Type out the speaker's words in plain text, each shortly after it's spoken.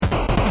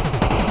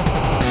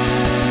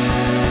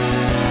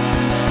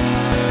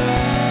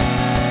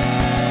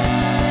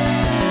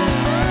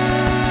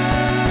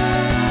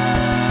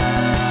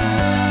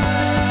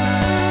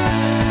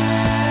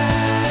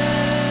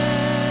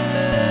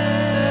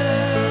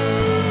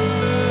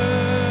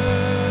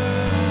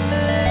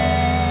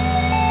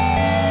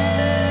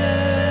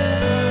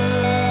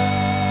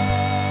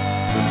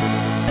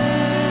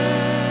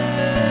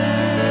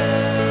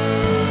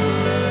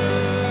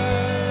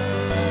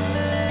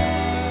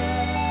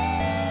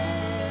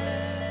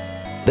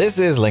This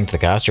is Link to the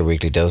Cast, your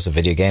weekly dose of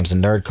video games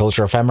and nerd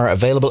culture ephemera,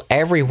 available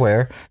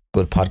everywhere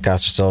good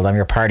podcasts are sold. I'm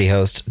your party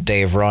host,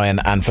 Dave Ryan,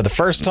 and for the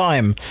first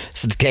time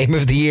since Game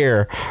of the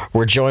Year,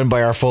 we're joined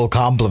by our full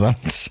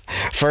complement.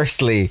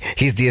 Firstly,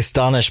 he's the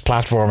astonished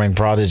platforming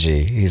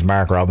prodigy. He's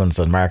Mark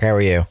Robinson. Mark, how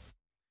are you?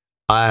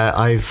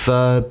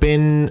 I've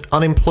been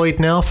unemployed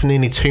now for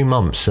nearly 2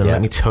 months, and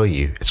let me tell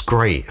you, it's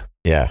great.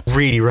 Yeah.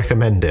 Really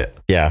recommend it.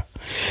 Yeah.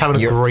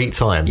 Having a great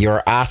time.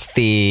 I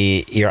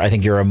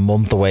think you're a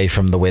month away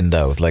from the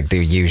window, like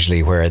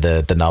usually where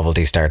the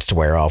novelty starts to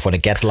wear off. When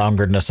it gets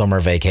longer than a summer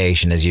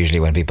vacation is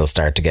usually when people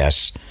start to get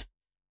antsy.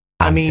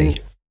 I mean,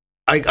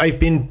 I've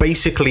been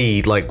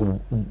basically like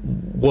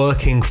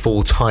working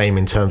full time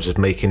in terms of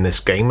making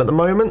this game at the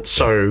moment.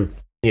 So,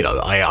 you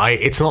know,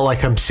 it's not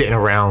like I'm sitting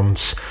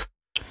around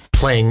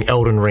playing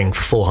Elden Ring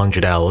for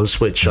 400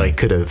 hours, which I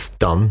could have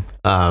done.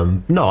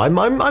 No,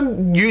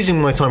 I'm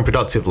using my time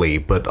productively,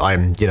 but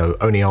I'm,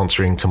 only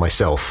answering to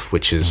myself,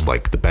 which is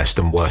like the best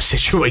and worst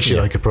situation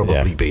I could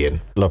probably be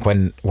in. Look,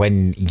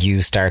 when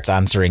you starts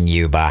answering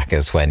you back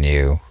is when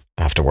you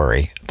have to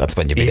worry. That's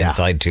when you've been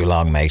inside too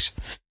long, mate.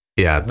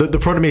 Yeah, the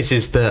problem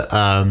is that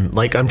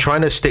I'm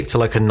trying to stick to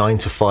like a 9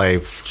 to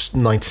 5,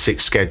 9 to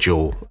 6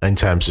 schedule in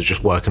terms of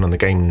just working on the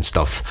game and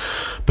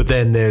stuff. But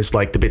then there's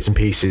like the bits and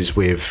pieces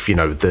with,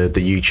 the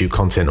YouTube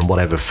content and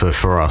whatever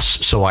for us.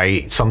 So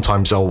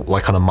I'll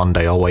like on a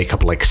Monday, I'll wake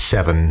up at like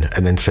 7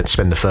 and then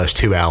spend the first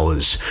 2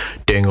 hours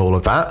doing all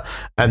of that.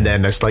 And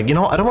then it's like, I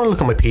don't want to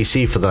look at my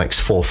PC for the next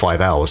 4 or 5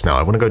 hours now.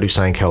 I want to go do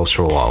something else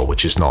for a while,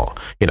 which is not,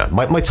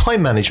 my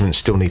time management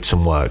still needs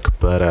some work,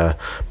 but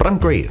I'm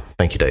great.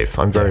 Thank you, Dave.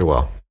 I'm very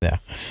well. Yeah.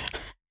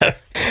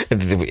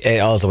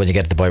 Also, when you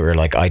get to the point where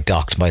like I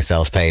docked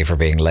myself pay for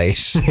being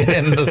late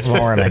in this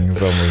morning,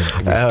 so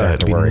we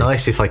start to worry. It'd be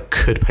nice if I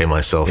could pay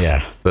myself.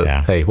 But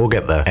hey, we'll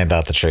get there. Ain't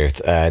that the truth?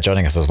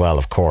 Joining us as well,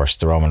 of course,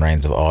 the Roman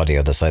Reigns of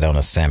audio, the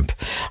Sidona simp.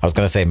 I was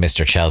going to say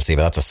Mr. Chelsea,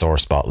 but that's a sore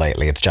spot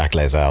lately. It's Jack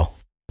Lazell.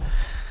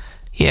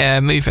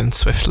 Yeah, moving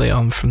swiftly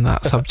on from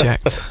that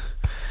subject.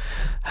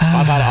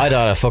 I'd had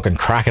a fucking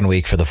cracking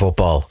week for the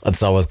football, and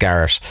so was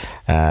Garrett.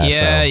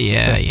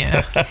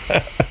 Yeah.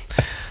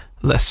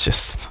 Let's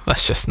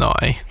just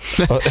not.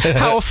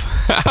 How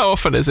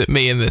often is it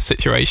me in this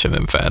situation?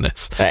 In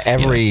fairness,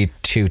 every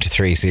 2 to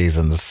 3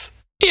 seasons.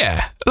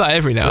 Yeah, like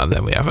every now and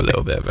then we have a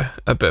little bit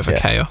of a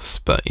chaos,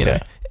 but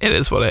it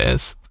is what it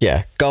is.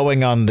 Yeah,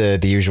 going on the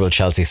usual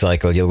Chelsea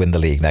cycle, you'll win the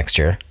league next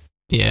year.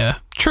 Yeah,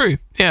 true.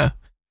 Yeah.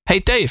 Hey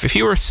Dave, if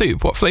you were a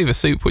soup, what flavour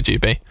soup would you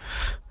be?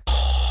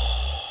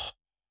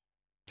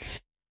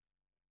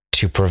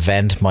 To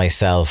prevent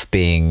myself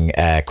being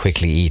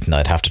quickly eaten,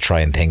 I'd have to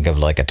try and think of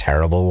like a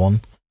terrible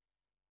one,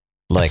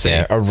 like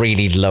a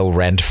really low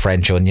rent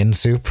French onion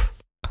soup,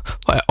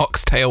 like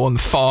oxtail and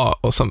fart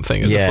or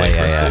something as a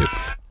flavour of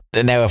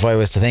soup. Now, if I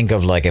was to think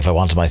of like if I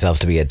wanted myself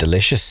to be a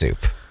delicious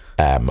soup,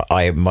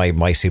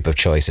 my soup of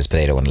choice is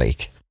potato and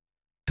leek.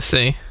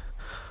 I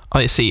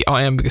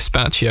am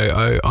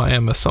gazpacho. I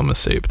am a summer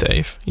soup,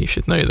 Dave. You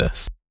should know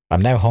this.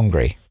 I'm now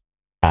hungry,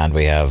 and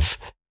we have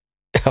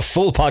a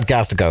full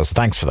podcast to go, so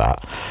thanks for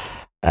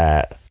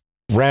that.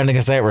 Rounding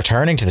us out,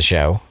 returning to the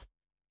show,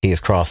 he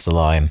has crossed the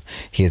line.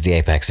 He is the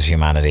apex of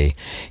humanity.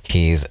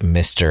 He's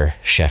Mr.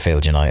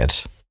 Sheffield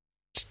United.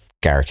 It's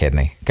Garrett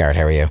Kidney. Garrett,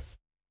 how are you?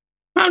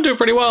 I'm doing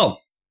pretty well.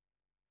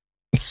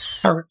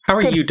 How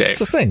are you, Dave?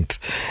 Succinct.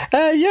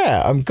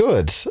 Yeah, I'm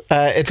good.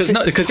 Because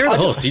you're the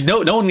host.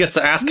 No one gets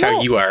to ask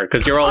how you are,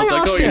 because you're always I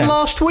asked him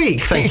last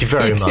week. Thank you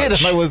very much. Did,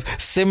 and I was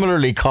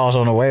similarly caught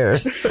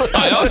unawares.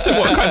 I asked him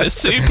what kind of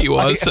soup he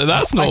was, so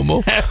that's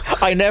normal.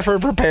 I never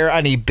prepare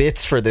any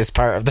bits for this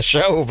part of the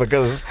show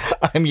because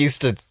I'm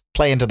used to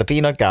playing to the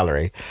peanut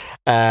gallery.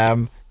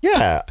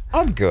 Yeah,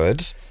 I'm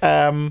good.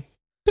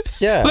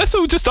 Yeah. Let's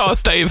all just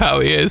ask Dave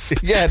how he is.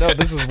 Yeah, no,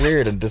 this is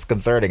weird and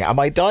disconcerting. Am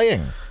I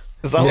dying?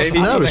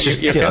 It's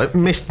just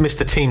missed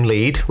the team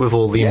lead with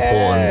all the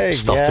important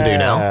stuff to do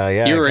now.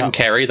 You were in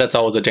Kerry. That's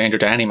always a danger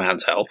to any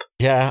man's health.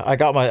 Yeah, I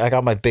got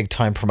my big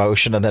time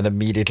promotion and then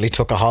immediately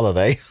took a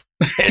holiday,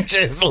 which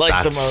is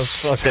like the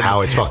most fucking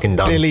how it's fucking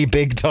done. Billy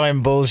big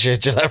time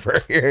bullshit you'll ever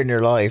hear in your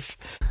life.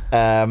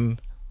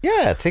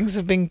 Yeah, things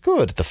have been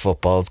good. The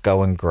football's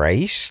going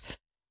great.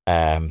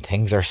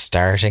 Things are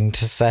starting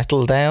to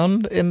settle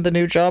down in the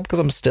new job because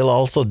I'm still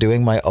also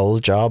doing my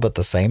old job at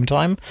the same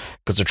time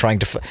because they're trying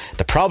to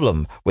the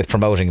problem with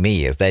promoting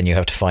me is then you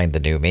have to find the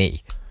new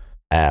me,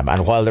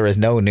 and while there is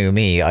no new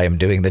me, I am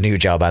doing the new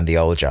job and the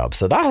old job,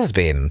 so that has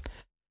been.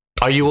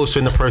 Are you also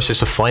in the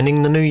process of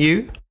finding the new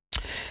you?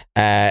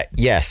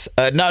 Yes,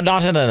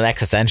 not in an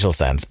existential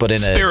sense, but in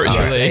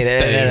spiritually, in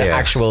an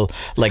actual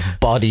like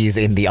bodies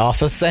in the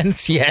office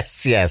sense.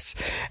 Yes.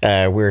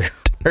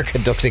 We're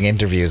conducting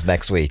interviews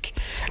next week.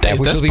 Dave,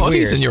 which there's will be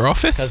bodies weird, in your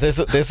office? because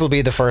this will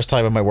be the first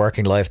time in my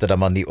working life that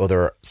I'm on the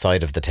other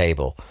side of the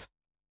table.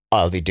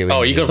 I'll be doing. Oh,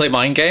 are you gonna play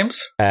mind games?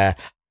 I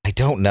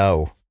don't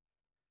know.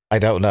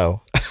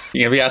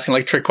 You're gonna be asking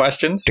like trick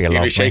questions. You're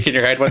gonna be shaking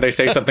your head when they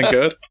say something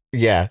good.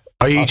 Yeah.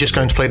 Are you just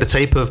going to play the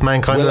tape of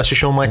Mankind vs.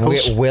 Shawn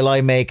Michaels? Will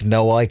I make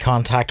no eye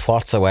contact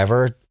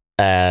whatsoever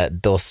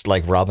thus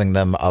like robbing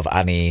them of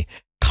any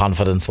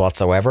confidence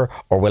whatsoever,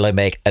 or will I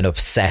make an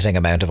upsetting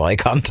amount of eye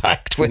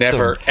contact with them?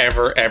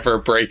 Never, ever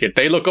break it.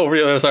 They look over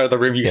the other side of the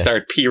room, you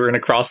start peering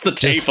across the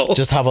table.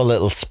 Just have a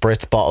little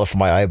spritz bottle for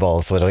my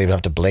eyeballs so I don't even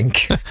have to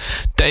blink.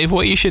 Dave,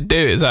 what you should do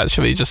is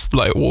actually just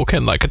like walk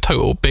in like a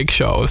total big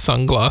shot with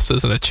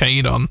sunglasses and a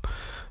chain on,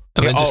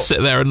 and then just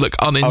sit there and look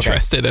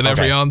uninterested in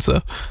every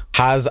answer.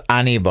 Has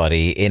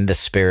anybody, in the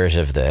spirit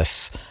of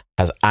this,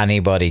 has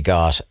anybody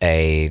got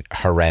a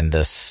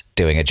horrendous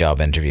doing a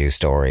job interview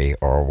story,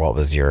 or what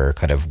was your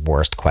kind of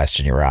worst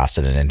question you were asked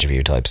in an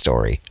interview type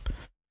story?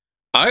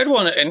 I had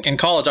one in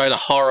college. I had a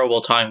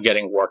horrible time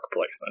getting work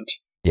placement.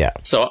 Yeah.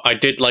 So I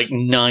did like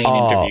 9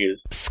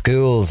 interviews.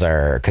 Schools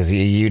are, because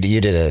you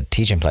did a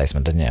teaching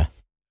placement, didn't you?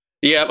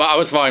 Yeah, but I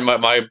was fine.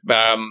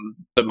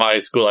 My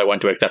school I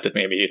went to accepted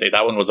me immediately.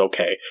 That one was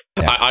okay.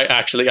 Yeah.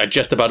 I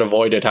just about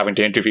avoided having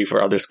to interview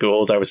for other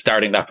schools. I was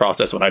starting that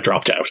process when I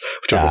dropped out,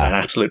 which would have been an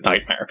absolute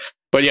nightmare.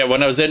 But yeah,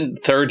 when I was in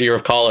third year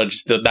of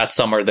college, that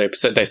summer they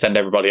send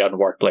everybody out on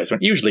work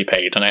placement, usually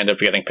paid, and I ended up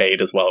getting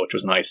paid as well, which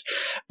was nice.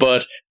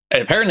 But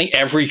apparently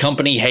every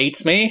company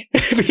hates me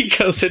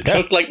because it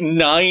took like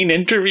 9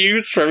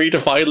 interviews for me to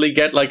finally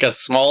get like a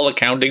small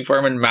accounting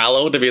firm in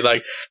Mallow to be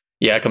like,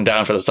 yeah, come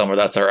down for the summer,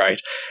 that's all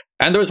right.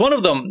 And there was one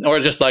of them where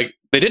just like,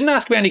 they didn't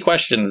ask me any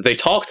questions. They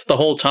talked the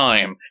whole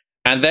time.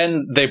 And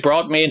then they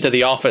brought me into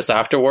the office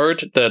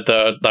afterward.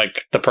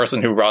 The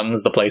person who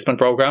runs the placement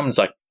program is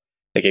like,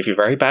 they gave you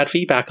very bad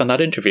feedback on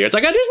that interview. It's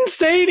like, I didn't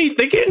say anything.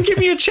 They didn't give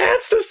me a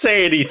chance to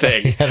say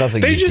anything. Yeah, that's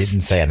like, didn't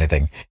say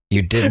anything.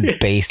 You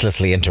didn't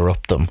baselessly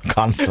interrupt them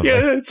constantly.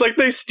 Yeah, it's like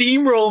they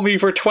steamroll me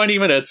for 20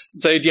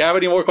 minutes. Say, do you have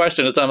any more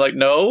questions? I'm like,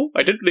 no,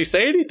 I didn't really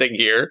say anything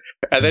here.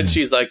 And then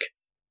she's like,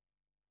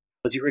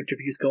 how's your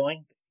interviews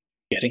going?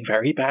 Getting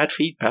very bad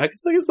feedback.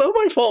 It's like, it's not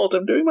my fault.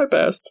 I'm doing my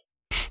best.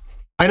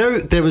 I know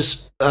there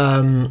was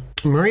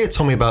Maria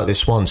told me about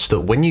this once,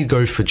 that when you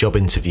go for job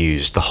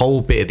interviews, the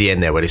whole bit at the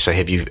end there where they say,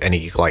 have you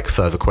any like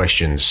further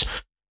questions,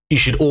 you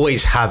should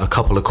always have a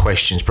couple of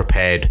questions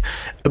prepared.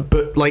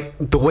 But like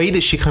the way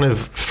that she kind of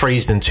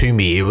phrased them to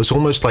me, it was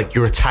almost like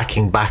you're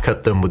attacking back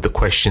at them with the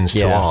questions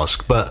to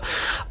ask. But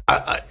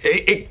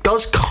it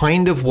does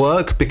kind of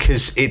work,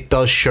 because it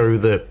does show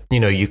that, you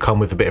know, you come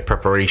with a bit of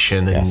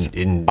preparation.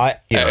 And I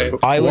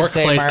would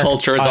say workplace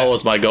culture is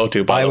always my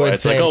go-to, by the way.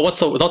 It's like, oh, what's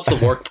the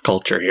work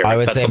culture here?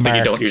 That's something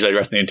you don't usually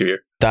address in the interview.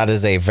 That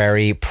is a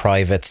very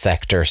private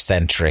sector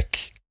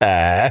centric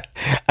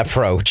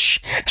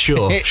approach.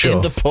 Sure.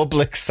 In the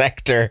public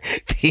sector,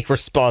 the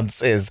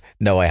response is,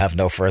 no, I have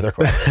no further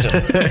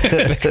questions.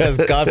 Because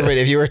God forbid,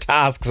 if you were to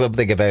ask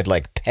something about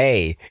like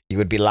pay, you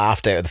would be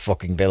laughed out of the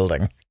fucking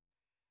building.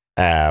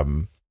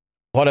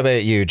 What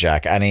about you,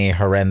 Jack? Any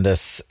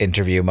horrendous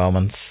interview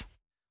moments?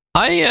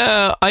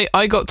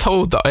 I got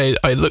told that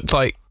I looked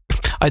like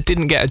I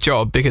didn't get a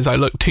job because I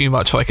looked too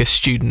much like a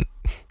student.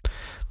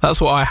 That's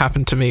what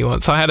happened to me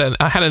once. I had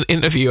an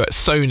interview at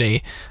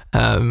Sony.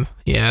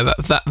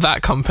 That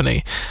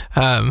company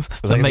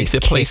that make the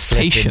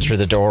PlayStation through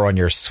the door on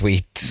your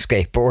sweet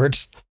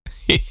skateboard.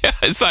 Yeah,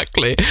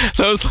 exactly. And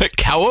I was like,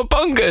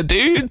 cowabunga,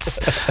 dudes.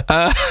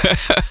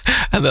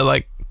 And they're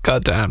like,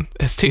 God damn,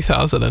 it's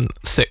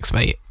 2006,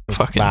 mate.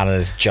 Fucking man in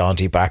his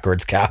jaunty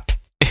backwards cap.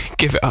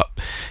 Give it up.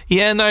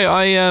 Yeah, no,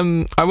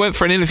 I went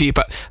for an interview,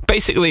 but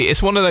basically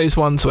it's one of those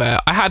ones where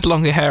I had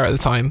longer hair at the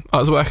time. I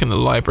was working in the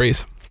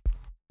libraries.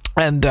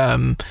 And,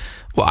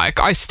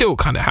 I still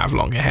kind of have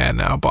longer hair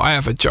now, but I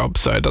have a job,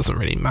 so it doesn't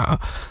really matter.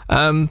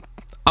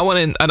 I went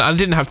in, and I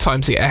didn't have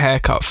time to get a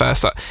haircut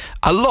first. Like,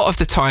 a lot of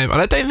the time, and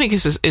I don't think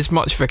it's as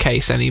much of a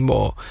case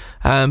anymore,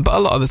 but a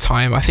lot of the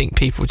time, I think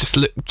people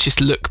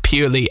just look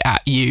purely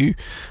at you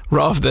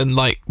rather than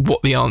like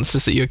what the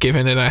answers that you're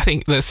giving. And I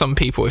think there's some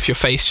people, if your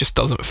face just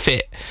doesn't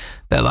fit,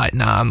 they're like,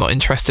 nah, I'm not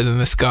interested in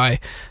this guy.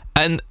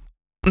 And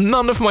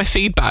none of my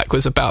feedback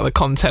was about the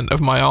content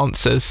of my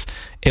answers.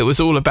 It was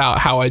all about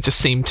how I just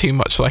seemed too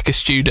much like a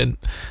student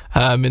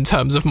in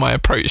terms of my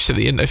approach to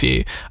the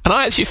interview. And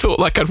I actually felt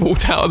like I'd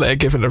walked out of there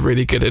giving a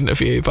really good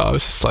interview, but I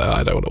was just like,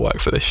 I don't want to work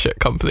for this shit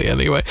company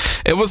anyway.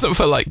 It wasn't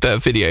for like the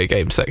video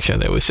game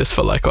section. It was just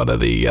for like one of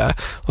the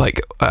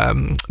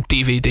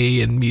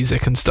DVD and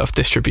music and stuff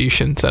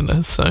distribution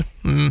centers. So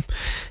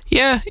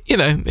yeah, you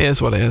know, it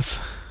is what it is.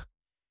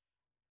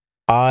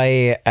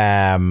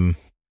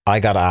 I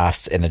got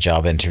asked in a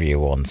job interview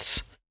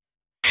once,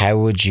 how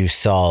would you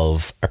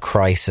solve a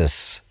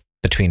crisis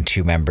between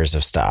 2 members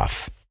of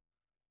staff?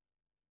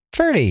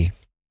 Fairly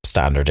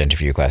standard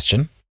interview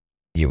question,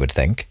 you would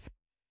think.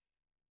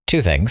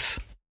 2 things.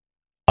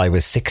 I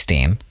was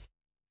 16.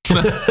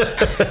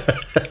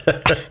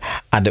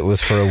 And it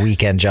was for a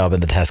weekend job in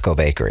the Tesco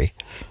bakery.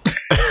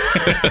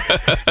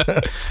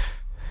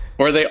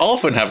 Where they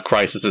often have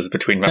crises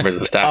between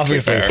members of staff.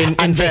 Obviously.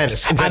 In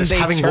Venice,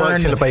 having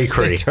worked in a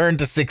bakery. They turn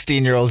to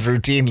 16-year-olds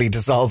routinely to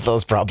solve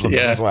those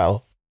problems as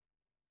well.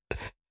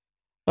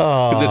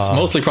 Because it's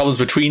mostly problems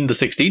between the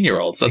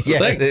 16-year-olds. That's the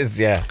thing. It is,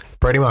 yeah.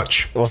 Pretty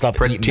much. What's that?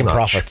 They're eating the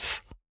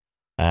profits.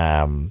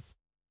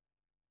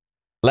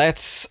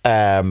 let's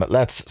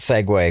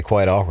segue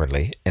quite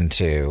awkwardly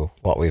into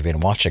what we've been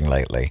watching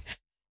lately.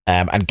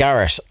 And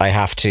Garrett, I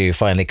have to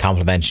finally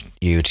compliment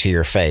you to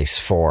your face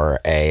for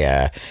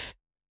a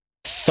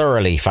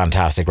thoroughly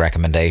fantastic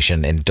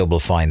recommendation in Double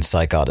Fine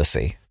Psych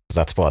Odyssey.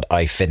 That's what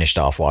I finished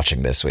off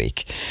watching this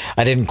week.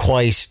 I didn't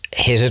quite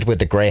hit it with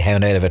the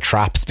Greyhound out of a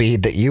trap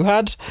speed that you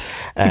had,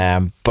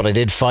 but I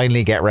did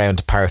finally get round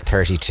to part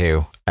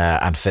 32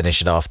 and finish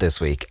it off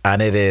this week.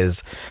 And it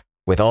is,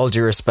 with all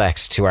due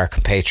respect to our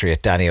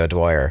compatriot Danny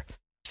O'Dwyer,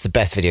 it's the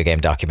best video game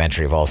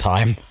documentary of all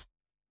time.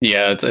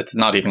 Yeah, it's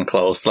not even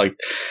close. Like,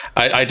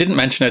 I didn't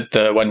mention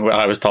it when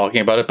I was talking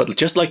about it, but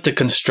just like the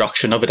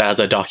construction of it as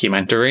a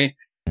documentary.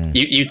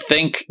 You'd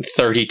think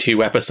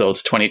 32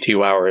 episodes,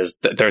 22 hours,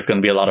 there's going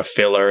to be a lot of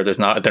filler. They're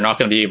not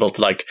going to be able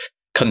to like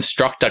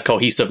construct a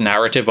cohesive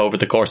narrative over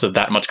the course of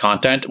that much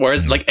content.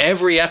 Whereas like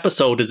every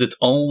episode is its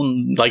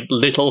own like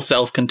little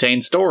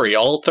self-contained story,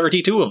 all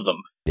 32 of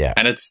them. Yeah.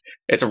 And it's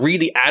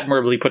really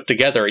admirably put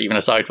together, even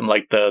aside from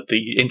like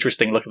the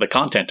interesting look of the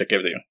content it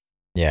gives you.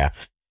 Yeah.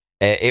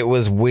 It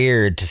was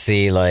weird to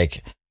see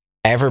like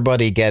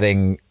everybody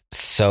getting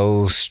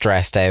so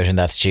stressed out in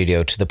that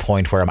studio to the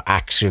point where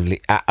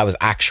I was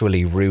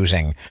actually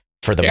rooting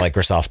for the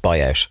Microsoft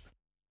buyout.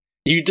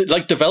 You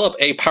like develop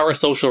a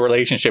parasocial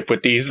relationship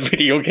with these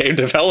video game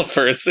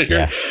developers.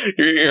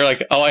 You're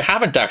like, oh, I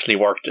haven't actually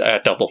worked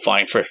at Double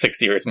Fine for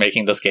 6 years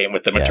making this game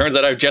with them. It turns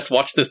out I've just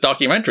watched this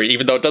documentary,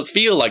 even though it does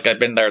feel like I've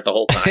been there the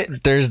whole time.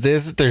 There's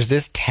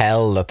this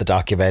tell that the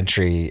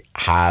documentary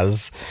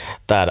has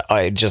that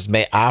I just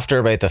made after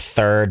about the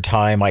third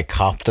time I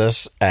copped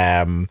it.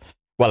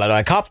 Well,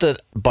 I copped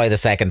it by the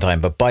second time,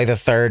 but by the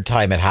third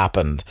time it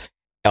happened,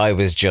 I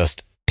was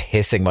just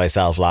pissing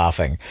myself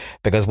laughing,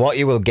 because what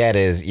you will get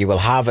is you will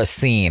have a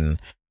scene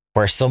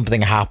where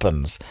something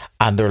happens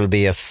and there will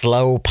be a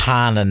slow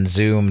pan and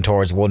zoom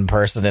towards one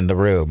person in the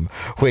room,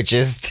 which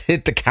is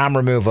the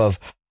camera move of,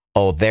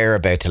 oh, they're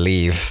about to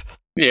leave.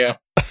 Yeah.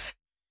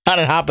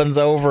 And it happens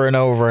over and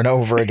over and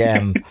over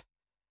again.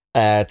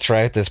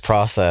 Throughout this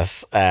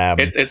process,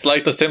 it's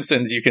like The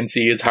Simpsons. You can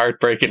see his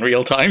heartbreak in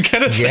real time,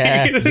 kind of thing.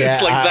 It's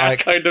like that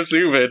kind of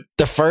zoom in.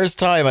 The first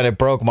time, and it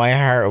broke my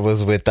heart,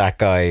 was with that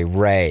guy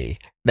Ray.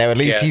 Now, at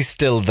least he's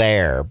still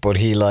there, but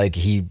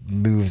he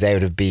moves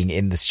out of being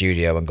in the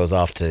studio and goes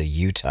off to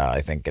Utah,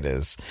 I think it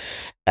is.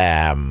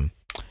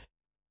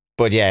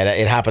 But yeah,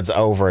 it happens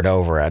over and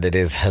over, and it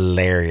is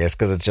hilarious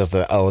because it's just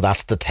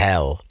that's the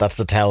tell. That's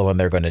the tell when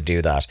they're going to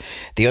do that.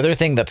 The other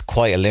thing that's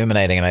quite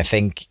illuminating, and I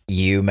think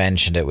you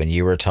mentioned it when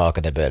you were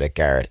talking about it,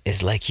 Garrett,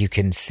 is like you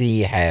can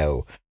see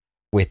how,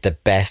 with the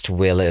best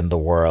will in the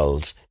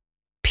world,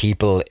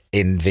 people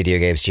in video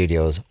game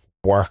studios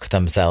work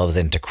themselves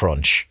into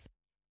crunch.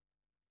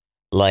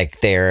 Like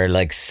they're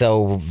like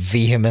so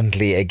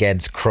vehemently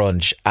against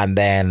crunch, and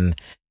then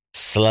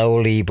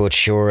slowly but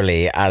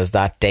surely, as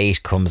that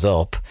date comes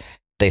up,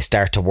 they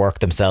start to work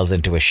themselves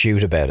into a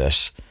shoot about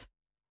it,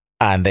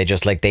 and they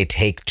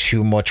take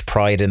too much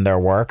pride in their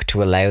work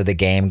to allow the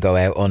game go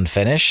out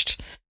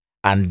unfinished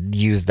and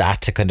use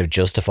that to kind of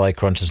justify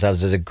crunch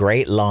themselves. There's a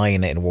great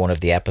line in one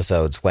of the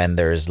episodes when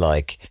there's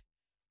like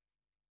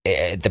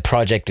the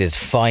project is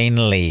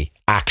finally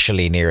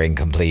actually nearing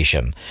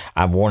completion,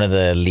 and one of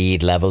the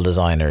lead level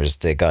designers,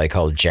 the guy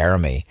called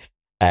Jeremy,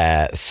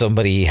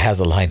 somebody has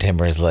a line to him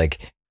where it's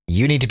like,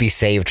 you need to be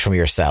saved from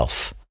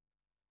yourself.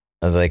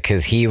 I was like,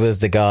 because he was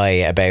the guy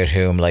about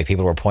whom like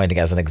people were pointing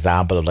as an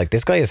example of like,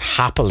 this guy is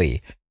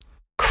happily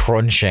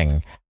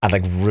crunching and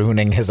like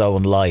ruining his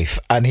own life,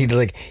 and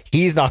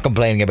he's not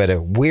complaining about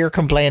it. We're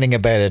complaining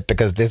about it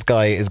because this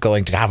guy is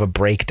going to have a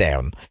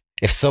breakdown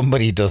if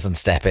somebody doesn't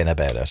step in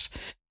about it.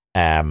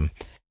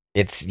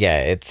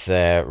 It's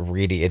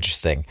really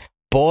interesting.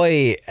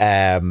 Boy,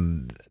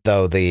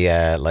 though,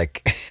 the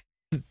like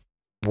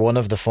one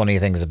of the funny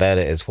things about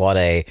it is what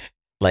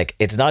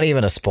it's not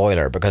even a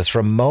spoiler, because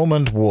from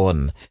moment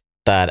one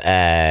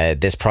that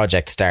this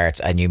project starts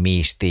and you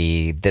meet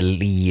the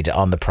lead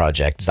on the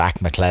project, Zach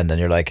McClendon,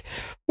 you're like,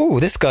 ooh,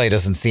 this guy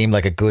doesn't seem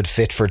like a good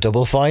fit for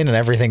Double Fine and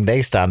everything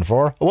they stand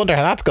for. I wonder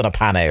how that's going to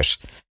pan out.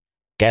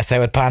 Guess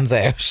how it pans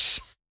out.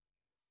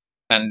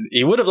 And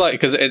you would have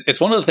because it's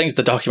one of the things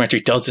the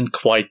documentary doesn't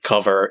quite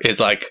cover is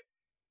like,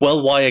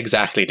 well, why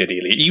exactly did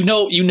he leave? You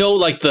know,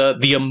 like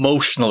the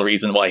emotional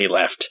reason why he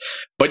left,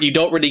 but you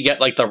don't really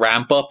get like the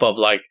ramp up of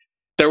like,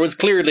 there was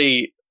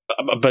clearly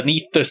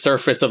beneath the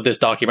surface of this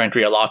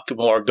documentary a lot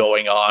more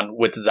going on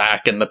with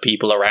Zach and the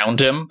people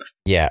around him.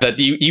 Yeah, that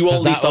you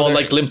only saw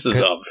like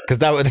glimpses of. Because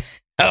that would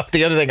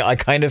the other thing, I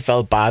kind of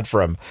felt bad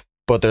for him.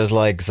 But there's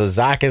so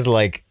Zach is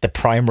like the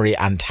primary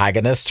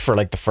antagonist for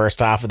like the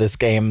first half of this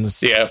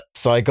game's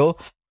cycle,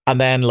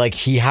 and then like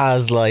he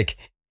has like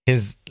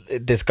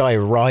this guy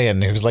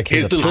Ryan who's like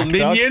his little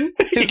minion,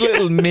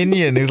 little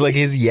minion who's like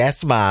his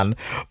yes man.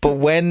 But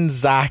when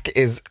Zach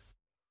is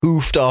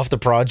hoofed off the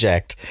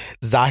project,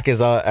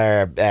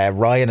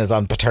 Ryan is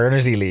on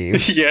paternity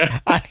leave. Yeah,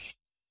 and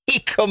he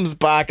comes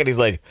back and he's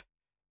like,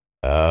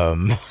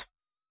 and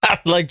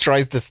like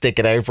tries to stick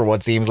it out for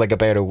what seems like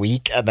about a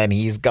week, and then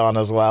he's gone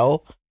as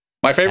well.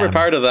 My favorite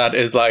part of that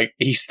is like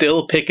he's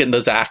still picking the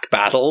Zach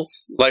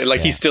battles.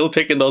 Like he's still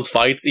picking those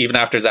fights even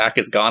after Zach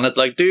is gone. It's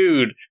like,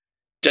 dude,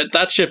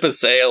 that ship has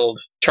sailed.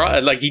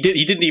 He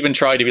didn't even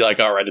try to be like,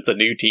 all right, it's a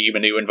new team, a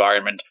new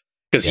environment,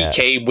 because he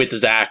came with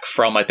Zach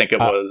from, I think it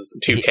was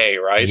 2K,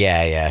 right?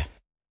 Yeah.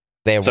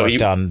 They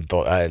worked on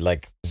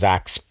like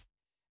Zach's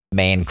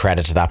main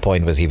credit to that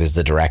point was he was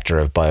the director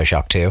of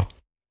BioShock 2.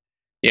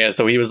 Yeah,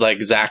 so he was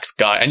like Zach's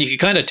guy, and you could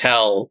kind of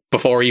tell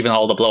before even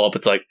all the blow up.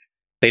 It's like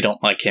they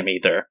don't like him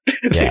either.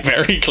 They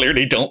very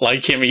clearly don't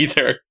like him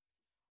either.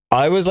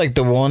 I was like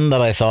the one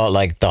that I thought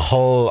like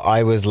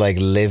I was like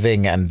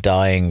living and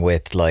dying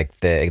with like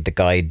the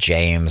guy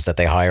James that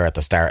they hire at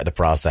the start of the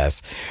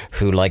process,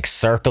 who like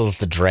circles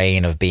the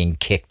drain of being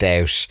kicked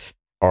out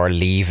or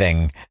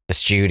leaving the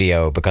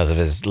studio because of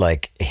his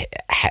like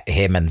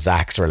him and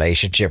Zach's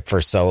relationship for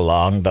so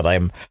long that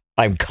I'm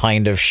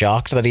kind of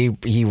shocked that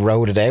he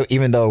wrote it out,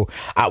 even though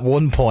at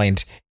one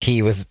point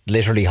he was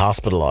literally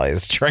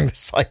hospitalized during the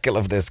cycle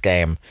of this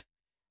game.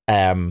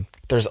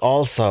 There's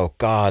also,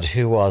 God,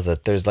 who was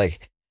it? There's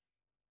like,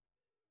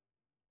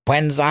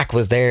 when Zach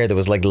was there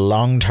was like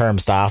long-term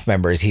staff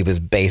members he was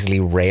basically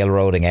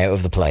railroading out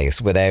of the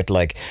place without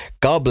like,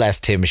 God bless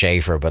Tim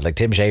Schafer, but like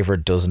Tim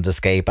Schafer doesn't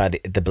escape at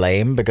the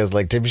blame, because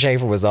like Tim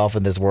Schafer was off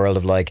in this world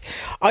of like,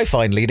 I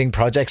find leading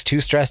projects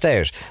too stressed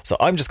out, so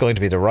I'm just going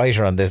to be the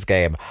writer on this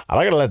game and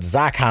I'm going to let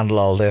Zach handle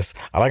all this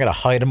and I'm going to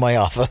hide in my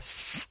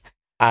office.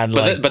 And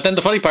but then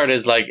the funny part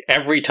is like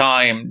every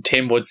time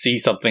Tim would see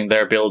something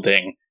they're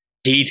building,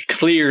 he'd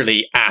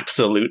clearly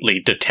absolutely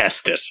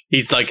detest it.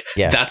 He's like,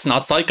 that's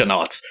not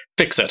Psychonauts.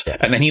 Fix it. Yeah.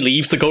 And then he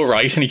leaves to go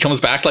right, and he comes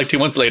back like 2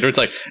 months later. It's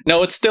like,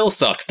 no, it still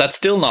sucks. That's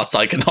still not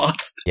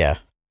Psychonauts. Yeah.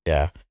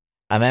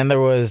 And then there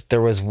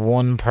was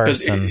one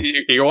person.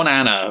 Your own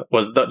Anna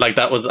was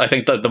that was, I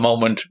think, the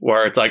moment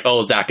where it's like,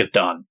 oh, Zach is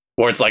done.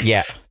 Where it's like,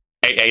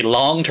 a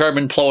long-term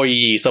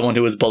employee, someone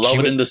who was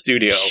beloved in the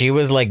studio. She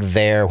was like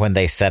there when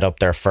they set up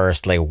their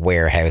first like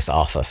warehouse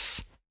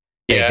office.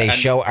 They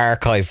show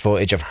archive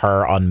footage of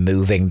her on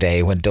moving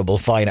day when Double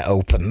Fine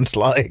opened,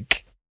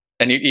 like.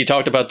 And you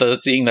talked about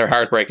seeing their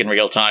heartbreak in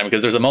real time,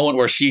 because there's a moment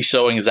where she's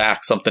showing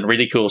Zach something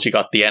really cool she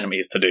got the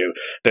enemies to do.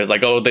 There's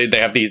like, oh, they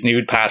have these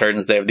new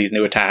patterns, they have these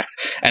new attacks,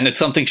 and it's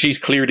something she's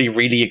clearly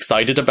really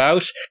excited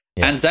about.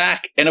 Yeah. And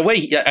Zach, in a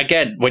way,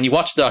 again, when you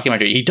watch the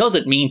documentary, he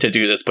doesn't mean to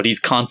do this, but he's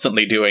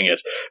constantly doing it.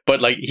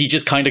 But like, he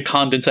just kind of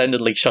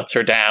condescendingly shuts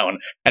her down,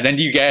 and then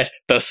you get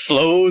the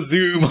slow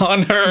zoom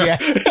on her. Yeah.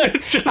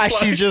 It's just like,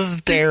 she's just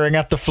staring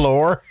at the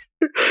floor.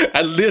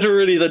 And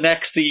literally the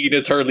next scene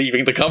is her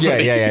leaving the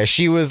company. Yeah.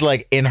 She was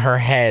like in her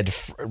head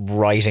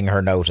writing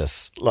her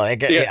notice.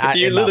 Like,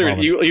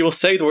 you will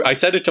say the word. I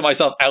said it to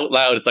myself out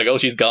loud. It's like, oh,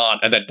 she's gone.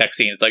 And then next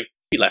scene, it's like,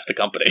 she left the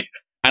company.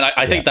 And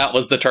I think that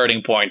was the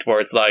turning point where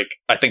it's like,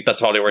 I think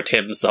that's probably where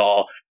Tim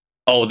saw,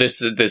 oh,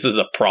 this is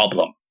a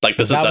problem. Like,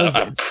 this is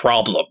a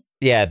problem.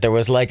 Yeah, there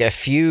was like a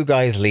few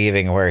guys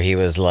leaving where he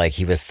was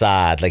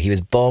sad. Like, he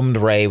was bummed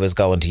Ray was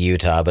going to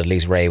Utah, but at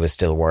least Ray was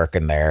still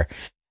working there.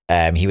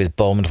 He was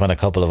bummed when a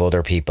couple of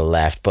other people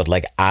left, but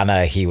like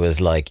Anna, he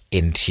was like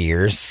in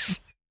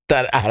tears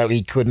that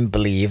he couldn't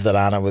believe that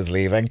Anna was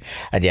leaving.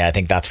 And yeah, I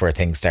think that's where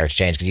things start to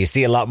change, because you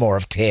see a lot more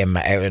of Tim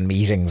out in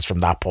meetings from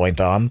that point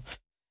on.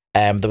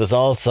 There was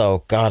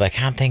also, God, I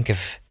can't think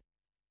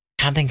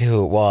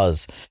who it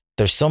was.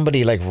 There's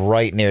somebody like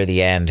right near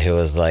the end who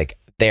was like,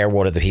 they're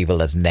one of the people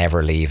that's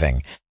never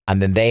leaving.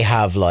 And then they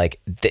have like,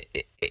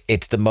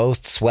 it's the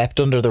most swept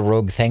under the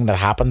rug thing that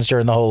happens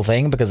during the whole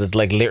thing, because it's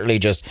like literally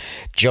just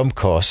jump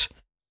cut,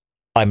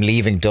 I'm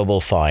leaving Double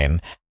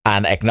Fine,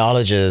 and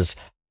acknowledges,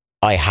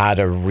 I had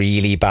a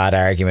really bad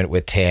argument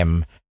with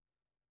Tim.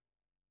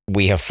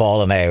 We have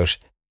fallen out.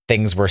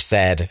 Things were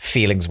said.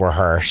 Feelings were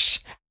hurt.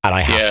 And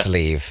I have to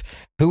leave.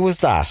 Who was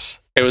that?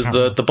 It was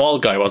the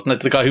bald guy, wasn't it?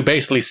 The guy who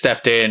basically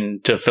stepped in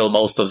to fill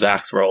most of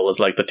Zach's role as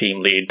like the team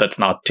lead. That's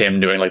not Tim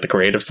doing like the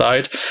creative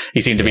side. He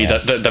seemed to be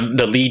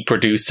the lead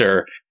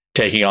producer,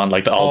 taking on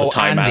like all the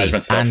time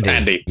management stuff.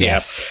 Andy.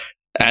 Yes. Yeah.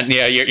 And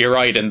yeah, you're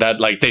right in that,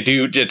 like, they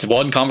do, it's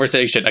one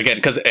conversation again,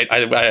 because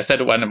I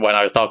said it when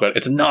I was talking about it,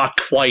 it's not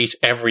quite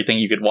everything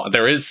you could want.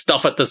 There is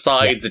stuff at the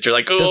sides that you're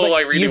like, oh,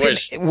 like, I really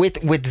wish.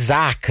 With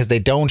Zach, because they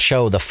don't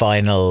show the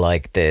final,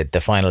 like the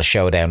final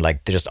showdown,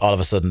 like just all of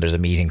a sudden there's a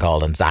meeting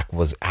called and Zach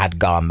had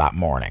gone that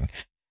morning.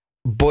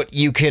 But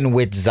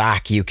with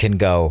Zach, you can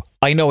go,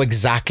 I know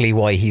exactly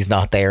why he's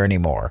not there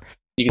anymore.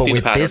 You can see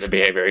the pattern of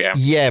behavior, yeah.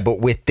 Yeah, but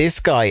with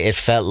this guy, it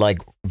felt like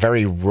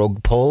very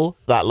rug pull,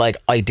 that like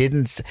I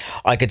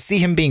could see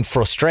him being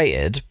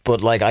frustrated,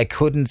 but like I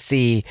couldn't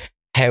see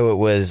how it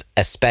was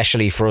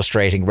especially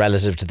frustrating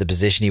relative to the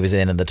position he was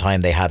in and the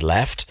time they had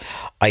left.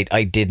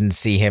 I didn't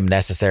see him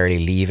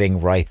necessarily leaving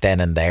right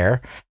then and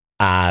there.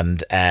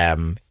 And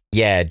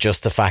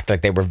just the fact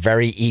like they were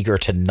very eager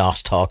to not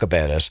talk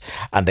about it,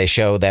 and they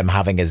show them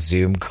having a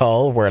Zoom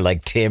call where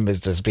like Tim is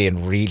just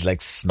being really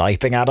like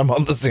sniping at him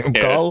on the Zoom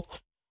call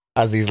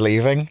as he's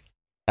leaving.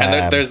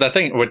 And there's that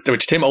thing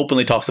which Tim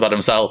openly talks about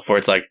himself, where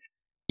it's like,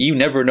 you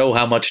never know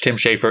how much Tim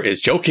Schafer is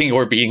joking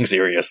or being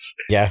serious.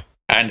 Yeah.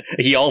 and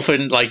he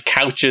often like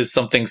couches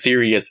something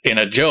serious in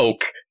a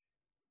joke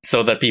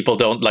so that people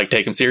don't like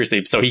take him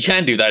seriously. So he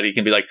can do that. He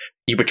can be like,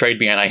 "You betrayed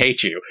me and I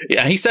hate you,"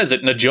 and he says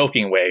it in a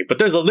joking way, but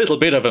there's a little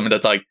bit of him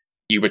that's like,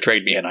 "You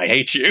betrayed me and I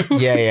hate you."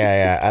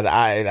 Yeah. And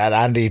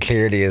Andy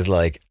clearly is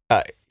like,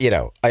 I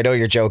know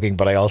you're joking,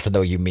 but I also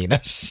know you mean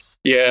it.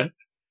 Yeah,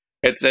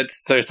 it's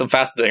there's some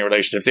fascinating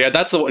relationships. Yeah,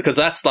 that's because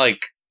that's like,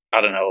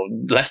 I don't know,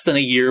 less than a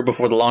year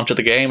before the launch of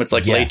the game. It's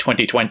like late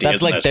 2020.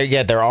 That's isn't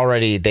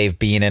it? they've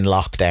been in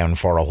lockdown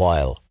for a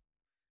while.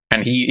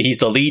 And he's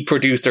the lead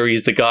producer.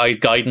 He's the guy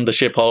guiding the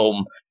ship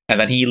home, and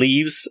then he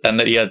leaves. And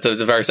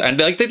there's a very, and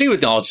like they do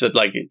acknowledge that,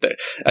 like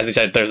as I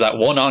said, there's that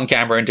one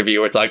on-camera interview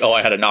where it's like, "Oh,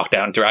 I had a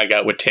knockdown drag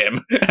out with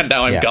Tim, and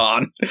now I'm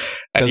gone."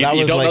 And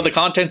you don't know the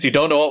contents, you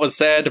don't know what was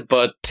said,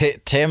 but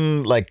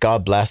Tim, like,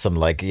 God bless him,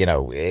 like,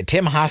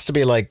 Tim has to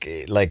be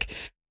like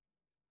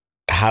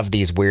have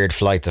these weird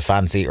flights of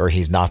fancy, or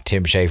he's not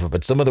Tim Schafer.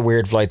 But some of the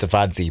weird flights of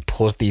fancy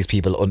put these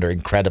people under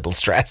incredible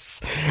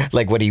stress,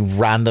 like when he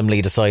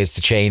randomly decides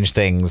to change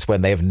things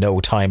when they have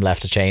no time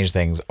left to change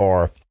things.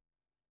 Or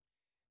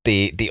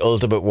the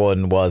ultimate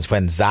one was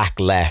when Zach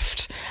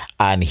left,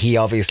 and he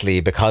obviously,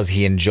 because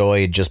he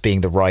enjoyed just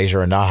being the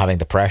writer and not having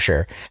the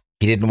pressure,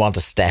 he didn't want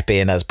to step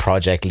in as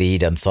project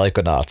lead on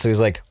Psychonauts. So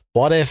he's like,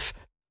 what if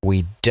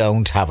we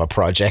don't have a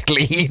project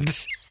lead?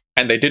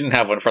 And they didn't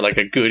have one for like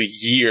a good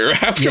year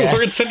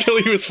afterwards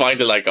until he was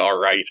finally like, all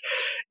right.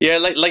 Yeah,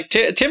 like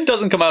Tim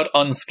doesn't come out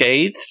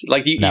unscathed.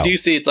 Like you do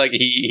see it's like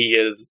he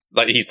is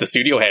like, he's the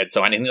studio head,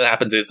 so anything that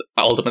happens is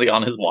ultimately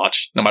on his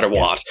watch, no matter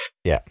what.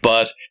 Yeah.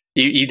 But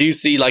you do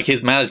see like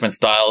his management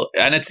style,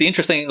 and it's the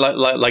interesting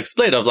like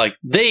split of like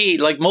they,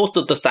 like, most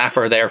of the staff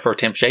are there for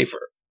Tim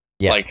Schafer.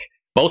 Yeah. Like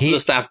most of the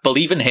staff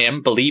believe in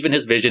him, believe in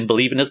his vision,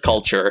 believe in his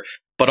culture,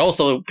 but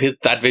also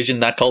that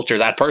vision, that culture,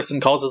 that person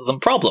causes them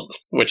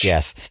problems, which...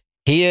 Yes.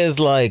 He is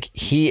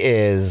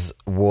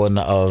one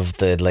of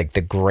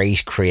the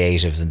great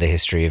creatives in the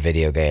history of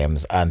video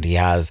games, and he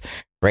has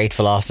great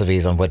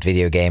philosophies on what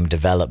video game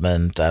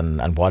development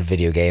and what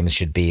video games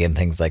should be and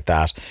things like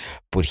that.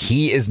 But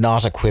he is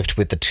not equipped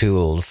with the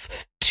tools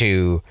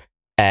to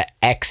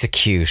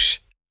execute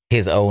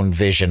his own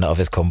vision of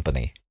his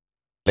company.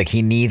 Like,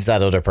 he needs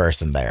that other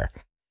person there.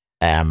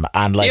 And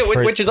like,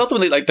 which is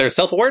ultimately like there's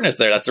self-awareness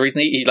there. That's the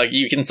reason he like,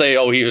 you can say,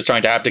 oh, he was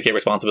trying to abdicate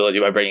responsibility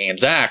by bringing in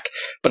Zach,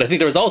 but I think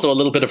there was also a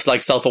little bit of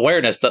like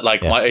self-awareness that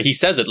like he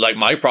says it like,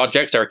 my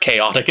projects are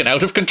chaotic and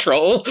out of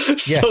control,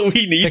 so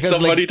we need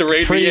somebody to rein me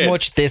in. Pretty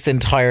much this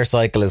entire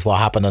cycle is what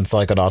happened in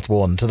Psychonauts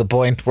 1, to the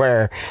point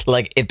where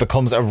like it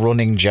becomes a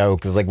running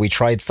joke. It's like, we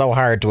tried so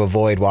hard to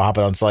avoid what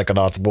happened on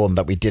Psychonauts 1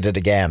 that we did it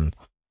again.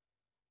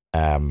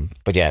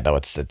 But yeah, no,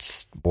 it's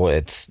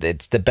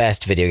the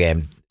best video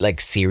game, like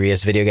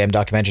serious video game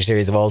documentary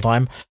series of all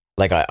time.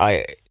 Like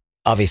I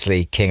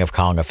obviously King of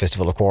Kong: A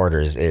Fistful of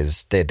Quarters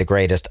is the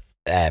greatest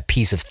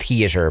piece of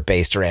theater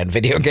based around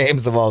video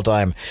games of all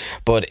time.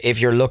 But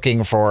if you're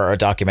looking for a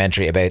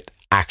documentary about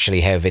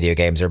actually how video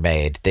games are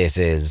made,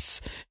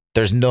 there's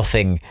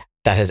nothing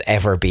that has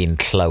ever been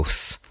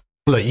close.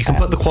 Look, you can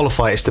put the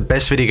qualifier, it's the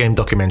best video game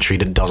documentary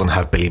that doesn't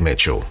have Billy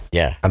Mitchell.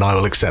 Yeah. And I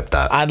will accept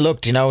that. And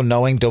look,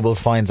 knowing Doubles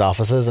Fine's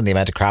offices and the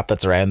amount of crap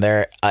that's around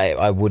there,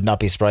 I would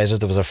not be surprised if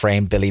there was a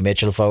framed Billy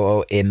Mitchell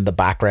photo in the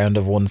background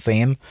of one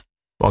scene.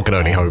 One can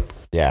only hope.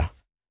 Yeah.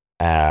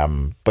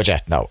 But yeah,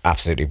 no,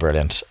 absolutely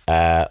brilliant.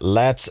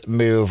 Let's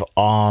move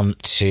on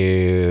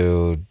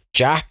to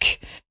Jack.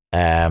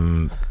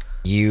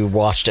 You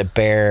watched a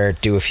bear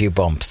do a few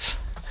bumps.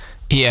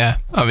 Yeah,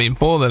 I mean,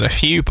 more than a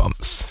few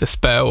bumps. This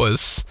bear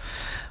was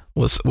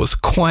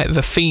quite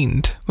the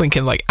fiend,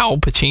 thinking like Al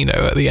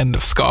Pacino at the end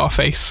of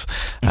Scarface,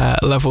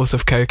 levels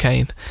of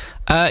cocaine.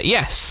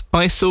 Yes,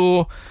 I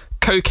saw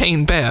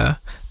Cocaine Bear.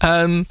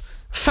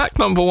 Fact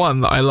number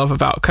one that I love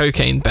about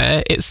Cocaine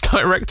Bear, it's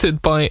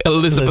directed by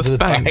Elizabeth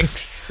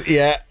Banks.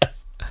 Yeah.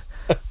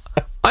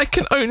 I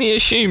can only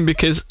assume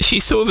because she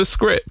saw the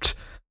script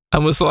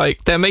and was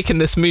like, they're making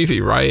this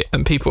movie, right?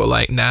 And people were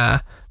like, nah.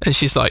 And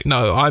she's like,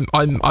 no,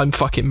 I'm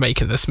fucking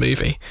making this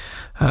movie.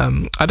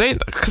 I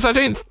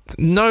don't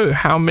know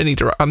how many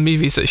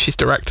movies that she's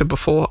directed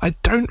before. I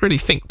don't really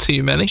think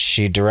too many.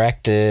 She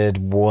directed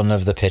one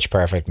of the Pitch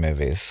Perfect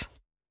movies.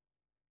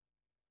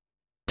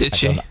 Did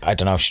she? I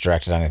don't know if she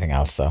directed anything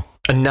else though.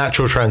 A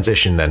natural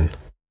transition then.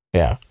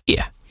 Yeah.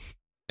 Yeah.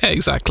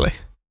 Exactly.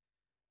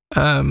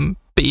 But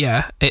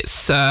yeah,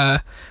 it's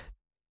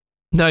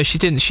no, she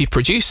didn't. She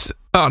produced.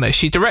 Oh no,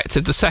 she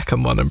directed the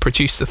second one and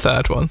produced the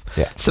third one.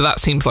 Yeah. So that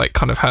seems like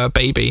kind of her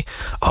baby.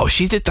 Oh,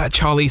 she did that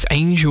Charlie's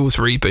Angels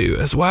reboot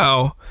as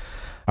well.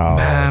 Oh,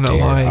 man dear.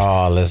 alive.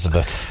 Oh,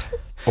 Elizabeth.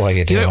 What are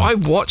you doing? I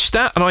watched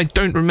that and I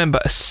don't remember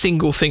a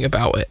single thing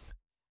about it.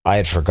 I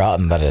had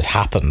forgotten that it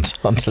happened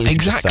until you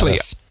just said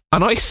it.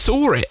 And I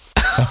saw it.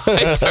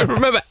 I don't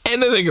remember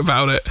anything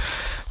about it,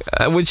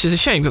 which is a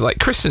shame because like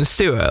Kristen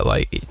Stewart,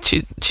 like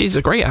she's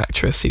a great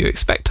actress. You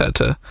expect her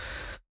to.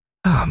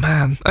 Oh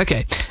man.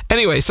 Okay.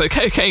 Anyway, so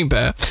Cocaine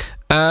Bear,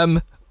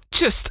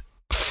 just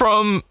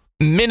from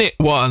minute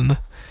one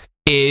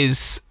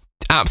is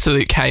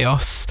absolute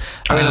chaos.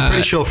 I mean, I'm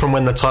pretty sure from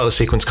when the title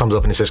sequence comes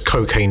up and it says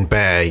Cocaine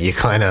Bear, you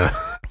kind of...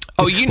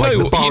 Oh, you know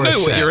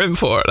what you're in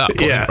for at that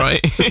point,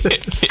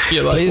 right?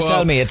 You're like, please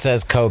tell me it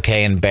says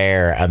Cocaine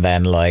Bear and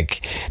then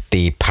like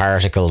the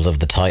particles of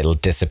the title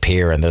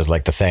disappear and there's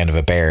like the sound of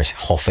a bear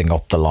huffing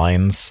up the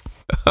lines.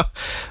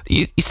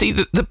 You see,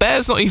 the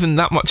bear's not even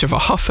that much of a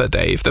huffer,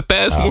 Dave. The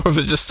bear's more of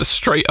just a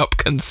straight up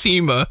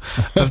consumer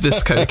of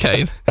this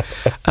cocaine.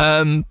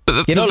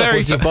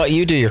 But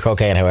you do your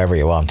cocaine however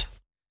you want.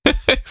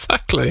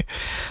 Exactly.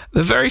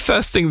 The very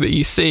first thing that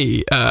you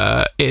see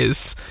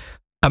is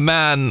a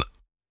man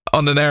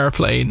on an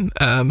airplane.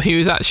 He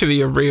was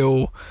actually a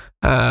real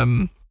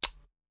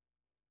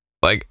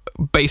like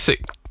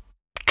basic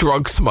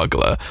drug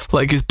smuggler,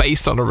 like is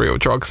based on a real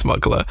drug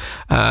smuggler,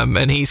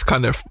 and he's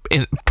kind of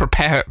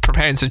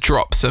preparing to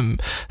drop some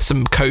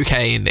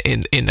cocaine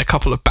in a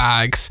couple of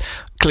bags,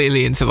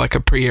 clearly into like a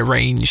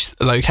pre-arranged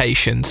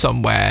location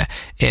somewhere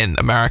in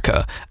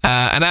America,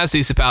 and as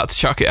he's about to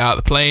chuck it out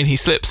of the plane, he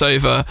slips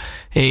over,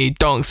 he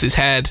donks his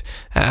head,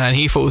 and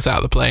he falls out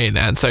of the plane,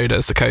 and so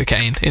does the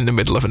cocaine in the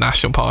middle of a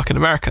national park in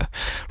America.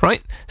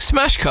 Right?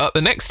 Smash cut,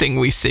 the next thing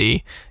we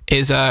see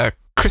is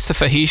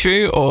Christopher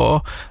Hiju,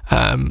 or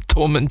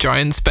Tormund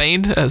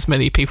Giantsbane, as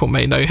many people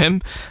may know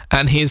him,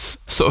 and his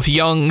sort of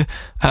young,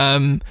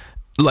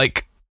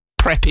 like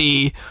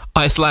preppy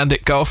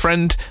Icelandic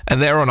girlfriend,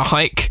 and they're on a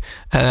hike,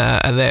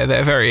 and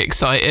they're very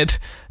excited,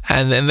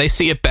 and then they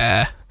see a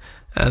bear,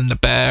 and the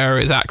bear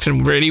is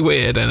acting really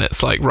weird, and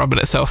it's like rubbing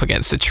itself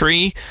against a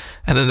tree,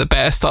 and then the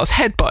bear starts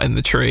headbutting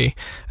the tree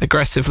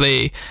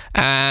aggressively,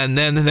 and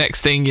then the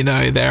next thing you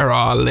know, there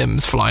are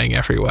limbs flying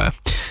everywhere.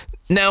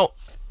 Now,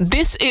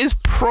 this is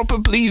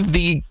probably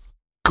the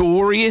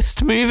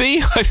goriest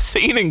movie I've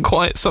seen in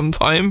quite some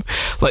time.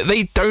 Like,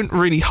 they don't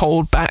really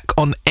hold back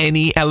on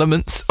any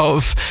elements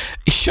of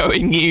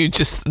showing you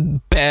just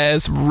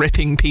bears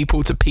ripping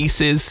people to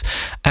pieces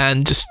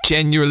and just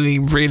genuinely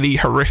really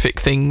horrific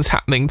things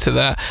happening to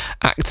the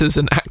actors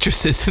and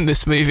actresses in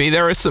this movie.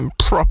 There are some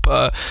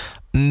proper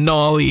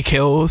gnarly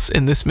kills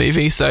in this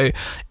movie, so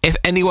if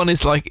anyone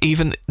is like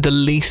even the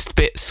least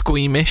bit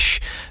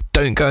squeamish,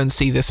 don't go and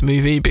see this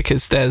movie,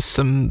 because there's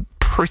some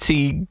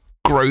pretty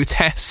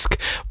grotesque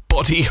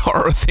body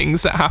horror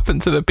things that happen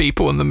to the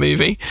people in the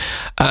movie,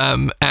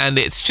 and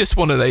it's just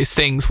one of those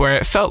things where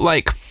it felt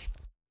like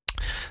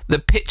the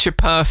picture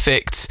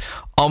perfect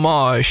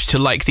homage to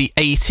like the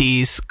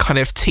 80s kind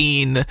of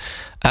teen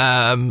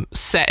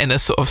set in a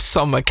sort of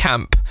summer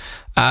camp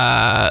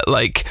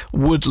like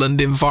woodland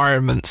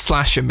environment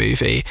slasher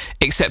movie,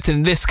 except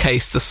in this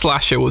case the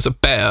slasher was a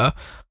bear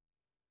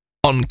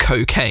on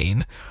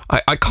cocaine.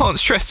 I can't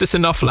stress this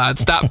enough,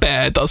 lads. That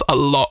bear does a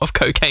lot of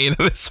cocaine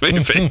in this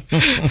movie.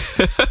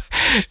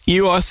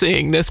 You are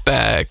seeing this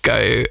bear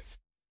go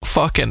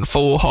fucking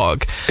full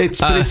hog. It's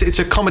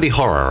a comedy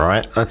horror,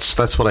 right?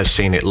 That's what I've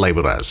seen it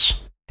labelled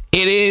as.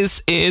 It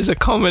is a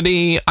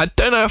comedy. I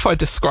don't know if I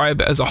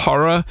describe it as a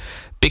horror,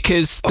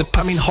 because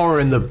horror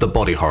in the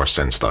body horror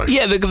sense, though.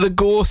 Yeah, the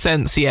gore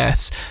sense,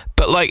 yes.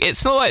 But like,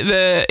 it's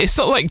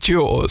not like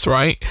Jaws,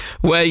 right?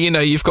 Where, you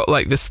know, you've got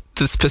like this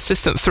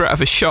persistent threat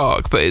of a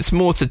shark, but it's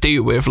more to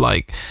do with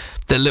like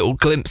the little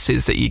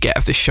glimpses that you get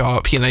of the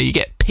shark. You know, you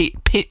get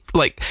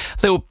like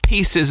little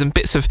pieces and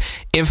bits of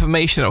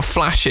information or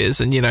flashes,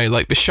 and you know,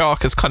 like the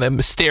shark is kind of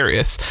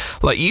mysterious.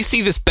 Like, you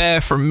see this bear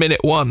from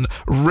minute one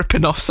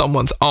ripping off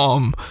someone's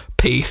arm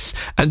piece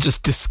and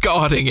just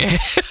discarding it.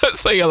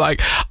 So you're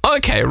like,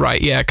 okay,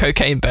 right, yeah,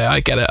 cocaine bear, I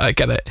get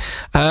it.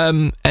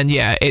 And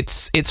yeah,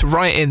 it's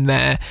right in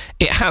there.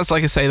 It has,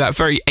 like I say, that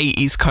very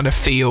 80s kind of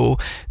feel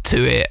to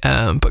it,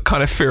 but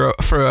kind of through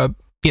a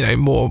you know,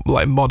 more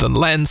like modern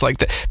lens. Like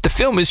the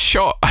film is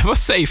shot, I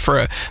must say, for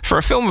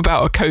a film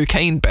about a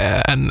cocaine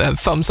bear, and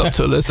thumbs up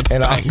to Elizabeth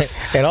Banks.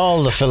 In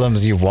all the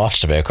films you've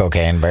watched about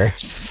cocaine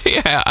bears.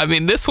 Yeah, I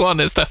mean, this one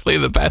is definitely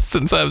the best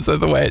in terms of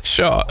the way it's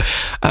shot.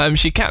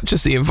 She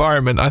captures the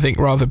environment, I think,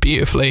 rather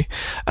beautifully.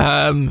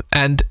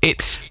 And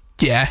it's,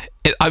 yeah,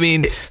 I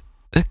mean,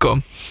 go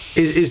on.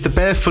 Is the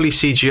bear fully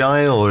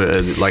CGI,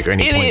 or like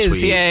any it points? It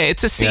is, yeah.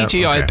 It's a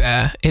CGI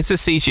bear. It's a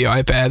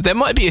CGI bear. There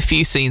might be a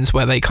few scenes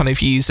where they kind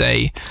of use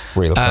a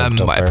real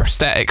like a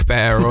prosthetic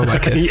bear, or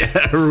like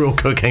a a real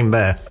cocaine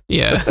bear.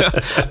 Yeah,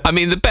 I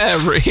mean the bear.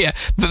 Yeah,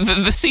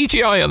 the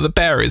CGI on the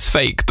bear is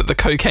fake, but the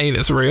cocaine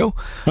is real.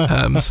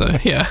 So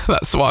yeah,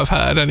 that's what I've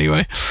heard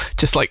anyway.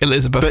 Just like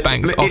Elizabeth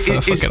Banks off her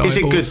fucking eyeballs.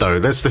 Is it good though?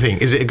 That's the thing.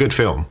 Is it a good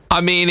film?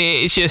 I mean,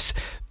 it's just.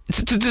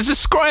 To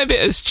describe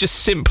it as just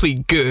simply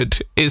good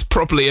is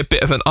probably a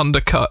bit of an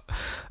undercut.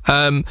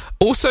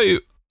 Also,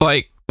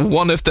 like,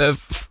 one of the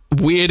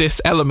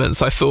weirdest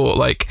elements, I thought,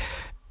 like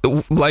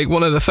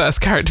one of the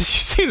first characters you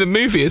see in the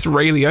movie is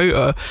Ray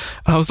Liotta.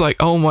 I was like,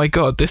 oh my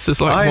god, this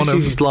is like one of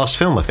his last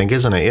film, I think,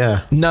 isn't it?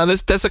 Yeah. No,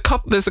 there's a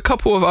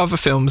couple of other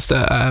films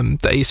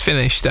that he's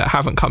finished that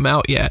haven't come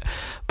out yet.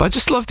 But I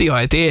just love the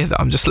idea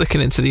that I'm just looking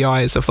into the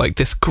eyes of like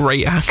this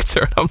great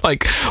actor, and I'm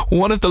like,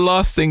 one of the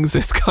last things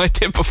this guy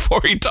did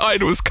before he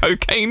died was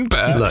Cocaine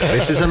Bear. Look,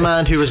 this is a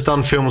man who has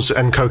done films,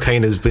 and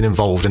cocaine has been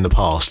involved in the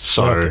past.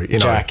 So, Look, you know,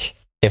 Jack,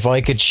 if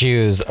I could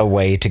choose a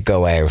way to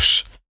go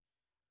out,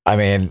 I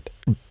mean,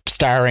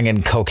 starring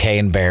in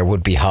Cocaine Bear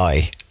would be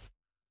high.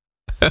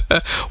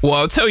 Well,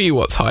 I'll tell you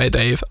what's high,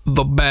 Dave.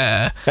 The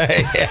Bear.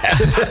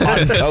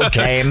 On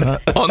cocaine.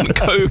 On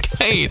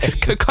cocaine.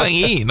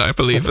 Cocaine, I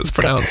believe it's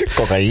pronounced.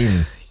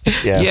 Cocaine.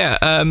 Yes.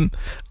 Yeah,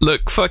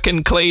 look,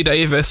 fucking Clay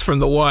Davis from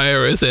The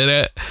Wire is in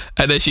it,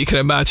 and as you can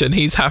imagine,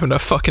 he's having a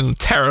fucking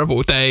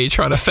terrible day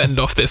trying to fend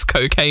off this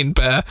cocaine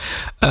bear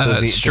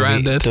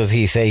stranded. Does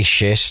he say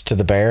shit to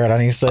the bear at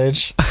any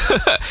stage?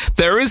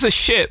 There is a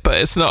shit, but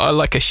it's not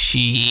like a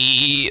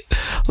shit.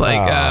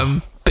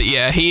 But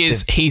yeah,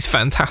 he's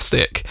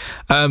fantastic.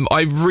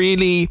 I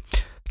really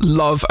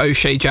love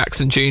O'Shea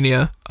Jackson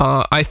Jr.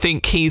 I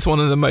think he's one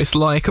of the most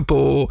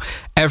likable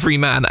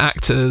everyman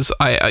actors.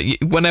 I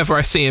whenever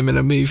I see him in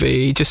a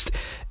movie, he just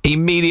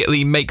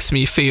immediately makes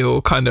me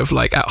feel kind of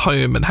like at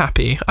home and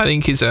happy. I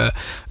think he's an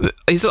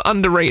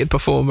underrated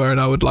performer,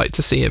 and I would like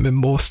to see him in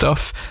more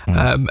stuff.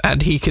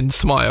 And he can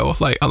smile,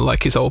 like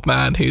unlike his old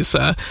man, whose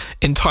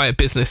entire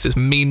business is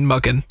mean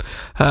mugging.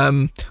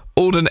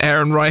 Alden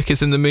Ehrenreich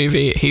is in the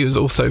movie. He was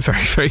also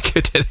very, very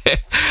good in it.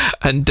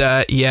 And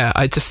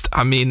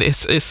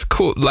it's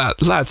called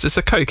lads. It's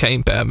a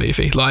Cocaine Bear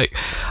movie. Like,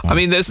 I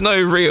mean, there's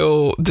no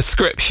real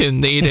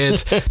description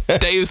needed.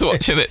 Dave's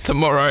watching it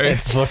tomorrow.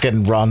 It's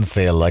fucking Ron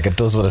Seal. Like, it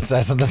does what it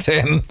says in the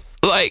tin.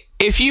 Like,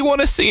 if you want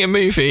to see a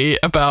movie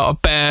about a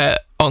bear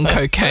on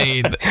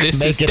cocaine,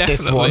 this is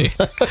definitely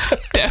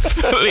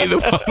the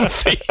one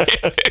for you.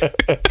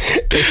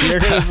 If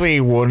you're going to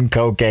see one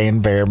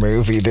Cocaine Bear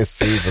movie this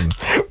season,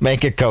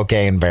 make it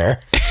Cocaine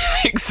Bear.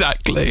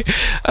 Exactly.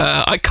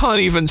 I can't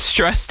even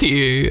stress to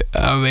you,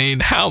 I mean,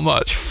 how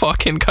much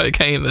fucking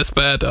cocaine this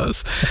bear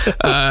does.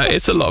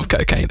 It's a lot of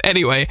cocaine.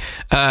 Anyway,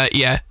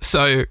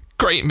 so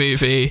great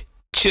movie,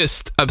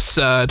 just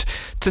absurd.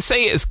 To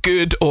say it's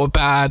good or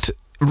bad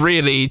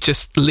really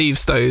just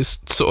leaves those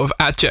sort of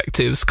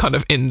adjectives kind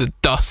of in the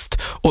dust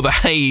or the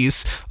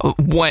haze of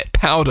wet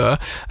powder,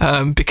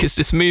 because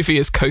this movie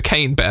is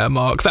Cocaine Bear,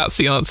 Mark. That's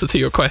the answer to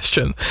your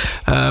question.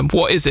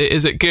 What is it?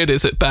 Is it good?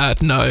 Is it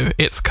bad? No,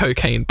 it's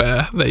Cocaine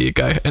Bear. There you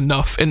go.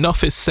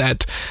 Enough is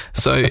said.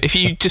 So if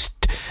you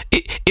just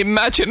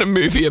imagine a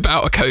movie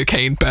about a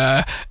cocaine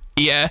bear,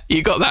 yeah,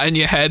 you got that in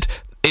your head.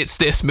 It's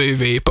this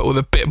movie, but with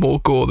a bit more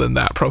gore than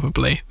that,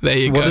 probably. There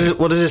you go.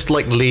 What does this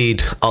like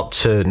lead up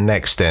to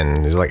next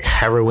then? Is it like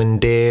heroin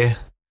deer?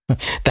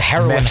 The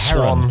heroin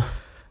heron.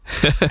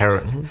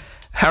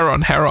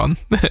 Heron.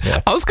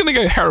 Yeah. I was going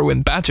to go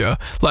heroin badger.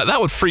 Like,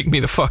 that would freak me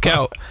the fuck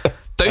out.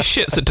 Those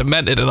shits are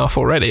demented enough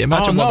already.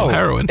 Imagine one with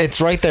heroin. It's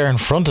right there in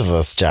front of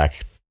us,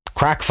 Jack.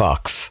 Crack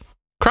Fox.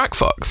 Crack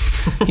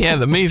Fox. Yeah,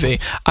 the movie.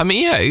 I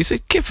mean, yeah,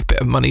 give a bit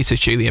of money to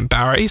Julian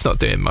Barrett. He's not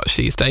doing much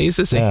these days,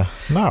 is he? Yeah,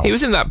 no. He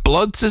was in that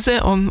Bloods, is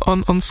it,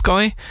 on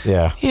Sky?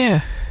 Yeah.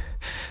 Yeah.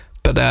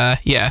 But,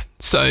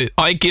 so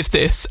I give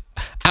this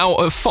out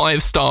of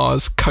 5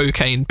 stars,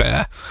 Cocaine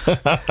Bear.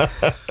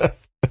 A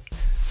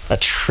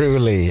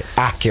truly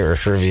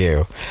accurate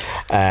review.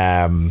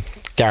 Gareth,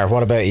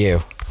 what about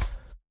you?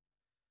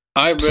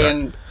 I've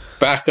been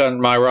back on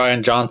my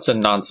Rian Johnson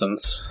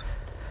nonsense.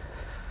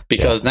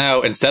 Because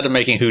now, instead of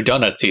making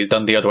whodunits, he's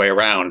done the other way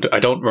around.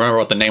 I don't remember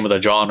what the name of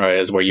the genre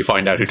is where you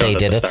find out who done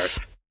it at the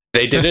start.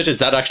 They did it? Is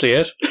that actually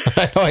it?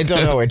 I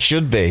don't know. It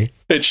should be.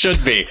 It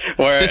should be.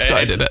 Where this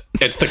guy did it.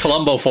 It's the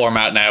Columbo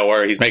format now,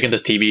 where he's making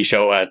this TV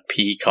show at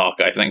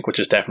Peacock, I think, which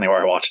is definitely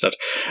where I watched it.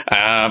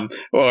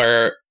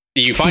 Where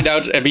you find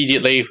out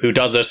immediately who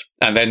does it,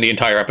 and then the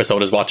entire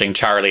episode is watching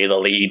Charlie, the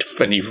lead.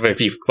 And you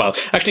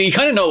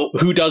kind of know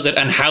who does it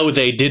and how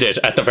they did it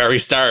at the very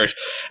start.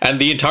 And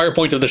the entire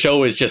point of the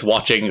show is just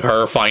watching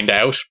her find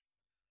out.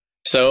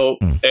 So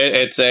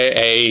it's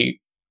a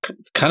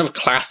kind of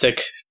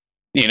classic,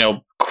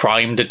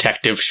 crime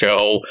detective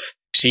show.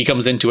 She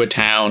comes into a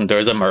town,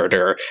 there's a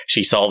murder,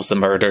 she solves the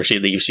murder, she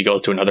leaves, she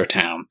goes to another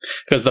town.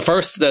 Because the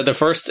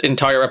first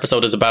entire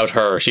episode is about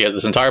her. She has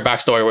this entire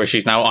backstory where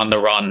she's now on the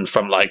run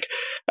from like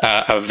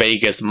a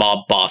Vegas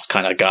mob boss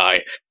kind of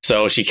guy.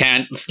 So she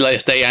can't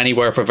stay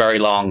anywhere for very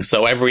long.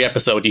 So every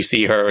episode you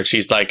see her,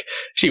 she's like,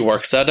 she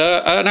works at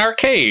an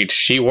arcade.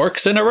 She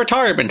works in a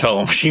retirement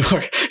home.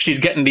 She's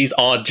getting these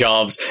odd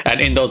jobs.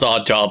 And in those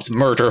odd jobs,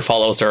 murder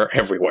follows her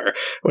everywhere.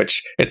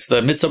 Which, it's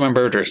the Midsomer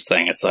Murders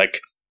thing. It's like,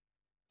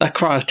 that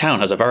town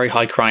has a very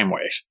high crime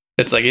rate.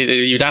 It's like,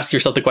 you'd ask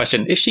yourself the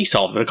question, is she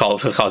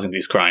causing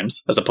these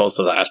crimes? As opposed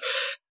to that.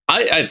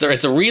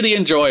 It's a really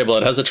enjoyable.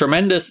 It has a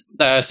tremendous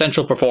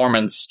central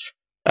performance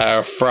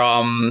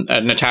from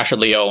Natasha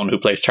Lyonne, who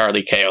plays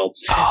Charlie Cale.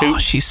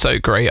 She's so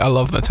great. I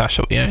love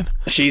Natasha Lyonne.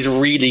 She's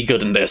really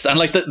good in this. And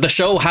like the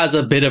show has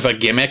a bit of a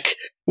gimmick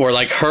where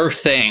like her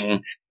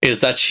thing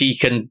is that she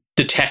can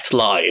detect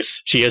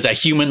lies. She is a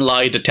human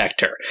lie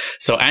detector.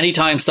 So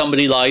anytime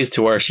somebody lies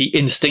to her, she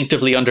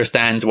instinctively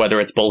understands whether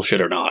it's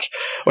bullshit or not,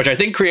 which I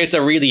think creates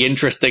a really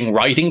interesting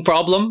writing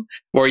problem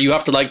where you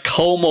have to like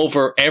comb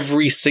over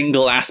every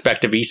single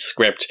aspect of each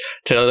script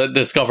to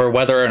discover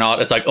whether or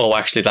not it's like, oh,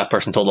 actually that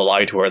person told a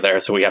lie to her there,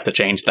 so we have to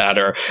change that.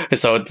 Or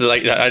so it's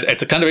like,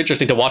 it's kind of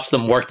interesting to watch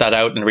them work that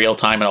out in real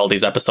time in all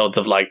these episodes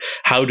of like,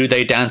 how do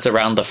they dance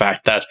around the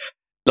fact that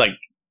like,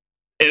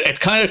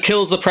 it kind of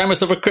kills the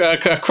premise of a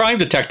crime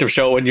detective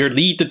show when your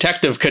lead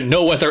detective can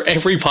know whether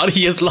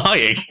everybody is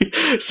lying.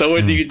 So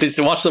you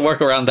watch them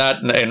work around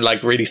that in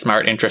like really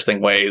smart, interesting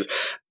ways.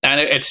 And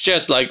it's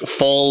just like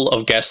full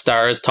of guest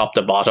stars top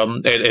to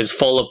bottom. It is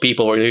full of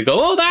people where you go,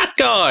 oh, that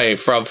guy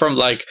from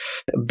like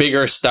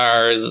bigger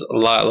stars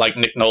like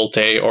Nick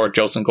Nolte or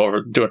Joseph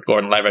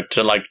Gordon-Levitt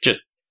to like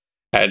just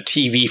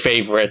TV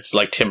favorites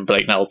like Tim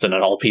Blake Nelson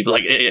and all people.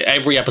 Like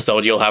every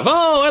episode you'll have,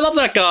 oh, I love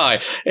that guy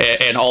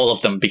in all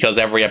of them, because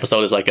every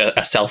episode is like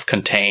a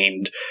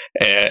self-contained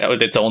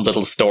with its own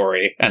little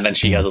story, and then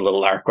she has a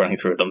little arc running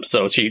through them.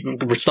 So she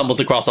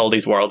stumbles across all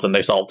these worlds and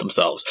they solve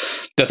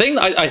themselves. The thing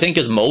I think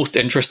is most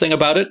interesting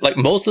about it, like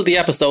most of the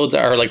episodes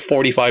are like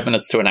 45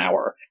 minutes to an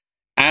hour,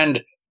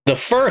 and the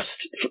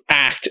first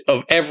act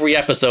of every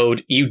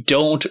episode, you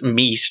don't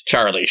meet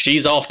Charlie.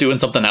 She's off doing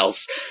something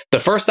else. The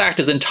first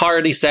act is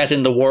entirely set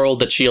in the world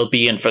that she'll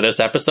be in for this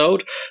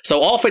episode.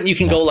 So often you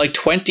can go like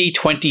 20,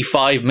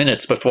 25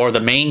 minutes before the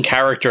main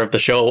character of the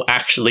show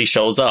actually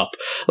shows up.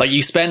 Like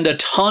you spend a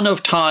ton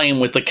of time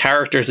with the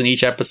characters in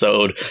each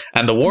episode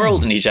and the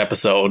world in each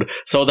episode.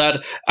 So that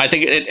I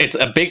think it's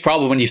a big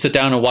problem when you sit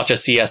down and watch a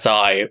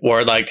CSI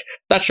where like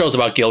that show's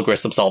about Gil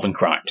Grissom solving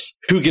crimes.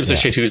 Who gives a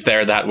shit who's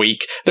there that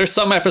week? There's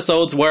some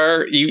episodes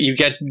where you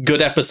get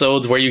good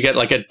episodes where you get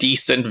like a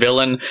decent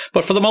villain,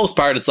 but for the most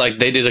part it's like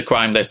they did a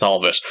crime, they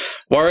solve it.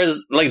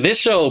 Whereas like this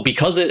show,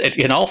 because it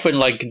can often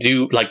like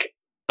do like,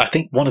 I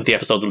think one of the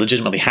episodes,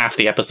 legitimately half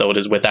the episode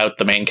is without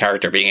the main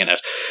character being in it.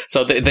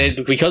 So they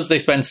because they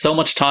spend so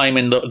much time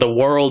in the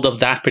world of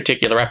that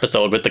particular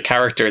episode with the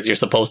characters you're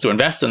supposed to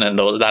invest in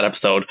that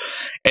episode,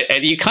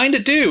 you kind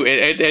of do.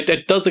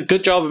 It does a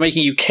good job of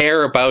making you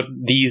care about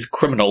these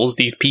criminals,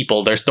 these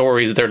people, their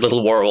stories, their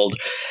little world.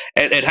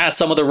 It has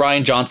some of the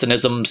Rian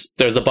Johnson-isms.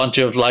 There's a bunch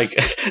of like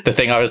the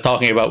thing I was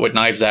talking about with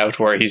Knives Out,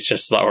 where he's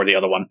just, or the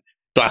other one,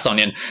 Glass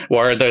Onion,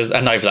 where there's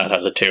a Knives Out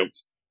has it too.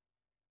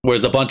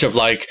 Where's a bunch of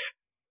like,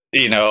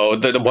 you know,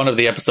 one of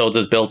the episodes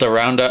is built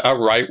around a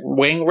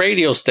right-wing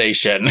radio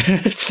station.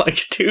 It's like,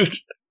 dude,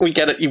 we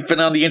get it. You've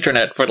been on the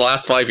internet for the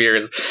last 5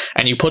 years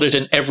and you put it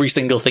in every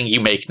single thing you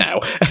make now.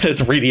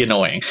 It's really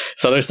annoying.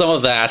 So there's some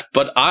of that,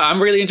 but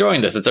I'm really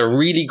enjoying this. It's a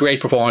really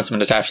great performance from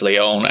Natasha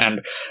Lyonne,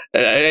 and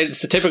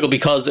it's typical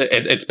because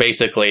it's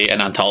basically an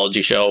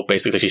anthology show.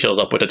 Basically, she shows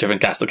up with a different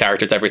cast of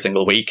characters every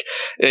single week.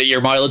 Your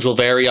mileage will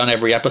vary on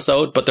every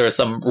episode, but there are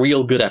some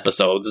real good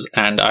episodes,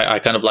 and I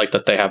kind of like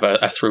that they have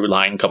a through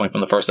line coming from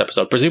the first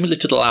episode, presumably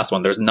to the last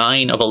one. There's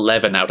 9 of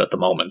 11 out at the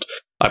moment.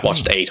 I've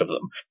watched 8 of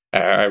them.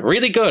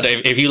 Really good.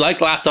 If you like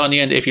Glass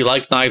Onion, if you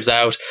like Knives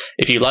Out,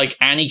 if you like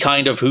any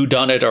kind of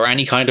whodunit or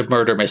any kind of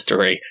murder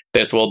mystery,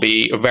 this will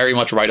be very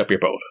much right up your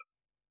boat.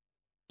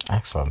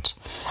 Excellent.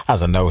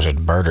 As a noted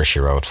Murder, She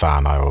Wrote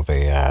fan, I will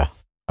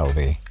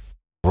be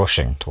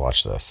rushing to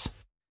watch this.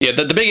 Yeah,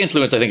 the big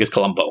influence I think is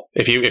Columbo.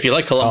 If you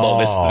like Columbo,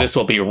 this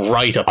will be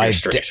right up your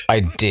street.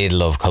 I did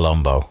love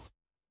Columbo.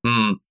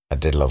 I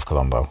did love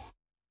Columbo.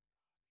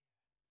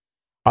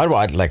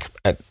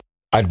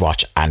 I'd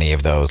watch any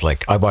of those.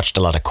 Like, I watched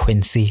a lot of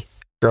Quincy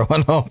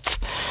growing up.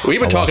 We've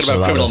been talking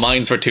about Criminal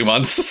Minds for 2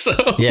 months. So.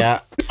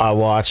 Yeah, I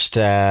watched,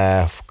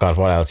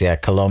 what else? Yeah,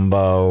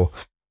 Columbo,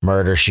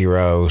 Murder, She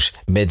Wrote,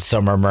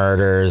 Midsummer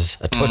Murders,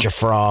 A Touch of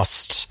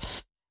Frost,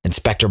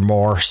 Inspector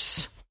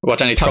Morse.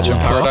 Watch any Trouble in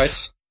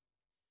Paradise?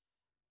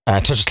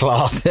 Touch of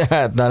Cloth.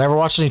 I never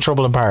watched any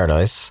Trouble in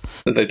Paradise.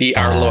 The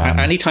Ardal O'Hanlon.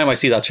 Anytime I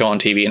see that show on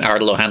TV and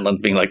Ardal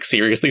O'Hanlon's being like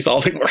seriously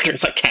solving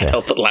murders, I can't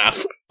help but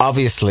laugh.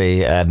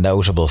 Obviously, a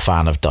notable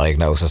fan of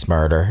Diagnosis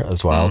Murder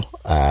as well.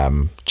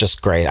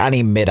 Just great.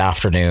 Any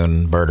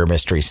mid-afternoon murder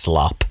mystery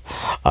slop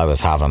I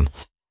was having.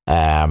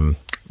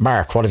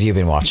 Mark, what have you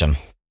been watching?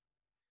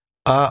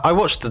 I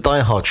watched the Die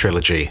Hard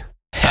trilogy.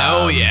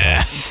 Hell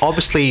yes.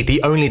 Obviously,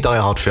 the only Die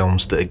Hard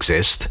films that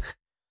exist.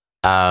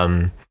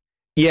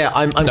 Yeah,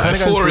 I'm kind of going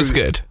 4 through... is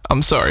good.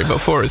 I'm sorry, but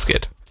 4 is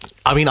good.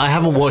 I mean, I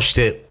haven't watched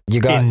it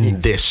in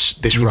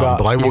this run,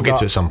 but I will get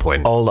to it at some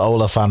point.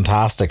 Ola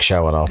Fantastic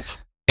showing up.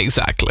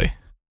 Exactly.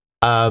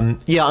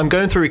 Yeah, I'm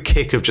going through a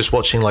kick of just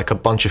watching like a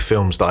bunch of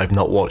films that I've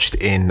not watched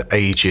in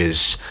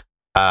ages.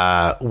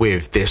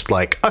 With this,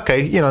 like,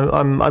 okay, you know,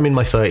 I'm in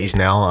my 30s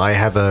now. I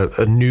have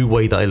a new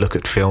way that I look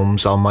at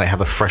films. I might have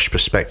a fresh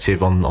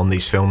perspective on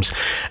these films,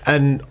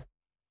 and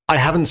I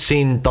haven't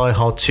seen Die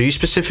Hard 2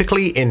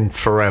 specifically in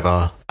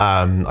forever.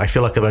 I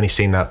feel like I've only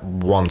seen that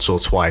once or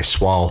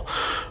twice, while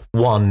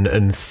 1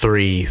 and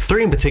 3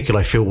 in particular,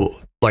 I feel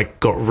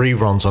like got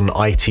reruns on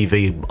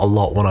ITV a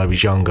lot when I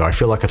was younger. I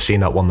feel like I've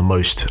seen that one the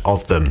most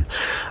of them.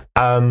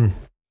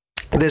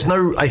 There's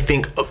no, I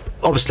think,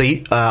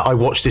 obviously, I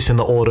watched this in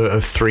the order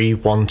of 3,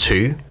 1,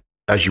 2,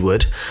 as you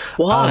would.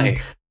 Why?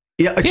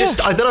 Yeah,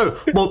 I don't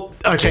know. Well,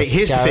 okay,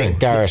 here's the thing.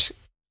 Garrett,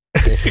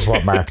 this is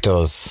what Mark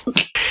does.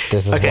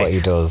 This is what he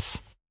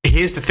does.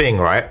 Here's the thing,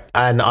 right?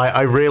 And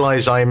I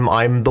realize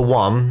I'm the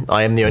one.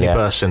 I am the only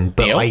person,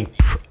 but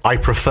I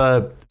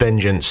prefer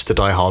Vengeance to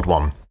Die Hard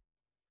 1.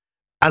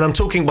 And I'm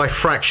talking by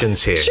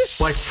fractions here.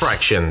 By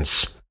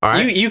fractions. All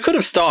right? You could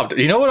have stopped.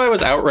 You know what? I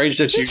was outraged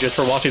at you just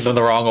for watching them in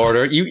the wrong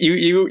order.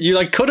 You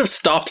like could have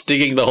stopped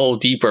digging the hole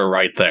deeper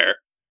right there.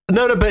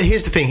 No, but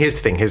here's the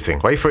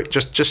thing. Wait for it.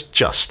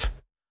 Just.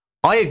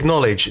 I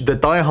acknowledge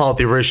that Die Hard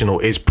the original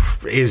is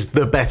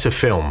the better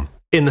film,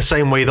 in the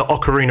same way that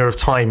Ocarina of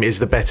Time is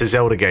the better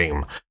Zelda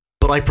game.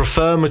 But I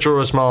prefer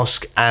Majora's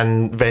Mask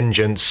and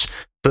Vengeance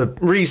for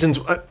reasons.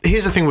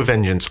 Here's the thing with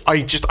Vengeance.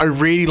 I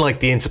really like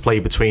the interplay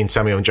between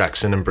Samuel L.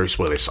 Jackson and Bruce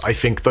Willis. I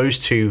think those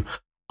two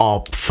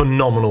are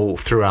phenomenal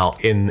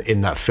throughout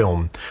in that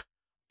film.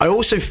 I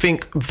also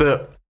think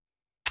that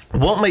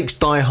what makes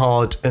Die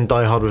Hard and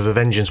Die Hard with a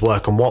Vengeance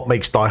work, and what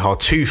makes Die Hard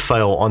 2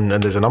 fail, and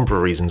there's a number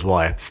of reasons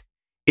why,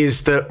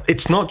 is that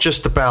it's not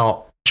just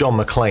about John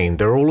McClane.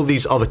 There are all of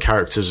these other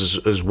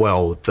characters as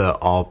well that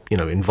are,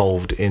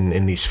 involved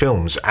in these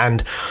films.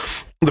 And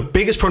the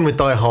biggest problem with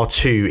Die Hard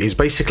 2 is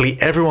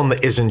basically everyone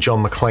that isn't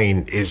John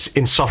McClane is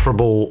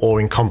insufferable or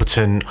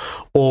incompetent,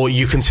 or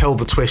you can tell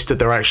the twist that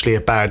they're actually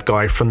a bad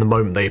guy from the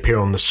moment they appear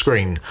on the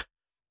screen.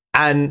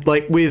 And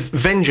like with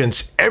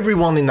Vengeance,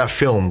 everyone in that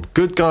film,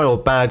 good guy or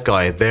bad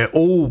guy, they're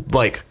all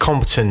like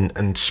competent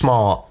and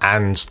smart,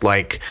 and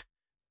like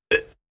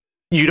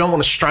you don't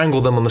want to strangle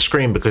them on the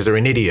screen because they're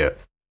an idiot.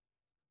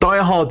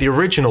 Die Hard, the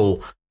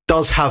original,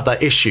 does have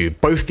that issue.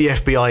 Both the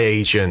FBI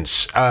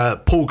agents,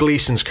 Paul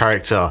Gleason's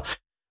character,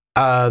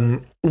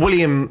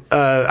 William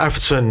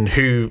Atherton,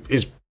 who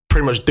is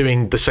pretty much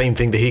doing the same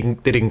thing that he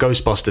did in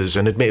Ghostbusters,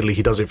 and admittedly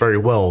he does it very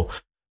well.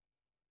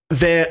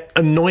 They're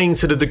annoying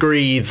to the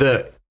degree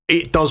that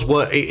it does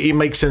work. It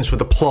makes sense with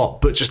the plot,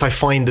 but just I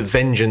find that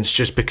Vengeance,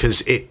 just because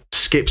it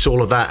skips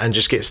all of that and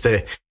just gets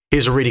to,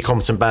 here's a really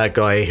competent bad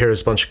guy,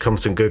 here's a bunch of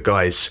competent good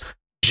guys,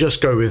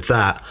 just go with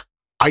that.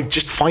 I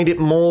just find it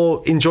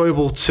more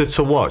enjoyable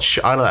to watch.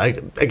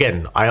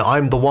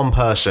 I'm the one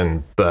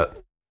person, but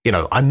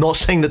I'm not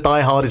saying that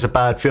Die Hard is a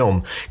bad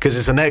film, because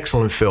it's an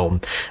excellent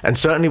film. And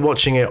certainly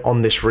watching it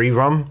on this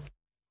rerun,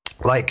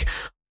 like,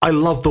 I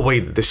love the way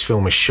that this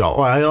film is shot.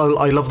 I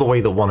love the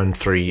way that 1 and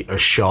 3 are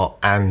shot,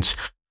 and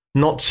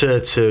not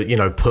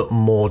to put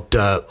more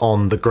dirt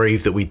on the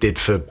grave that we did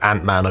for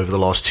Ant-Man over the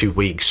last 2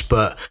 weeks,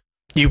 but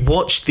you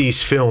watch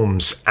these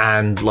films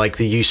and like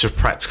the use of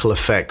practical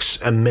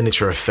effects and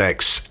miniature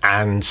effects,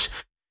 and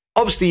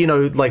obviously,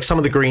 like some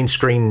of the green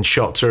screen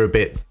shots are a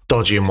bit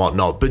dodgy and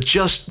whatnot, but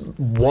just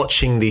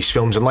watching these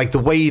films and like the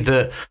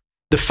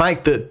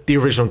fact that the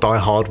original Die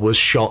Hard was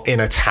shot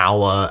in a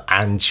tower,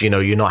 and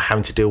you're not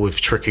having to deal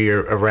with trickery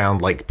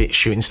around like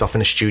shooting stuff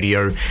in a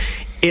studio,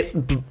 it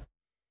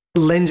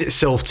lends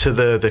itself to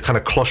the kind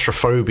of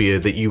claustrophobia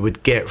that you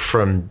would get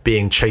from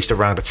being chased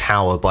around a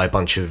tower by a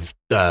bunch of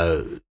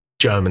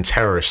German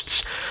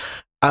terrorists,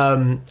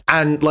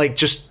 and like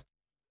just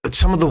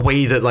some of the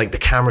way that like the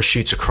camera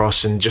shoots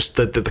across, and just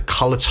the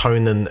color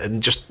tone,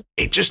 and just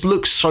it just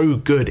looks so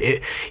good.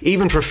 It,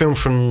 even for a film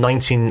from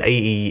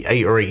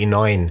 1988 or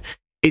 89,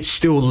 it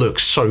still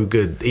looks so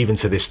good even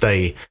to this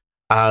day.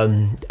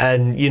 And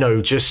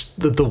just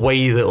the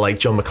way that like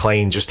John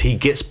McClane, just he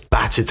gets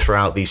battered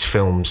throughout these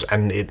films,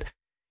 and it,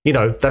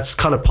 that's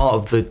kind of part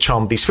of the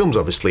charm of these films,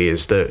 obviously,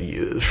 is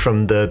that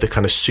from the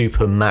kind of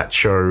super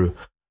macho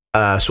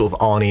sort of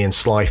Arnie and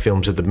Sly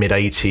films of the mid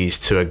 80s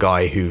to a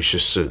guy who's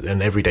just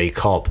an everyday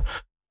cop.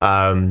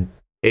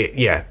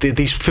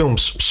 These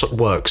films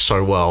work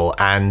so well,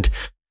 and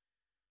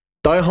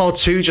Die Hard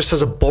 2 just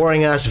has a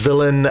boring ass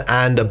villain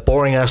and a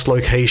boring ass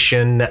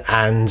location,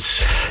 and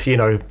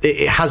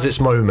it has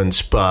its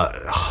moments, but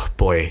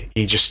boy,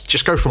 you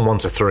just go from 1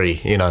 to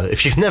 3.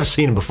 If you've never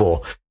seen them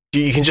before,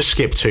 you can just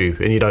skip 2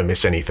 and you don't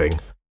miss anything.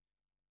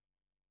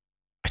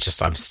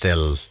 I'm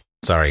still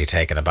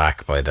taken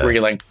aback by the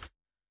reeling.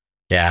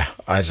 Yeah,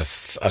 I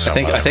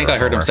think I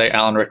heard him say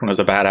Alan Rickman was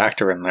a bad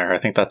actor in there. I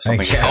think that's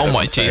something. Oh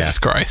my Jesus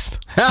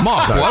Christ,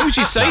 Mark! Why would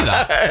you say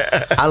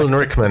that? Alan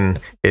Rickman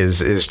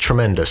is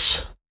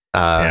tremendous.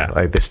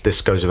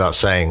 This goes without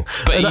saying.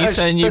 But are you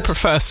saying you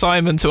prefer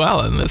Simon to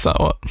Alan? Is that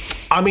what?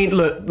 I mean,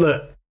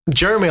 look.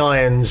 Jeremy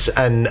Irons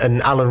and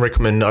Alan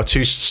Rickman are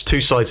two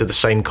sides of the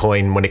same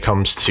coin when it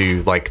comes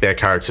to like their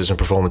characters and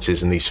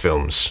performances in these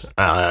films.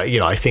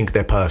 I think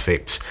they're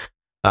perfect.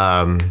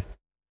 I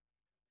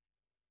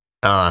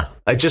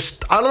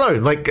don't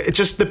know, like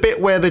just the bit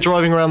where they're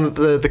driving around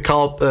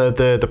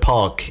the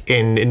park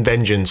in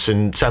Vengeance,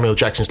 and Samuel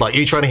Jackson's like, "Are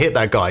you trying to hit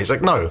that guy?" He's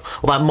like, "No."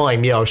 Well, that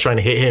mime, I was trying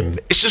to hit him.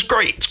 It's just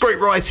great. It's great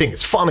writing.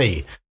 It's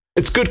funny.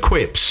 It's good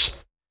quips.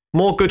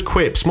 More good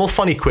quips. More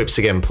funny quips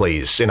again,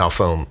 please, in our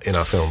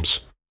films.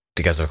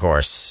 Because of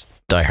course,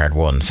 Die Hard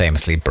 1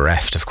 famously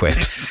bereft of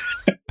quips.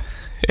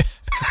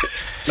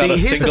 See, Not a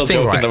here's single the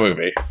thing, joke right? in the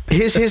movie.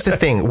 Here's the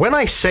thing. When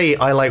I say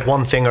I like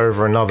one thing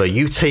over another,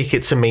 you take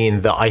it to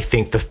mean that I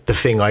think the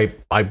thing I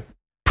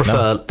prefer.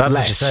 No, that's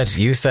what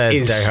you said.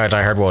 You said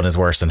Die Hard 1 is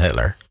worse than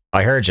Hitler.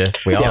 I heard you.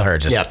 We all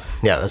heard it. Yeah.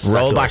 That's exactly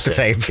Roll what back I the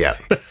said. tape.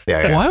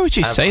 Yeah. Why would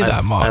you say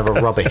that, Mark? I have a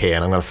rubber here,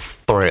 and I'm going to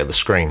throw it at the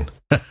screen.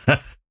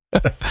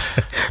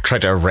 Try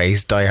to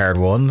erase Die Hard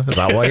 1. Is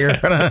that why you're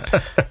gonna?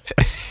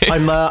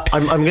 I'm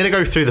going to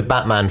go through the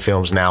Batman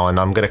films now, and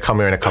I'm going to come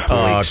here in a couple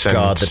of weeks. Oh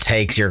God, the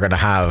takes you're gonna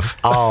have.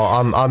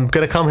 I'm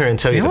going to come here and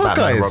tell you, that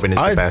Batman and Robin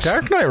is the best.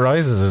 Dark Knight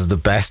Rises is the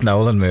best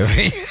Nolan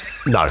movie.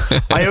 No,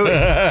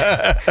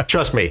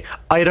 trust me,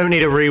 I don't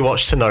need a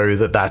rewatch to know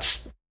that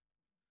that's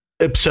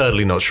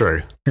absurdly not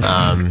true.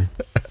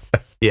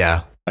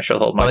 Yeah, I shall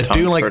hold my but tongue.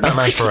 I do like for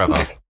Batman now.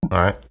 Forever. All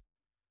right.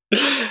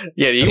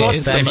 Yeah, you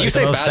must. If you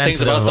say bad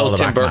things about those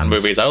Tim Burton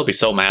movies, I'll be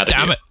so mad at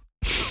Damn you. it.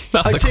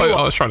 That's the tell you quote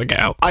what, I was trying to get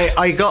out.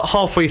 I got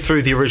halfway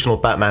through the original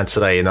Batman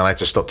today, and then I had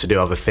to stop to do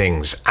other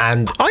things.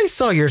 And I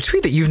saw your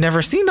tweet that you've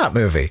never seen that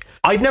movie.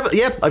 I've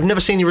never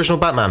seen the original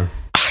Batman.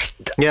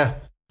 Yeah.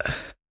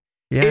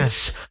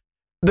 It's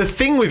the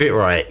thing with it,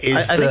 right?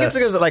 Is I think it's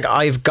because like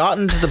I've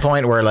gotten to the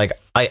point where like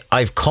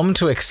I've come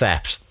to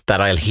accept that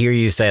I'll hear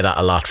you say that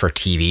a lot for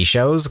TV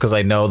shows, because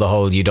I know the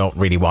whole you don't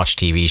really watch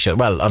TV shows.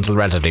 Well, until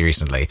relatively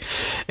recently,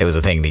 it was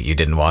a thing that you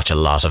didn't watch a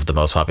lot of the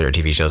most popular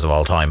TV shows of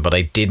all time. But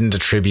I didn't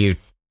attribute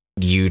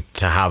you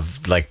to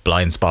have like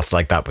blind spots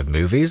like that with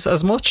movies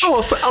as much.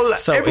 So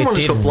everyone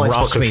has got blind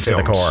spots with films. To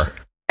the core.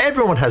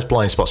 Everyone has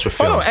blind spots with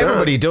films. No,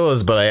 everybody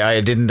does, but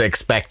I didn't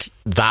expect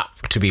that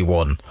to be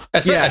one.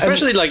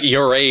 Especially like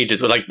your age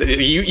is like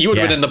you would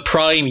have been in the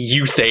prime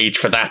youth age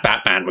for that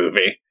Batman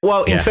movie.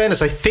 Well, in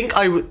fairness, I think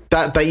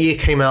that year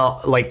came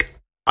out like.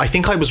 I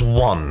think I was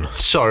 1,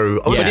 so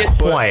I wasn't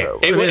quite.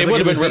 It would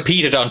have been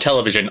repeated on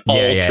television all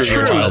through your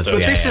childhood.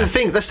 But this is the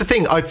thing. That's the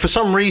thing. For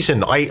some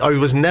reason, I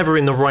was never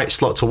in the right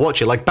slot to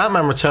watch it. Like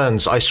Batman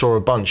Returns, I saw a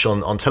bunch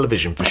on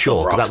television for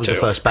sure. Because that was the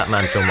first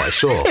Batman film that I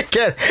saw.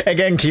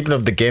 Again, keeping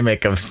up the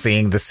gimmick of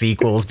seeing the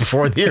sequels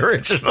before the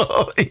original.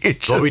 What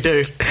we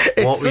do.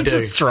 It's such a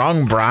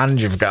strong brand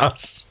you've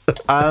got.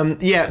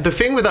 The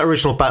thing with that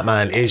original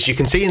Batman is you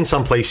can see in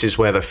some places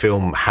where the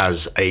film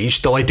has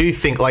aged, though I do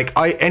think like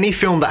any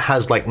film that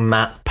has like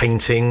matte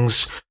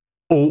paintings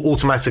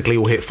automatically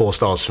will hit 4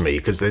 stars for me,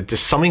 because there's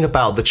just something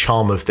about the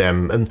charm of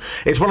them, and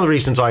it's one of the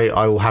reasons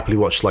I will happily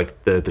watch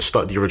like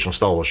the original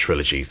Star Wars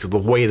trilogy, because the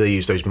way they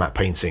use those matte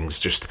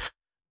paintings, just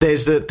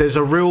there's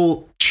a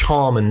real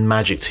charm and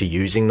magic to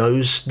using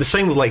those. The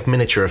same with like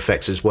miniature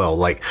effects as well.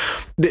 Like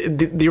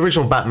the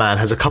original Batman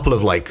has a couple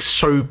of like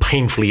so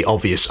painfully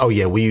obvious, oh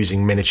yeah, we're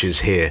using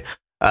miniatures here.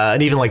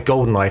 And even like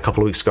GoldenEye a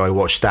couple of weeks ago, I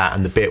watched that,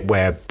 and the bit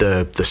where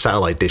the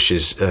satellite dish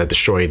is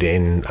destroyed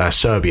in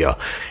Serbia,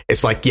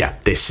 it's like, yeah,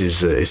 this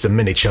is a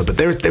miniature, but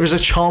there is a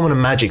charm and a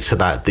magic to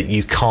that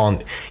you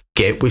can't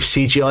get with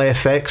CGI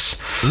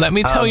effects. Let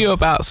me tell you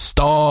about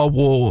Star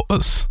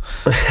Wars.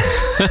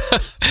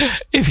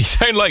 If you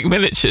don't like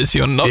miniatures,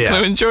 you're not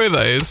going to enjoy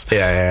those.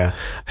 Yeah.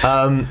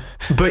 But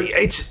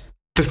it's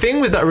the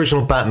thing with that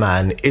original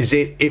Batman is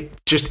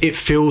it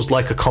feels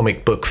like a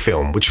comic book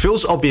film, which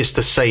feels obvious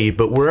to say,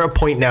 but we're at a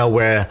point now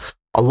where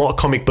a lot of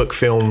comic book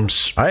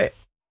films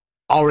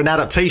are an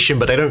adaptation,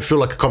 but they don't feel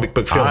like a comic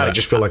book film. They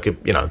just feel like I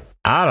don't know.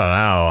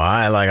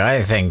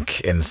 I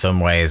think in some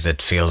ways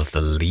it feels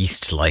the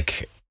least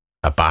like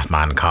a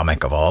Batman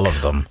comic of all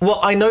of them. Well,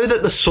 I know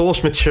that the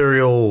source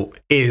material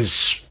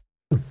is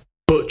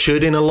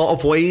butchered in a lot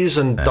of ways,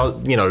 and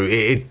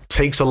it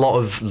takes a lot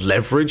of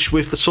leverage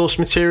with the source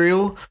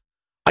material.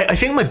 I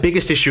think my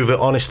biggest issue with it,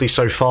 honestly,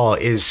 so far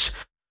is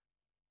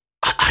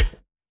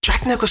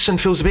Jack Nicholson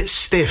feels a bit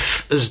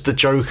stiff as the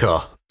Joker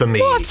for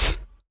me. What?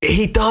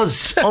 He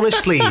does,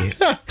 honestly.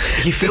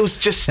 He feels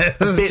just a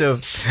bit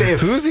stiff.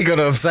 Who's he going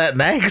to upset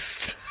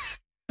next?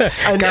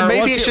 And Garrett,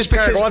 maybe it's just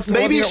because I'm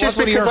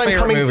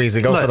coming. Movies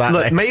to go for that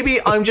next. Maybe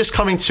I'm just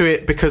coming to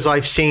it because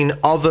I've seen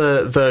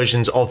other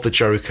versions of the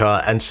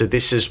Joker, and so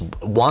this is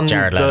one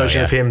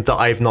version of him that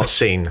I've not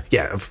seen.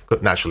 Yeah,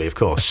 naturally, of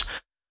course.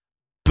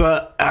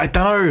 But I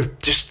don't know,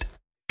 just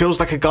feels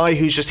like a guy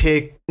who's just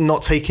here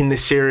not taking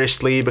this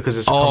seriously because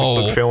it's a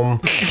comic book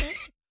film.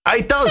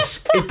 It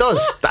does.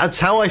 That's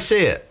how I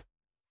see it.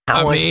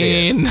 I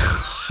don't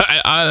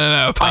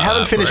know. I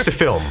haven't finished the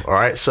film, all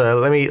right? So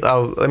let me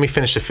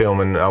finish the film,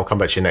 and I'll come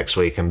back to you next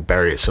week and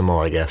bury it some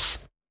more, I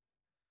guess.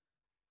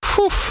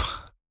 Film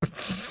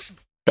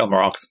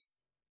rocks.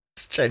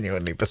 It's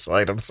genuinely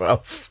beside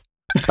himself.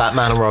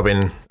 Batman and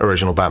Robin,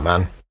 original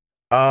Batman.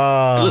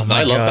 Oh, listen,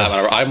 I love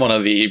Batman. I'm one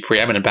of the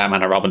preeminent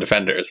Batman and Robin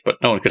defenders, but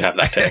no one could have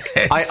that take.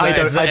 I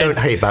don't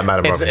hate Batman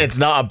and Robin. It's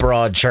not a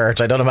broad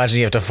church. I don't imagine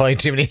you have to fight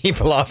too many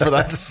people off for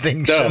that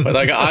distinction. No,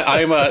 like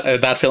I'm a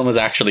that film is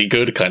actually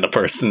good kind of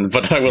person,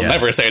 but I will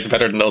never say it's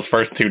better than those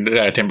first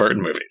 2 Tim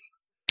Burton movies.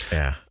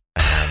 Yeah.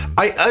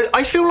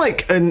 I feel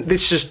like, and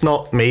this is just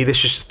not me,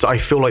 I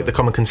feel like the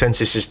common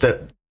consensus is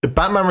that the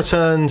Batman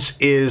Returns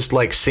is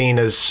like seen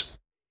as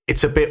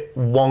it's a bit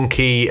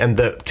wonky, and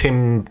that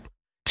Tim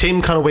Tim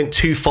kind of went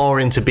too far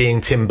into being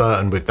Tim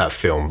Burton with that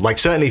film. Like,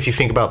 certainly if you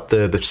think about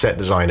the set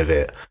design of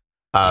it.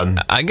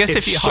 I guess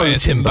if you hire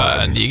Tim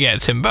Burton, you get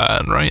Tim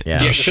Burton, right?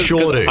 Yeah. You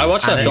sure do. I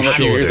watched that film a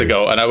few years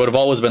ago, and I would have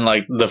always been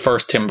like, the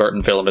first Tim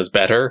Burton film is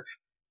better.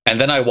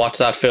 And then I watched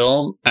that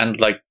film, and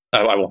like,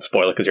 I won't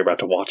spoil it because you're about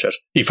to watch it.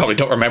 You probably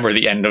don't remember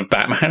the end of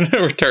Batman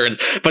Returns,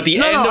 but the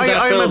end of that film,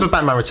 I remember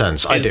Batman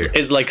Returns. I do.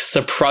 Is like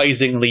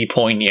surprisingly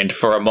poignant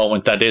for a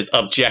moment that is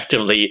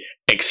objectively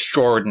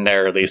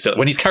extraordinarily silly.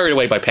 When he's carried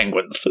away by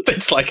penguins,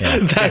 it's like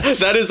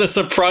that is a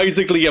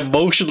surprisingly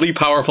emotionally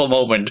powerful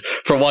moment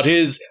for what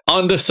is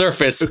on the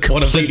surface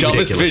one of the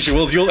dumbest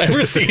visuals you'll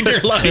ever see in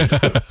your life.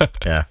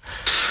 Yeah.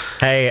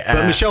 Hey,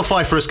 but Michelle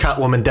Pfeiffer as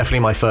Catwoman, definitely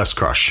my first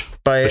crush,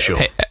 for sure.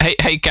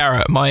 Hey,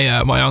 Garrett, my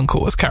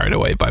uncle was carried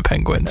away by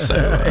penguins, so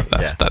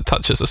that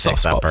touches a soft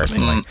spot for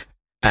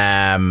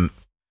me.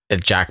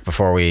 Jack,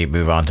 before we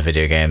move on to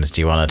video games,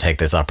 do you want to take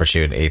this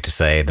opportunity to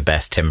say the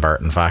best Tim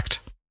Burton fact?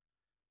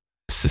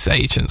 This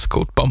agent's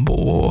called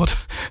Bumble Ward.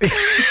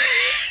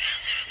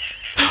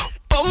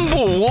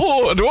 Bumble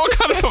Ward? What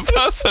kind of a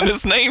person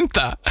is named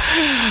that?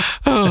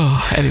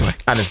 Oh, anyway.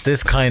 And it's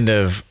this kind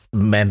of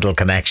mental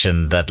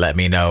connection that let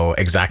me know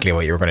exactly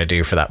what you were going to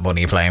do for that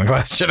money playing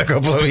question a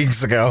couple of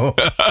weeks ago.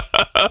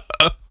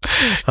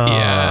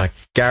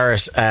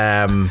 Garrett,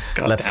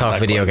 let's talk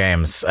video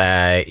games.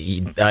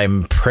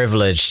 I'm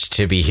privileged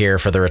to be here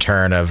for the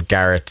return of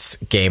Garrett's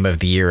Game of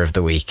the Year of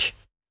the Week.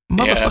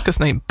 Motherfucker's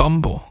named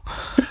Bumble.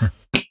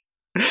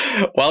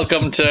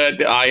 Welcome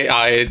to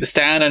I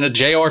stand in a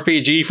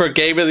JRPG for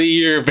Game of the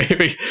Year,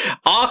 baby.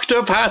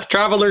 Octopath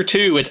Traveler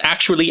 2. It's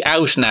actually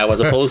out now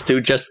as opposed to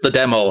just the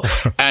demo.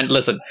 And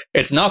listen,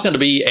 it's not going to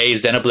be a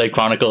Xenoblade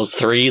Chronicles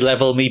 3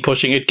 level me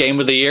pushing it Game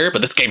of the Year, but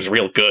this game's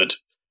real good.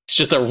 It's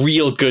just a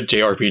real good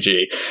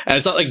JRPG. And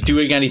it's not like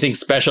doing anything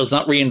special. It's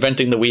not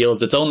reinventing the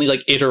wheels. It's only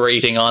like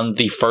iterating on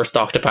the first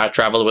Octopath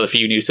Traveler with a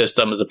few new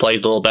systems. It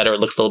plays a little better,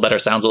 it looks a little better,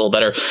 sounds a little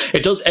better.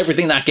 It does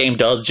everything that game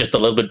does, just a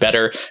little bit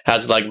better.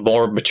 Has like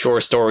more mature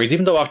stories,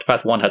 even though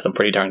Octopath 1 had some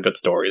pretty darn good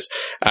stories.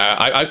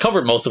 I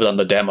covered most of it on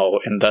the demo,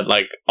 in that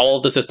like all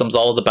of the systems,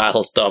 all of the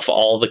battle stuff,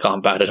 all of the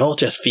combat, it all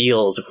just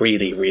feels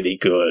really, really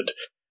good.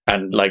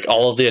 And like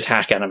all of the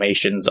attack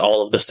animations,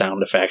 all of the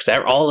sound effects,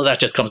 all of that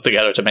just comes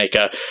together to make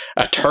a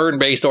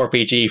turn-based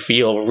RPG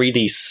feel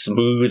really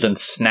smooth and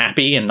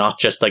snappy, and not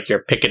just like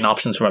you're picking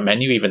options from a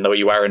menu, even though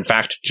you are in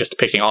fact just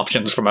picking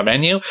options from a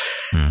menu.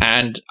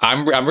 And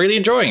I'm really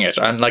enjoying it.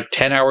 I'm like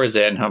 10 hours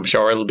in. I'm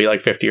sure it'll be like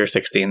 50 or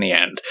 60 in the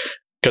end,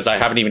 because I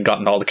haven't even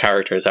gotten all the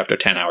characters after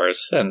 10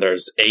 hours, and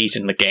there's 8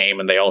 in the game,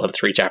 and they all have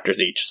 3 chapters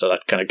each. So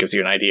that kind of gives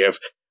you an idea of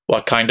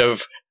what kind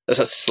of it's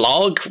a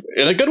slog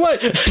in a good way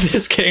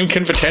this game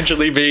can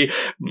potentially be.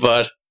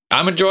 But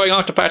I'm enjoying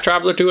Octopath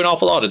Traveler 2 an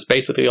awful lot. It's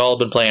basically all I've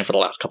been playing for the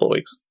last couple of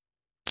weeks.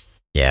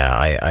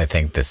 Yeah, I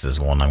think this is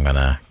one I'm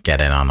gonna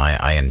get in on.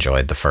 I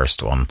enjoyed the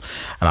first one,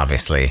 and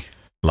obviously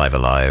Live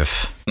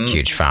Alive,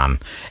 huge fan.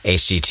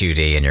 HD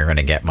 2D, and you're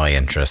gonna get my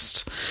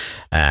interest.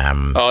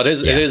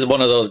 It is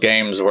one of those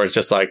games where it's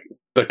just like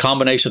the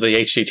combination of the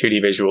HD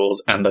 2D visuals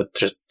and the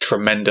just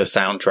tremendous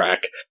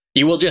soundtrack.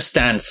 You will just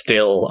stand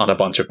still on a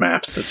bunch of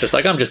maps. It's just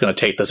like, I'm just going to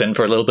take this in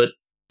for a little bit.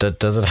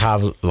 Does it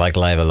have like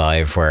Live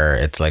Alive, where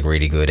it's like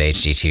really good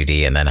HD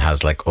 2D and then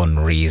has like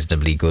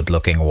unreasonably good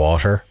looking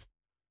water?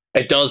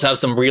 It does have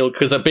some real,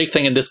 because a big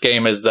thing in this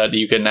game is that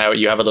you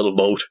have a little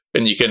boat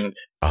and you can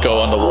go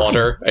on the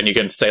water and you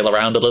can sail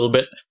around a little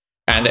bit.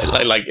 And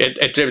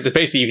it's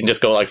basically, you can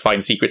just go like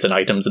find secrets and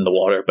items in the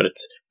water, but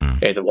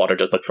the water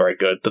does look very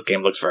good. This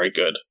game looks very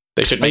good.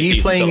 They should make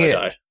these until I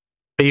die.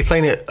 Are you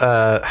playing it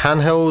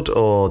handheld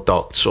or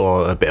docked,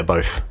 or a bit of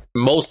both?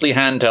 Mostly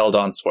handheld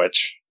on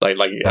Switch.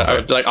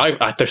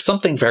 There's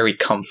something very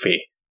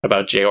comfy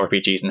about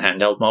JRPGs in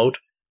handheld mode.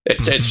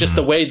 It's just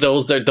the way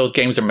those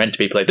games are meant to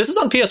be played. This is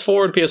on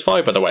PS4 and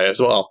PS5, by the way, as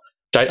well.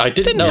 I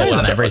didn't know it's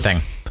on everything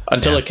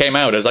until it came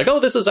out. I was like,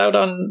 oh, this is out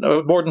on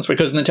more than Switch,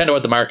 because Nintendo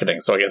had the marketing.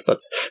 So I guess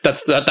that's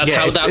how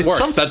that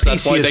works.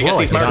 That's why they get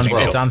these marketing.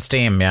 It's on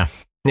Steam, yeah.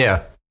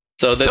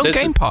 So it's on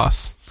Game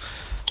Pass.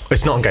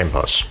 It's not on Game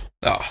Pass.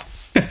 Oh.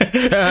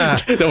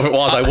 If it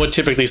was, I would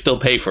typically still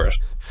pay for it.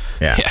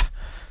 Yeah.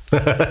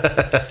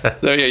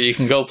 So yeah, you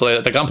can go play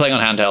it. Like, I'm playing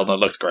on handheld and it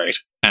looks great,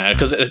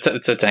 because it's an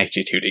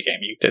HD 2D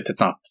game.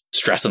 It's not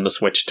stressing the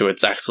Switch to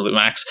its absolute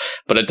max,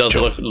 but it does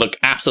look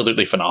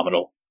absolutely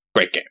phenomenal.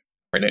 Great game.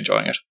 Really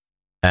enjoying it.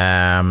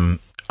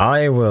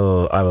 I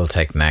will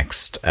take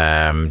next.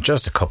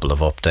 Just a couple of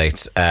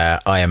updates.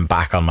 I am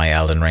back on my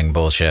Elden Ring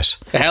bullshit.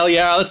 Hell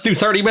yeah, let's do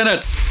 30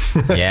 minutes.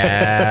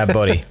 Yeah,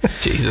 buddy.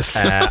 Jesus.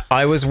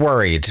 I was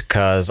worried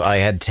because I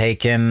had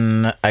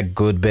taken a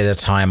good bit of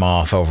time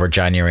off over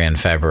January and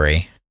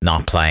February,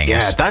 not playing it.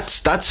 Yeah,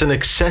 that's an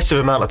excessive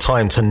amount of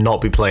time to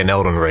not be playing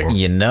Elden Ring.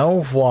 You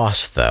know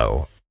what,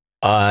 though?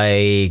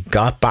 I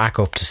got back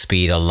up to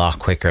speed a lot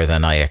quicker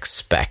than I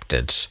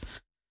expected.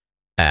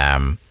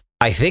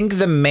 I think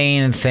the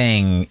main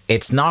thing,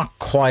 it's not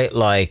quite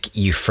like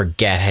you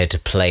forget how to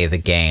play the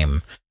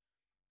game.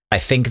 I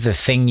think the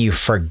thing you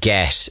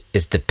forget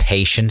is the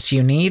patience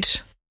you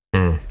need.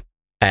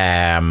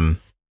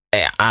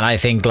 And I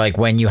think like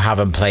when you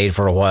haven't played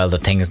for a while, the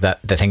thing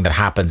that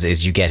happens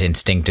is you get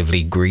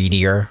instinctively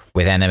greedier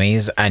with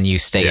enemies, and you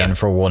stay in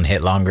for one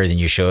hit longer than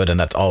you should, and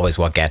that's always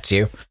what gets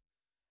you.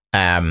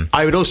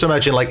 I would also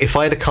imagine, like, if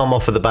I had to come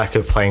off of the back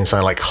of playing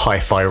something like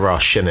Hi-Fi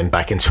Rush and then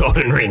back into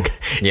Elden Ring,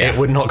 it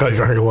would not go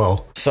very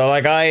well. So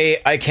like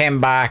I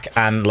came back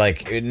and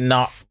like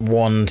not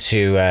one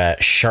to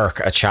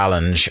shirk a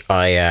challenge.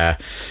 The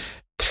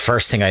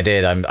first thing I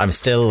did, I'm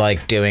still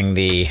like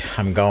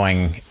I'm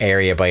going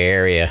area by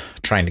area,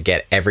 trying to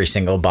get every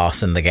single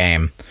boss in the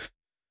game,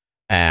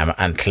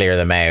 and clear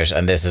them out.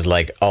 And this is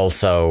like,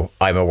 also,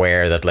 I'm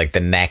aware that like the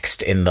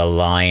next in the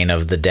line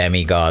of the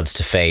demigods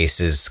to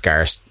face is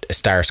Star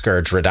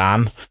Scourge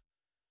Radahn.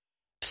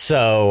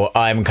 So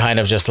I'm kind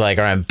of just like,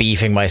 or I'm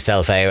beefing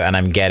myself out, and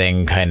I'm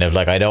getting kind of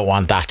like, I don't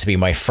want that to be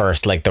my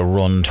first, like the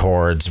run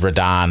towards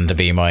Radahn to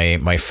be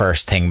my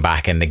first thing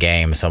back in the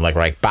game. So I'm like,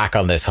 right, back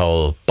on this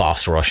whole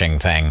boss rushing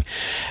thing.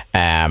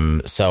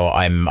 So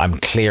I'm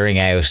clearing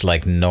out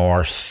like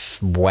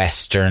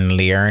northwestern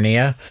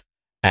Liurnia.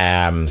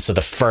 So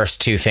the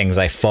first two things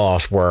I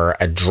fought were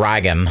a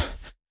dragon,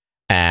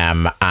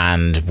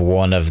 and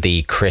one of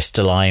the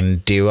crystalline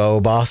duo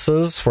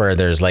bosses, where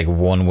there's like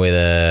one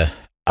with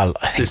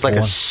it's like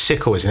a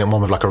sickle, isn't it?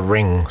 One with like a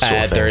ring sort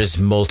of thing. There's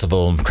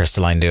multiple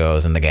crystalline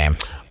duos in the game.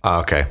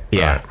 Oh, okay.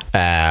 Yeah.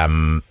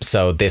 Right.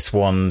 So this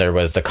one, there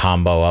was the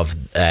combo of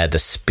the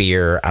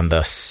spear and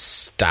the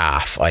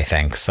staff, I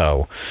think.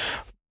 So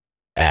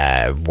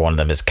one of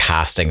them is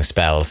casting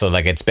spells. So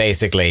like, it's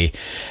basically,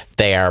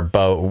 they are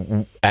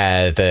both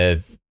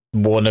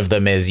one of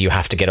them is you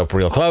have to get up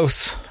real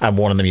close, and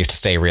one of them you have to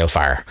stay real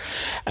far.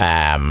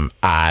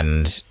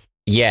 And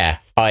yeah,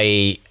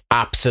 I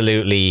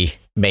absolutely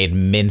made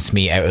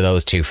mincemeat out of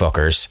those two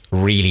fuckers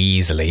really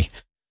easily.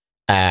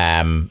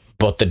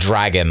 But the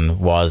dragon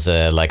was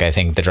I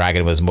think the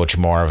dragon was much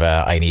more of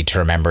I need to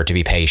remember to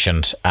be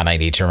patient, and I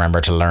need to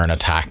remember to learn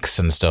attacks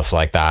and stuff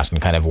like that.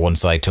 And kind of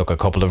once I took a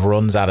couple of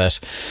runs at it,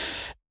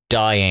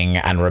 dying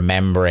and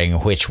remembering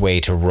which way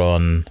to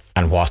run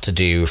and what to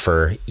do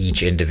for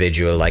each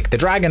individual, like the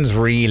dragon's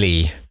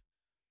really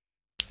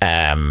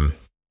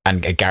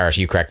and Garrett,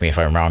 you correct me if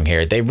I'm wrong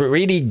here, they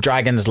really,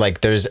 dragons,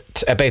 like there's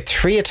about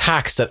 3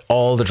 attacks that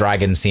all the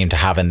dragons seem to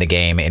have in the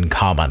game in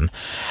common,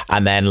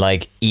 and then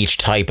like each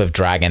type of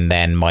dragon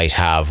then might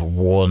have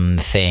one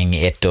thing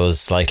it does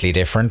slightly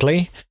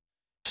differently.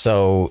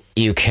 So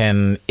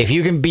if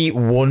you can beat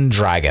one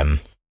dragon,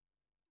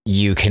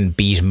 you can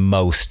beat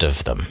most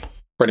of them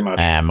pretty much.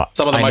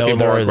 Some of them might be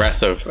more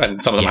aggressive,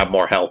 and some of them have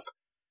more health,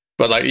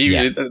 but like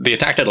usually the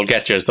attack that'll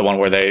get you is the one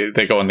where they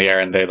go in the air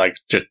and they like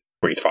just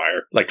breathe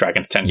fire, like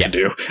dragons tend to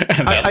do,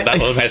 and that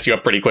will mess you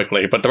up pretty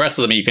quickly. But the rest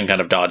of them you can kind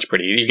of dodge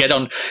pretty. You get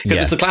on,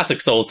 because it's a classic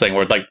Souls thing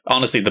where, like,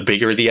 honestly, the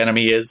bigger the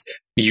enemy is,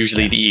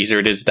 usually the easier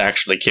it is to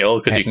actually kill,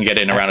 because you can get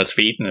in around its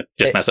feet and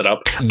just mess it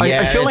up.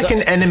 I feel like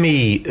an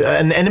enemy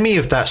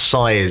of that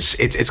size,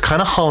 it's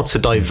kind of hard to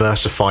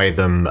diversify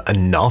them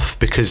enough,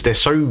 because they're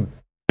so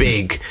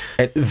big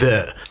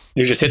that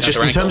you just hit just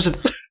in terms of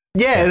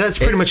that's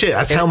pretty much it.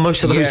 That's how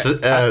most of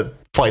those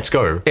fights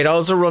go. It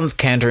also runs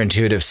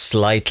counterintuitive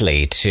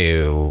slightly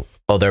to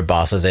other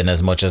bosses, in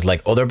as much as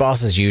like other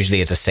bosses,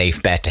 usually it's a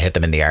safe bet to hit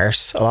them in the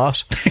arse a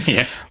lot.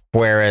 Yeah.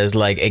 Whereas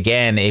like,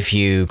 again, if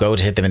you go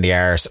to hit them in the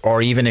arse,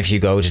 or even if you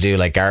go to do,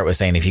 like Garrett was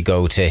saying, if you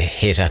go to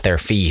hit at their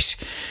feet,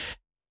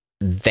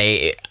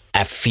 a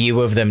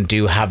few of them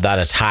do have that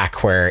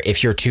attack where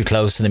if you're too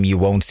close to them, you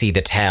won't see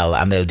the tell,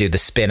 and they'll do the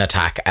spin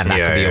attack, and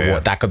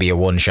that could be a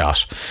one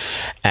shot.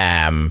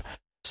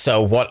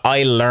 So what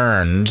I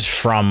learned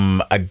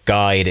from a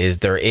guide is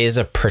there is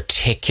a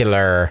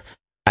particular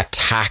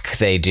attack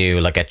they do,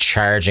 like a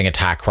charging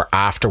attack, where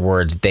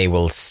afterwards they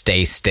will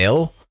stay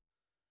still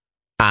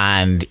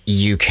and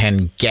you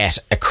can get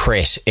a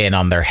crit in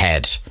on their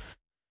head.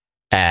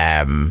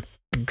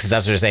 Because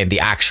that's what they're saying.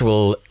 The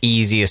actual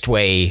easiest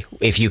way,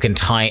 if you can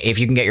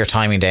get your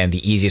timing down,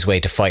 the easiest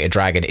way to fight a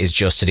dragon is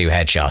just to do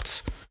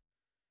headshots.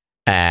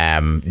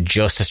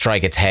 Just to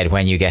strike its head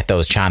when you get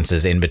those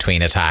chances in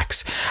between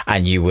attacks,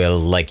 and you will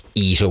like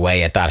eat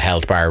away at that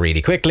health bar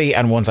really quickly.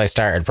 And once I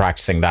started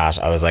practicing that,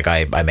 I was like,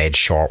 I made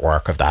short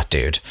work of that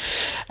dude.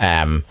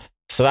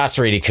 So that's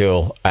really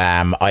cool.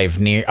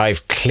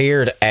 I've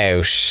cleared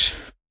out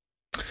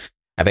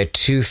about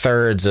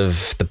 2/3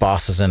 of the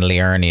bosses in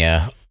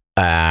Liurnia,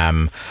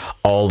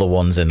 all the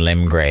ones in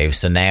Limgrave.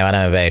 So now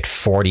I'm about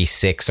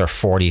 46 or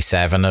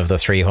 47 of the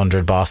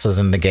 300 bosses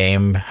in the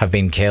game have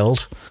been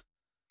killed.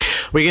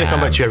 We're going to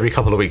come back to you every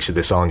couple of weeks with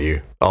this, aren't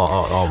you?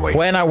 Aren't we?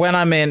 When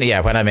I'm in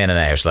and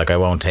out, like I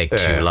won't take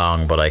too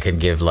long, but I can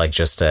give like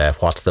just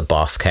what's the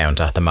boss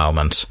count at the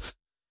moment.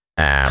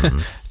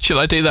 Should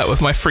I do that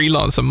with my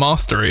freelancer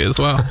mastery as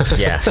well?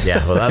 Yeah.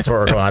 Well, that's what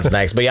we're going on to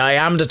next. But yeah, I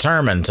am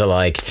determined to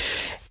like.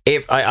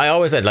 If I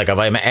always said, like, if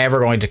I'm ever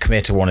going to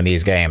commit to one of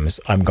these games,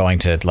 I'm going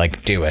to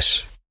like do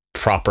it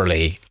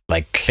properly,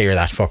 like clear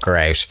that fucker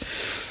out.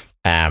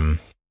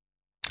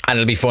 And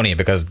it'll be funny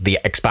because the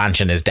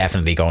expansion is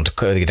definitely going to.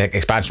 The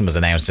expansion was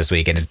announced this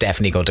week, and it's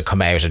definitely going to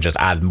come out and just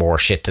add more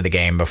shit to the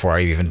game before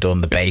I've even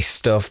done the base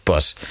stuff.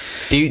 But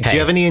do you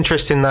have any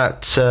interest in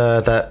that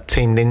that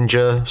Team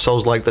Ninja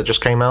Souls-like that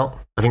just came out?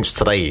 I think it's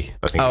today.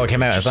 I think. Oh, it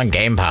came out. It's on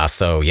Game Pass,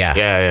 so yeah.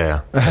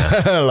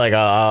 Yeah. Like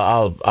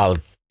I'll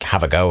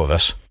have a go of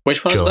it.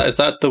 Which one is that? Is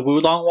that the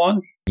Wulong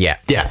one? Yeah,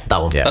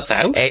 that one. Yeah. That's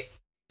out.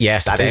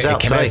 Yes, that is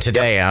out it came out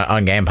today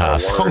on Game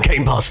Pass. On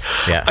Game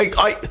Pass. Yeah.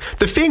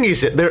 The thing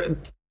is that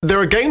there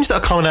are games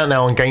that are coming out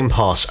now on Game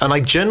Pass, and I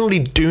generally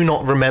do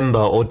not remember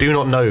or do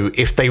not know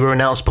if they were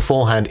announced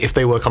beforehand, if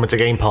they were coming to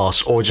Game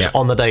Pass, or just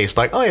on the day. It's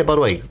like, oh yeah, by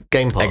the way,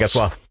 Game Pass. I guess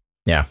what?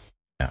 Yeah.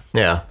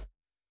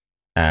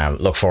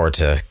 Look forward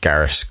to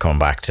Garrett coming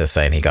back to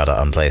saying he got it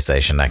on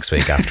PlayStation next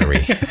week after we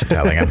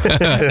telling him.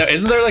 Now,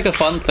 isn't there like a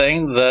fun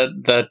thing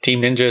that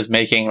Team Ninja is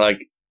making like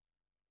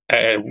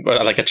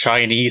a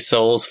Chinese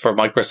Souls for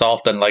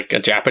Microsoft and like a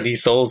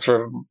Japanese Souls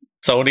for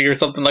Sony or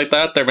something like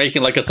that? They're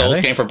making like a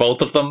Souls game for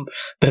both of them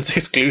that's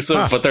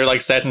exclusive, but they're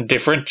like set in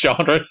different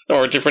genres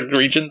or different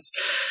regions.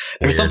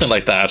 There's something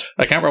like that.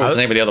 I can't remember what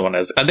the name of the other one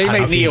is. And they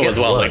made Neo as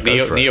well. Like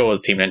Neo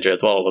was Team Ninja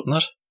as well, wasn't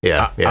it?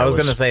 Yeah. I was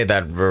going to say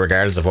that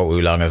regardless of what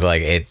Wulong is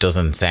like, it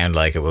doesn't sound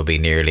like it will be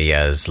nearly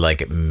as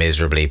like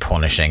miserably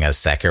punishing as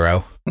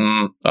Sekiro.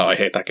 Oh, I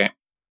hate that game.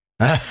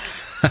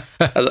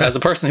 as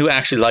a person who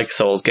actually likes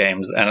Souls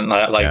games, and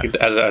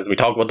as we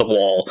talk about the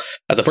wall,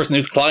 as a person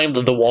who's climbed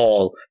the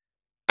wall,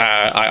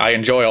 I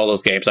enjoy all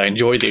those games. I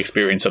enjoy the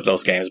experience of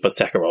those games, but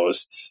Sekiro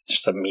is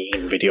just a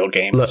mean video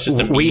game. Look, it's just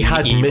a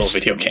evil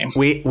video game.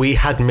 We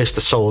had Mr.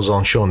 Souls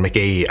on Sean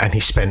McGee, and he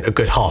spent a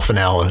good half an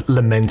hour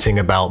lamenting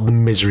about the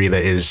misery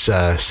that is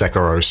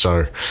Sekiro.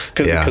 So,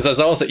 because as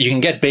also you can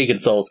get big in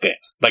Souls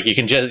games. Like you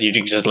can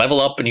just level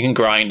up and you can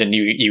grind and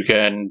you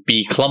can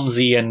be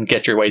clumsy and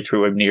get your way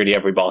through nearly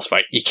every boss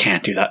fight. You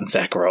can't do that in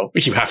Sekiro.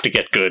 You have to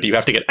get good. You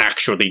have to get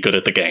actually good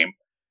at the game.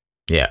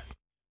 Yeah.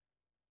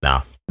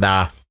 Nah.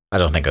 I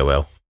don't think I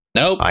will.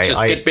 Nope,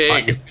 get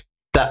big.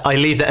 I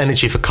leave the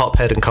energy for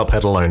Cuphead and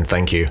Cuphead alone,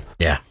 thank you.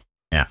 Yeah.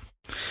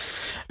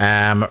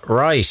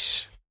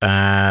 Right.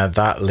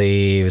 That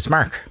leaves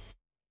Mark.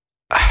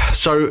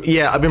 So,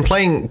 I've been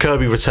playing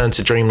Kirby Return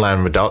to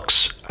Dreamland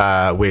Redux,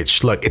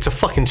 which, look, it's a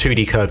fucking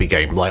 2D Kirby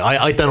game. Like,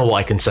 I don't know what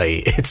I can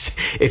say. It's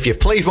if you've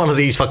played one of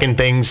these fucking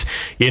things,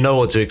 you know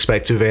what to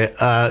expect with it.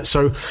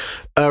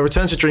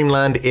 Return to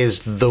Dreamland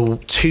is the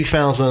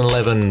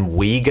 2011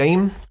 Wii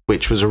game,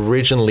 which was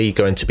originally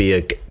going to be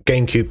a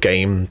GameCube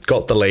game,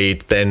 got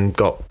delayed, then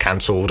got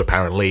cancelled,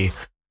 apparently,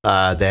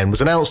 then was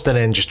announced, and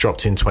then just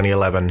dropped in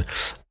 2011.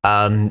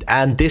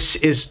 And this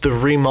is the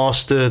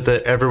remaster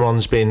that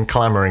everyone's been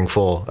clamoring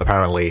for,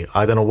 apparently.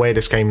 I don't know where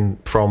this came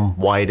from,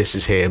 why this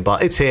is here,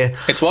 but it's here.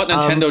 It's what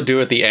Nintendo do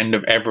at the end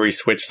of every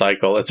Switch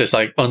cycle. It's just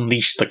like,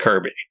 unleash the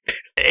Kirby.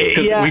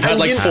 We've had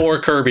like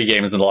 4 Kirby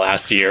games in the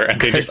last year, and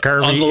they just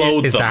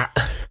unload them.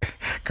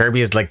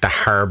 Kirby is like the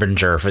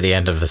harbinger for the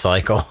end of the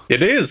cycle.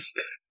 It is.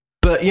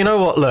 But you know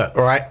what, look,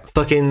 right?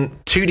 Fucking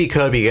 2D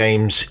Kirby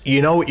games,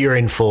 you know what you're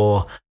in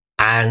for,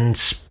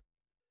 and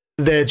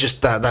they're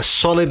just that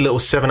solid little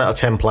 7 out of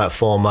 10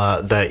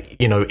 platformer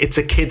that, you know, it's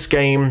a kid's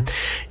game.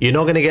 You're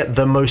not going to get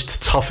the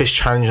most toughest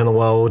challenge in the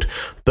world,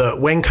 but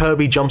when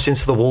Kirby jumps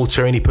into the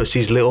water and he puts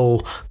his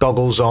little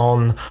goggles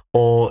on,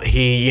 or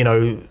he, you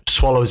know,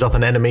 swallows up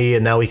an enemy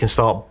and now he can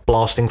start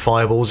blasting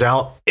fireballs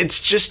out,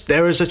 it's just,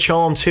 there is a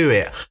charm to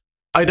it.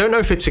 I don't know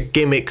if it's a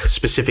gimmick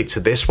specific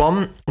to this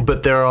one,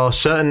 but there are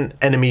certain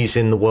enemies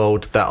in the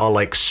world that are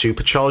like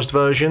supercharged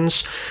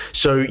versions.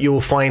 So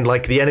you'll find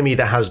like the enemy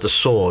that has the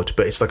sword,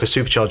 but it's like a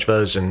supercharged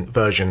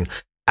version.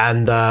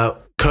 And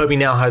Kirby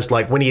now has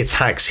like, when he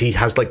attacks, he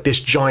has like this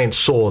giant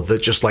sword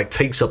that just like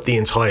takes up the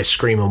entire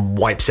screen and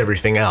wipes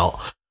everything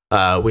out,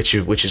 which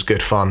is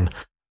good fun.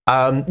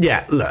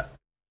 Look.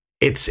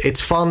 It's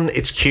fun,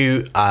 it's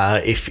cute.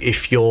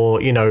 If you're,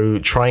 you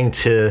know,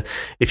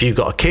 if you've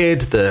got a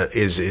kid that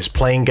is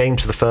playing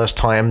games for the first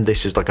time,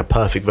 this is like a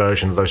perfect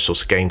version of those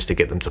sorts of games to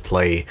get them to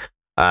play.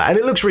 And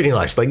it looks really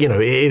nice. Like, you know,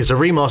 it is a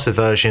remastered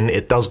version.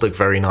 It does look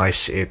very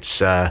nice.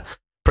 It's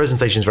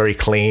presentation's very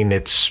clean.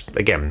 It's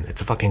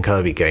a fucking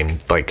Kirby game.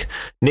 Like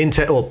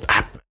Nintendo,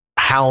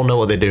 how know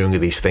what they're doing with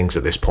these things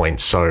at this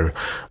point. So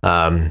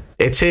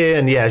it's here,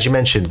 and as you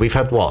mentioned, we've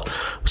had what?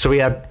 So we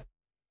had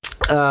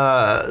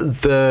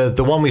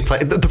the one we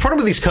played. The problem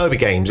with these Kirby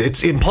games,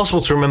 it's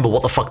impossible to remember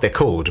what the fuck they're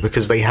called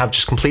because they have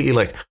just completely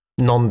like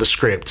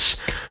nondescript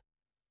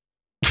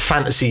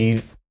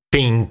fantasy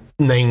themed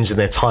names in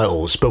their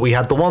titles. But we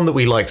had the one that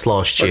we liked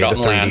last year, the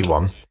 3D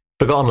one,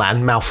 Forgotten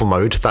Land, Mouthful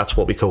Mode. That's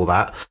what we call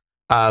that.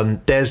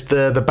 There's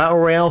the Battle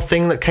Royale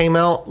thing that came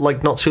out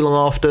like not too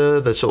long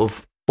after, the sort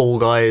of Fall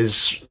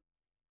Guys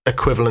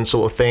equivalent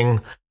sort of thing.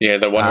 Yeah,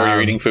 the one where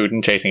you're eating food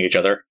and chasing each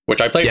other,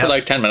 which I played for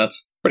like 10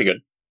 minutes. Pretty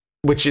good.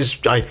 Which is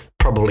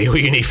probably all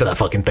you need for that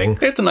fucking thing.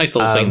 It's a nice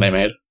little thing they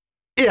made.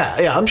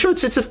 Yeah, I'm sure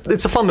it's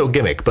a fun little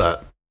gimmick,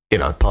 but you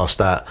know, past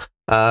that.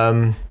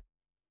 And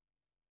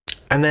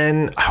And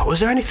then, was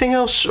there anything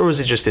else, or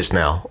is it just this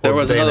now? There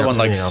was another one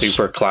like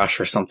Super Clash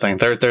or something.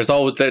 There's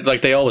always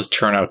they always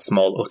churn out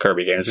small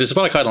Kirby games, which is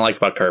what I kind of like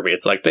about Kirby.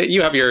 It's like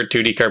you have your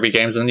 2D Kirby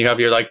games, and then you have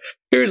your like,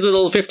 here's a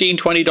little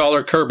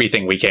 $15-$20 Kirby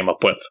thing we came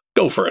up with.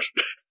 Go for it.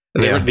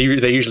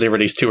 They usually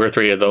release 2 or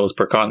 3 of those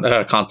per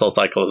console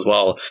cycle as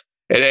well.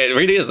 It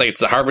really is like it's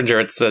the harbinger.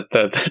 It's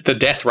the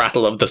death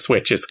rattle of the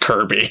Switch is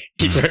Kirby.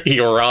 He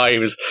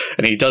arrives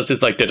and he does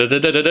his like dance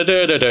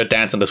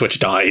and the Switch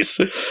dies.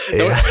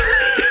 Yeah.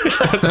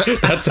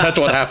 that's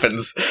what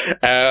happens.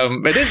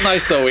 It is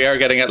nice though. We are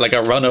getting like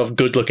a run of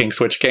good-looking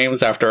Switch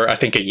games after I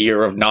think a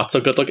year of not so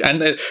good looking.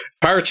 And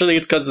partially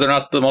it's because they're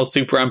not the most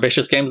super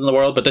ambitious games in the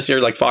world. But this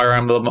year, like Fire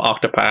Emblem,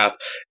 Octopath,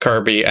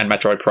 Kirby, and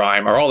Metroid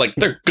Prime are all like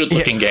they're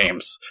good-looking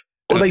games.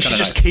 Well, they should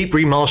just keep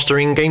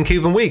remastering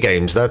GameCube and Wii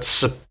games.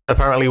 That's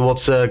apparently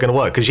what's going to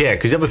work. Because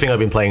the other thing I've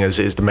been playing is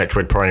the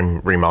Metroid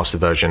Prime remastered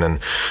version. And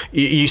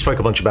you spoke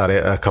a bunch about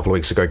it a couple of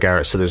weeks ago,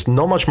 Garrett. So there's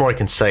not much more I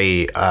can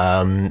say.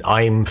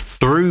 I'm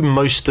through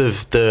most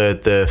of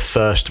the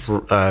first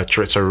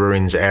Chorizo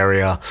Ruins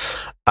area.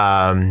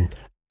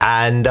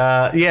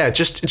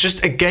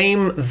 Just a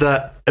game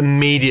that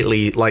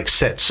immediately like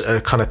sets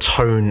a kind of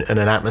tone and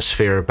an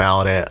atmosphere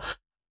about it.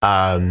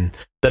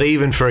 That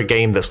even for a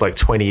game that's like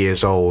 20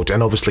 years old,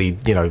 and obviously,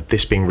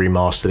 this being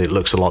remastered, it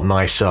looks a lot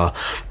nicer,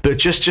 but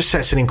just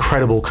sets an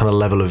incredible kind of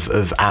level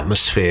of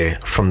atmosphere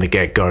from the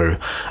get-go.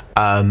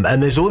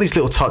 And there's all these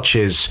little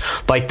touches,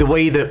 like the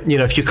way that,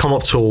 if you come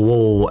up to a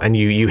wall and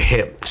you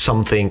hit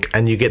something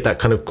and you get that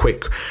kind of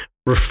quick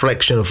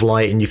reflection of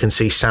light and you can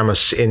see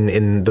Samus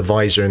in the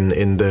visor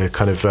in the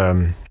kind of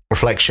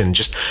reflection,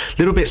 just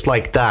little bits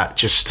like that,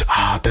 just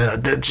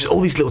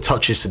all these little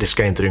touches to this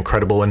game that are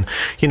incredible. And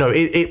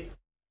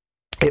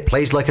it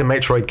plays like a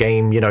Metroid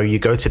game. You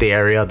go to the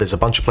area, there's a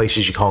bunch of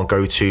places you can't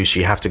go to, so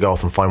you have to go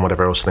off and find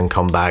whatever else and then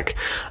come back.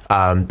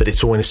 But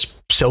it's all in a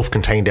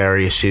self-contained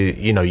area, so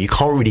you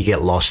can't really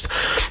get lost.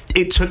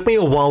 It took me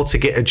a while to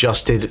get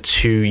adjusted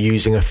to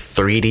using a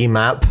 3D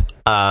map.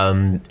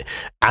 And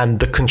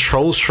the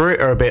controls for it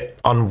are a bit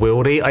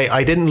unwieldy.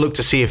 I didn't look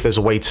to see if there's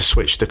a way to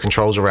switch the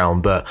controls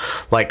around, but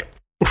like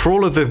for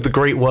all of the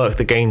great work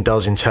the game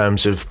does in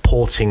terms of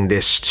porting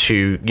this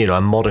to a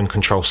modern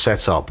control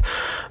setup,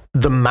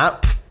 the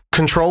map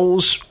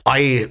controls,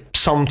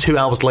 some 2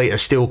 hours later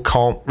still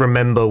can't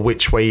remember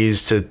which way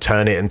is to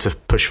turn it and to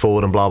push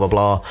forward and blah blah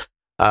blah.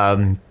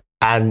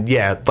 And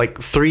yeah, like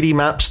 3D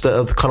maps that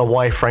are kind of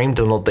wireframed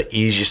are not the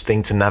easiest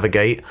thing to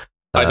navigate.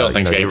 I don't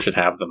think games should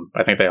have them.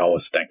 I think they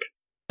always stink.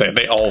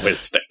 They always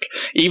stink.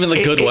 Even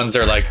the good ones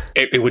are like,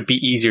 it would be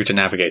easier to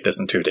navigate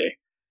this in 2D.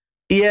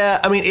 Yeah,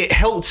 I mean, it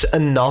helped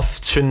enough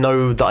to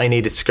know that I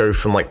needed to go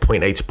from like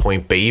point A to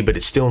point B, but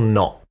it's still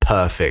not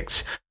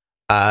perfect.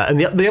 And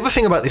the other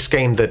thing about this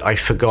game that I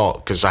forgot,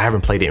 because I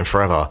haven't played it in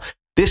forever,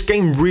 this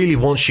game really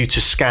wants you to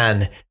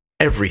scan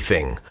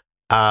everything.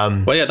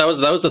 Well, yeah, that was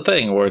the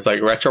thing where it's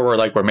like Retro were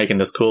like, we're making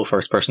this cool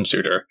first-person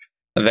shooter.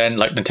 And then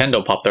like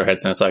Nintendo popped their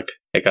heads and it's like,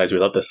 hey guys, we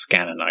love this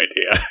scanning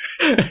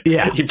idea.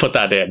 Yeah. You put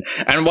that in.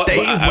 And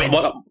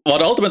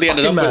what ultimately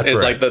ended up with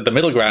is like the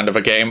middle ground of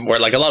a game where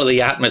like a lot of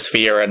the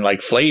atmosphere and like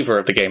flavor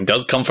of the game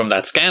does come from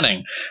that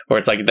scanning, where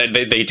it's like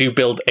they do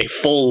build a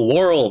full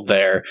world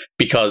there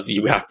because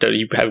you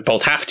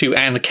both have to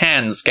and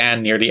can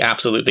scan nearly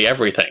absolutely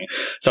everything.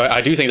 So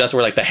I do think that's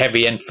where like the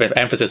heavy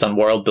emphasis on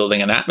world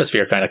building and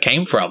atmosphere kind of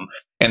came from,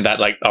 in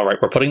that like, all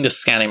right, we're putting this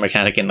scanning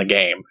mechanic in the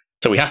game,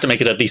 so we have to make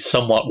it at least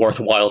somewhat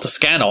worthwhile to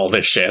scan all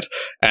this shit.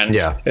 And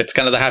it's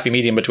kind of the happy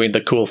medium between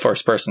the cool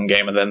first-person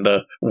game and then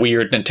the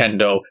weird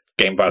Nintendo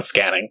game about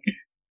scanning.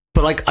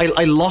 But like,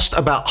 I lost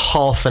about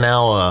half an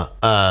hour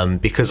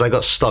because I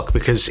got stuck,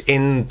 because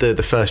in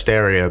the first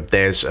area,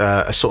 there's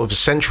a sort of a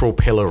central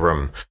pillar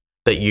room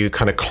that you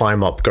kind of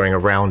climb up going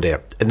around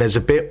it. And there's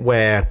a bit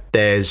where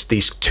there's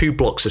these 2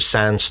 blocks of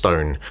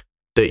sandstone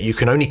that you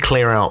can only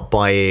clear out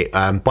by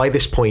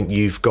this point.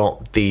 You've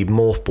got the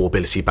morph ball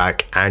ability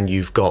back, and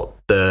you've got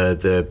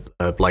the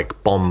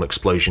like bomb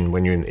explosion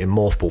when you're in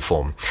morph ball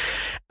form.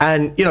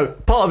 And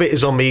part of it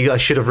is on me. I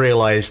should have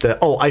realized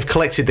that, I've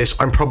collected this,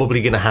 I'm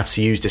probably going to have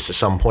to use this at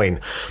some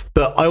point.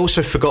 But I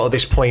also forgot at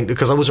this point,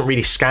 because I wasn't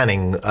really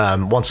scanning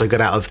once I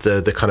got out of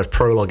the kind of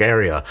prologue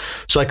area,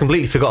 so I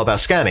completely forgot about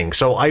scanning.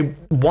 So I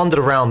wandered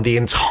around the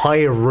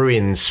entire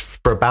ruins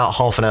for about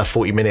half an hour,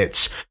 40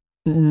 minutes,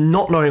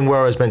 not knowing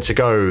where I was meant to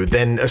go.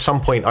 Then at some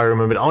point I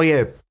remembered,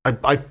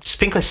 I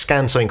think I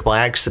scanned something by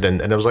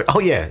accident, and I was like,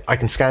 I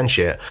can scan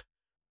shit.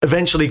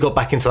 Eventually got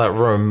back into that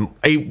room.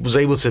 I was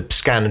able to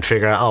scan and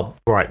figure out,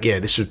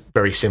 this was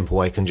very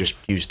simple. I can just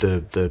use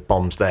the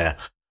bombs there.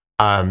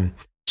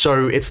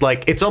 So it's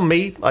like, it's on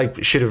me. I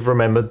should have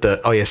remembered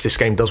that, this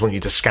game does want you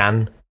to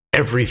scan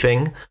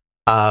everything.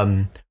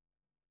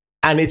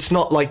 And it's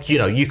not like,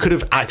 you could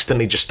have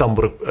accidentally just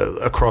stumbled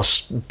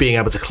across being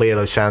able to clear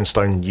those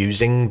sandstone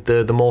using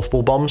the morph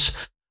ball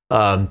bombs.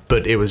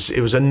 But it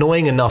was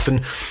annoying enough.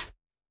 And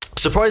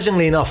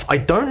surprisingly enough, I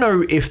don't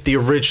know if the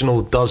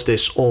original does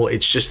this or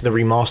it's just the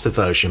remastered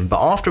version,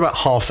 but after about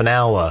half an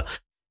hour,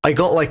 I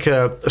got like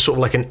a sort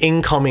of like an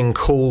incoming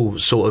call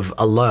sort of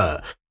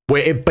alert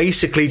where it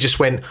basically just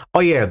went, oh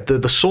yeah,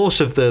 the source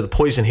of the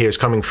poison here is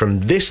coming from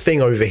this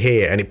thing over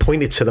here, and it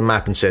pointed to the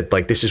map and said,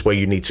 like, this is where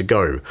you need to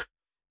go.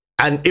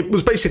 And it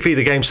was basically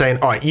the game saying,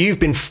 all right, you've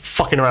been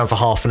fucking around for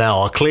half an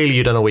hour. Clearly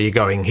you don't know where you're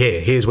going.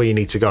 Here's where you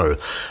need to go.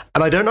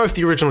 And I don't know if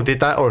the original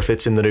did that or if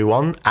it's in the new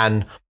one.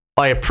 And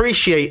I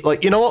appreciate,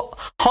 like, you know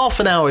what? Half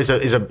an hour is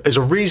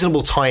a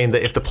reasonable time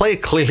that if the player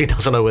clearly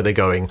doesn't know where they're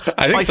going.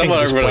 I think someone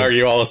would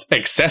argue almost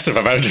excessive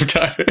amount of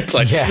time. It's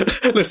like,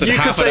 listen, you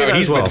half an hour,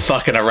 he's been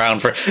fucking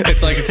around for.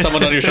 It's like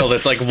someone on your shoulder.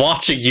 It's like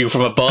watching you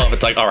from above.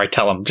 It's like, all right,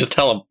 tell him. Just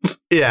tell him.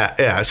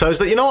 Yeah. So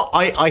it's like, you know what?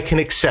 I can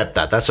accept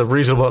that. That's a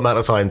reasonable amount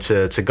of time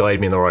to guide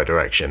me in the right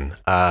direction.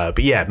 But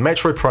yeah,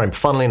 Metroid Prime,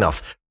 funnily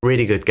enough,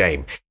 really good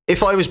game.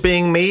 If I was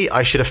being me,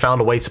 I should have found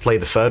a way to play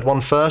the third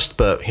one first.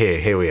 But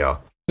here we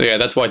are. Yeah,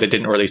 that's why they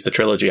didn't release the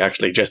trilogy,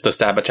 actually, just to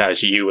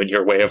sabotage you and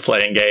your way of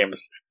playing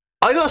games.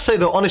 I gotta say,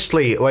 though,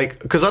 honestly, like,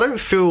 because I don't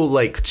feel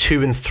like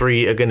 2 and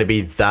 3 are going to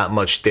be that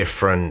much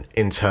different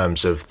in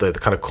terms of the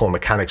kind of core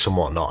mechanics and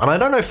whatnot. And I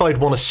don't know if I'd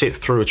want to sit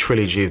through a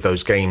trilogy of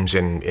those games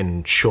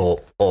in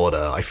short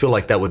order. I feel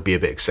like that would be a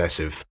bit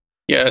excessive.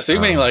 Yeah,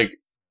 assuming,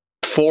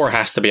 4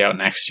 has to be out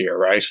next year,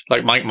 right?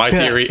 Like my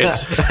theory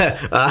is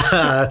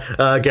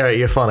Garrett,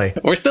 you're funny.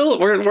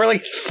 We're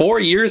like 4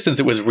 years since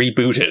it was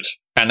rebooted,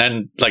 and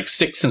then like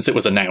 6 since it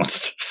was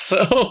announced.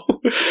 So,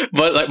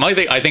 but like my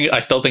thing, I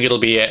still think it'll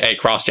be a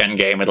cross-gen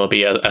game. It'll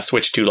be a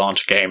Switch 2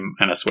 launch game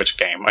and a Switch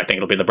game. I think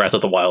it'll be the Breath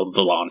of the Wild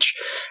the launch.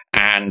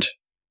 And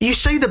you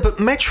say that, but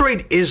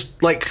Metroid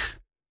is like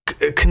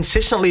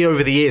consistently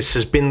over the years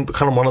has been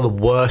kind of one of the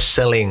worst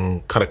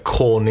selling kind of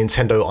core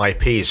Nintendo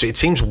IPs. So it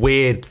seems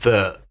weird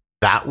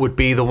that would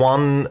be the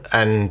one,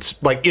 and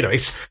like, you know,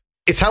 it's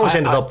how it's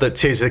ended up that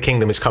Tears of the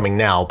Kingdom is coming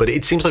now, but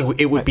it seems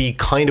like it would be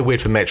kind of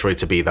weird for Metroid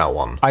to be that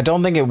one. I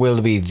don't think it will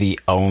be the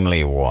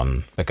only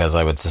one, because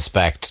I would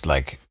suspect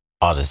like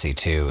Odyssey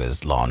 2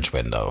 is launch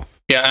window.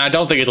 Yeah, and I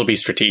don't think it'll be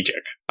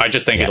strategic. I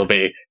just think it'll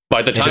be,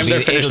 by the time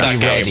they're finished that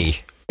game,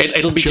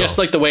 it'll be just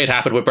like the way it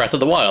happened with Breath of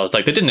the Wild. It's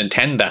like they didn't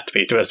intend that to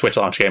be a Switch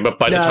launch game, but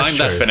by the time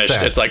that's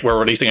finished, it's like we're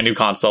releasing a new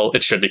console.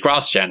 It should be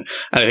cross-gen. And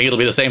I think it'll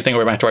be the same thing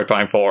with Metroid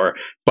Prime 4.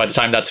 By the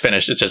time that's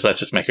finished, it's just let's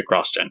just make it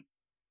cross-gen.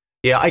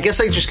 Yeah, I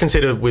guess I just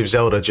consider with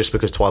Zelda just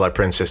because Twilight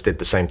Princess did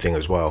the same thing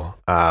as well.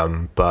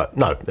 But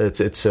no,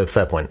 it's a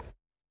fair point.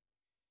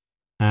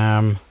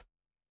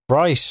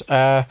 Right.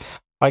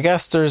 I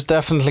guess there's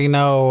definitely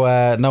no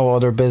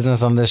other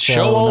business on this show.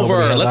 Show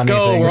over. Let's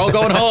go. We're all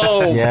going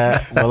home.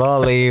 Yeah, we'll all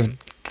leave.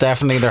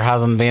 Definitely there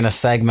hasn't been a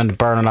segment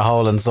burning a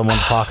hole in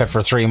someone's pocket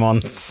for 3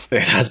 months.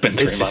 It has been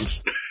 3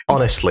 months.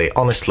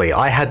 Honestly,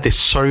 I had this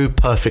so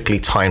perfectly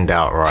timed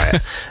out,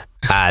 right?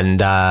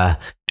 And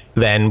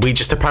then we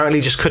just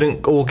apparently just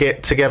couldn't all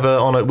get together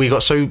on it. We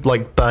got so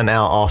like burnt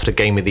out after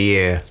Game of the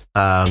Year.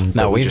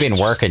 No, we've been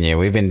working you.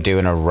 We've been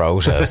doing a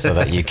rota so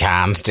that you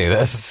can't do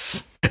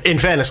this. In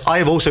fairness, I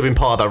have also been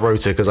part of that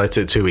rota because I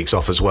took 2 weeks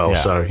off as well. Yeah.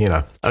 So, you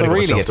know. So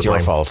really it's your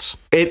fault.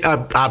 It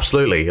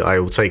absolutely, I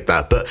will take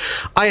that. But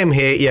I am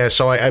here, yeah,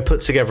 so I put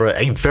together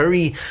a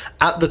very,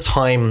 at the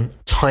time,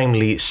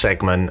 timely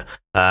segment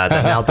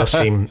that now does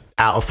seem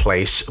out of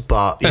place.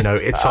 But, you know,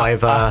 it's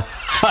either...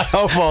 I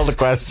hope all the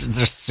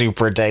questions are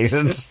super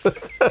dated.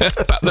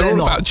 They're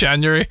all about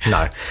January.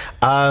 No.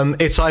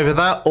 It's either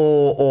that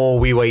or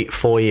we wait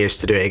 4 years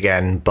to do it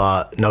again.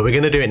 But no, we're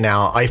going to do it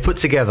now. I've put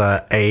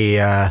together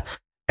a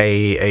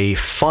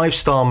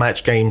 5-star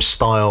match game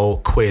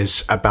style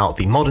quiz about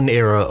the modern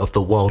era of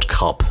the World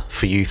Cup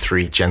for you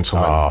 3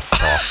 gentlemen. Oh,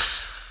 fuck.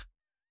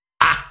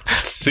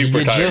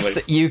 Super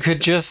timely. You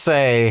could just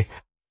say,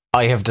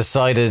 I have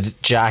decided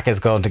Jack is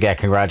going to get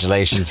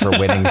congratulations for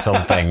winning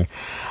something.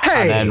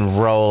 Hey. And then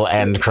roll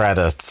end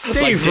credits.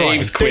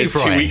 Dave's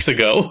quiz 2 weeks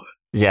ago.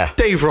 Yeah.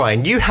 Dave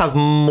Ryan, you have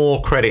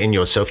more credit in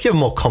yourself. You have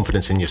more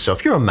confidence in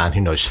yourself. You're a man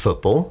who knows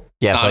football.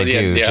 Yes, I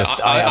do. Yeah.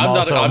 I'm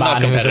also a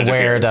man who's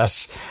aware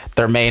that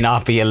there may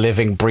not be a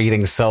living,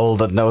 breathing soul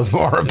that knows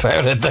more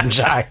about it than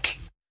Jack.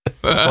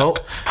 Well,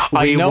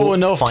 I know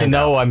enough to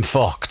know I'm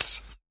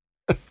fucked.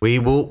 We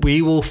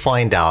will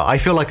find out. I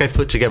feel like I've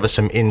put together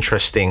some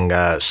interesting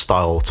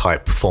style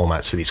type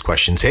formats for these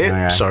questions here.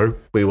 Okay. So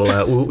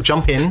we'll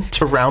jump in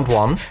to round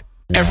 1.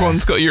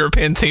 Everyone's got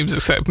European teams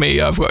except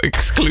me. I've got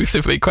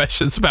exclusively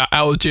questions about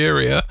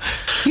Algeria.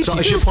 So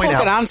I should point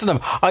out, answer them.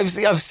 I've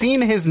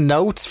seen his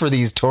notes for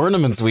these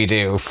tournaments we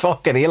do.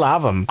 Fucking, he'll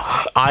have them.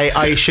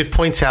 I should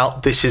point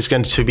out this is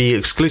going to be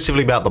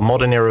exclusively about the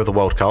modern era of the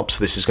World Cup.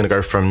 So this is going to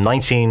go from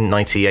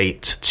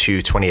 1998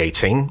 to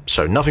 2018.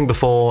 So nothing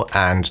before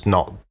and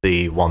not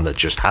the one that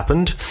just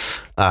happened.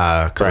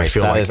 Great.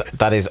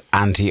 That is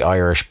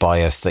anti-Irish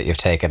bias that you've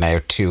taken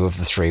out 2 of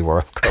the 3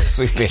 World Cups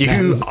we've been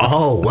in.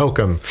 Oh,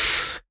 welcome.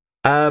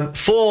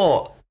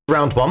 For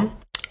round 1,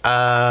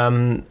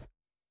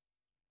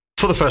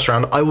 for the first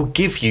round, I will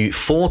give you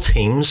 4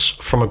 teams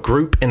from a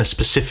group in a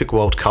specific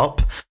World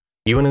Cup.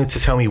 You will need to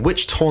tell me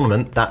which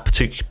tournament that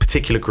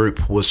particular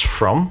group was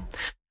from.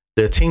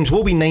 The teams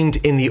will be named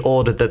in the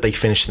order that they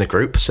finished in the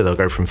group, so they'll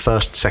go from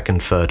 1st, 2nd,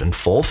 3rd, and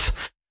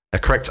 4th. A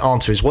correct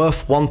answer is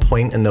worth 1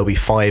 point, and there'll be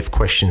 5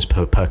 questions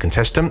per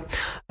contestant.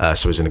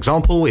 So as an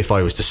example, if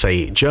I was to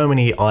say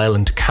Germany,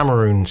 Ireland,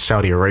 Cameroon,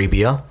 Saudi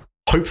Arabia,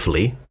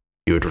 hopefully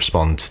you would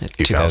respond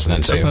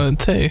 2002.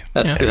 2002.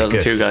 That's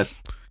 2002, guys.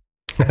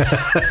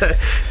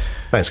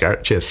 Thanks,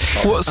 Garrett. Cheers.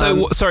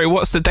 Sorry,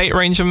 what's the date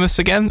range on this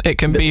again? It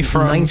can be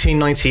from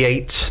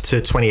 1998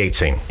 to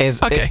 2018.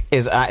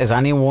 Is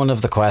any one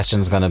of the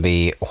questions going to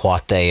be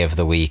what day of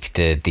the week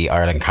did the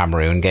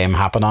Ireland-Cameroon game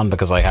happen on?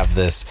 Because I have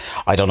this,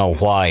 I don't know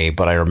why,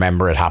 but I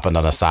remember it happened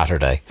on a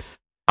Saturday.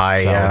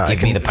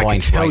 Give me the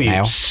point right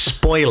now.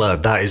 Spoiler,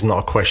 that is not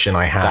a question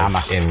I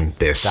have in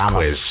this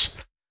quiz.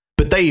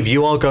 But Dave,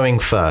 you are going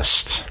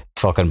first.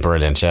 Fucking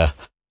brilliant, yeah.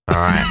 All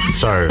right,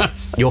 so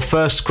your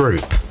first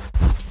group: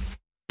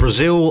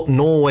 Brazil,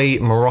 Norway,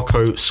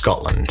 Morocco,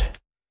 Scotland.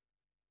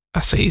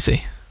 That's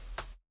easy.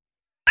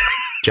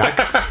 Jack,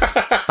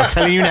 I'm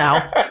telling you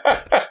now.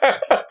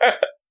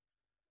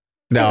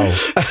 No,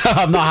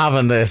 I'm not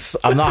having this.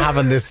 I'm not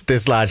having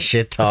this lad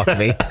shit talk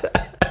me.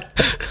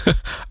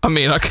 I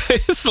mean, okay,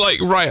 it's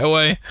like right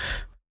away.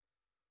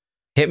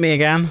 Hit me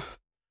again.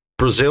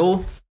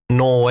 Brazil,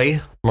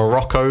 Norway,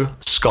 Morocco,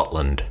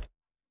 Scotland.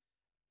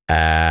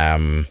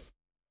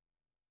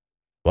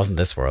 Wasn't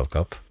this World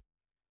Cup?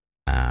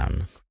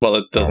 Well,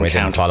 it doesn't count.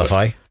 Didn't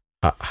qualify.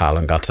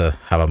 Haaland got to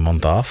have a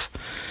month off.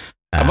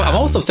 I'm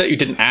also upset you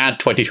didn't add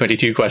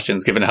 2022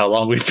 questions, given how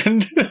long we've been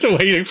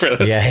waiting for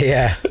this.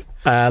 Yeah.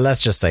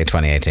 Let's just say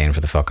 2018 for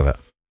the fuck of it.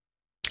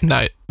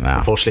 No.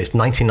 Unfortunately, it's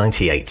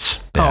 1998.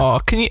 Yeah.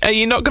 Oh, are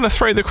you not going to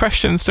throw the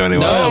questions to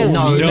anyone else?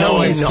 No, he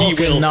will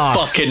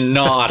fucking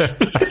not.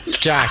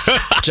 Jack,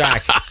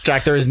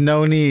 there is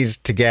no need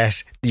to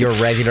get your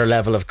regular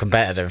level of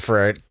competitive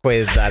for a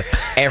quiz that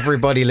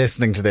everybody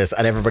listening to this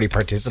and everybody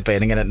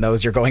participating in it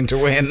knows you're going to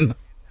win.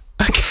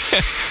 Okay.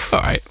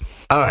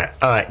 All right.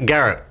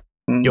 Garrett,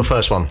 your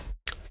first one.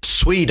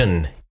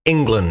 Sweden,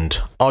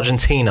 England,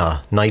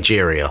 Argentina,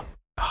 Nigeria.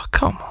 Oh,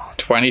 come on.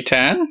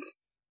 2010?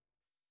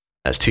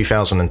 That's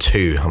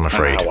 2002, I'm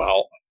afraid. Oh,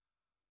 well.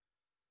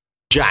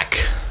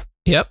 Jack.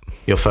 Yep.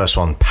 Your first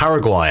one.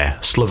 Paraguay,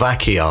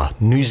 Slovakia,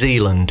 New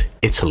Zealand,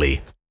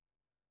 Italy.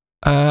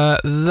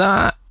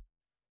 That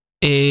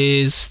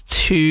is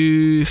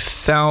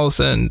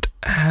 2000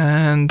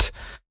 and...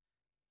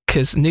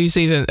 Because New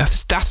Zealand,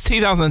 that's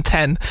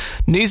 2010.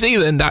 New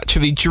Zealand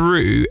actually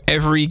drew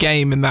every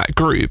game in that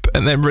group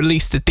and then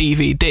released a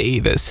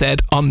DVD that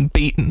said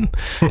unbeaten.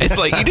 It's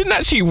like, you didn't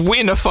actually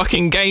win a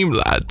fucking game,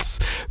 lads,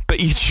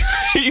 but you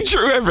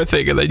drew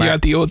everything and then you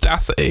had the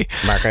audacity.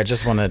 Mark, I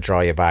just want to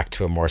draw you back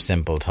to a more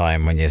simple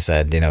time when you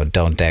said,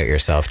 don't doubt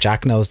yourself.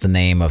 Jack knows the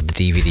name of the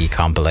DVD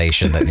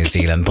compilation that New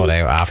Zealand put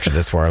out after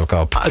this World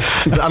Cup.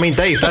 I mean,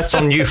 Dave, that's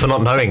on you for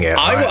not knowing it.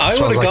 I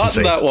would have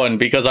gotten that one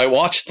because I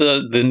watched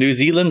the New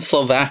Zealand-Slovakia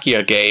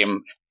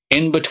game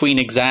in between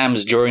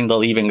exams during the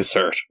leaving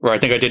cert, where I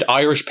think I did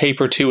Irish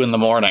paper 2 in the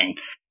morning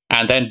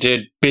and then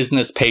did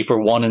business paper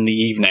 1 in the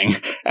evening,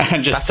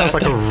 and just that sounds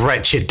like a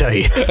wretched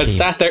day. And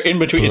sat there in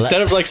between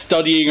instead of like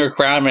studying or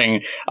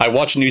cramming. I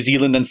watched New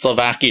Zealand and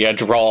Slovakia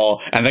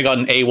draw, and they got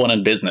an A1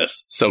 in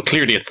business. So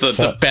clearly, it's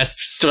the best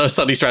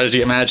study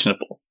strategy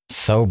imaginable.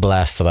 So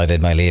blessed that I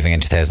did my leaving in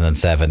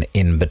 2007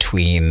 in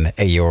between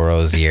a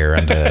Euros year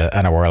and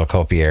a World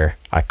Cup year.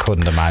 I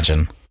couldn't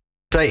imagine.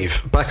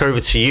 Dave, back over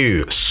to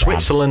you.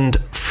 Switzerland,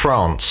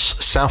 France,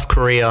 South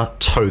Korea,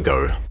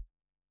 Togo.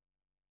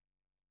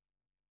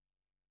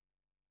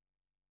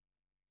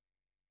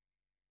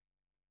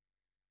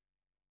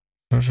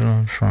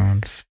 Switzerland,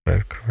 France,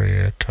 South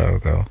Korea,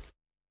 Togo.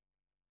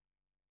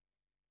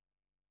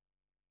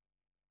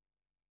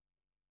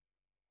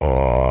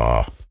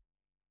 Oh,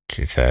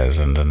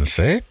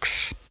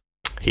 2006?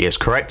 He is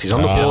correct. He's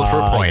on the board for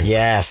a point.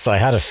 Yes, I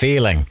had a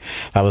feeling.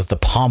 That was the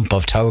pomp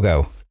of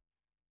Togo.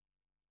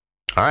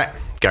 All right,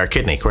 Garrett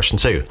Kidney, question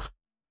 2.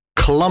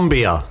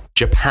 Colombia,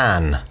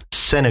 Japan,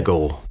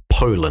 Senegal,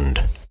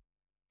 Poland.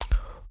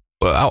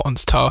 Well, that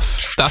one's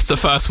tough. That's the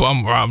first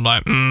one where I'm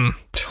like,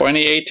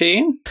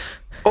 2018?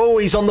 Oh,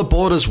 he's on the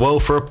board as well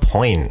for a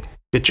point.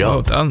 Good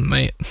job. Well done,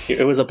 mate.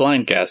 It was a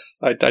blind guess.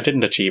 I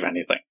didn't achieve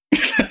anything.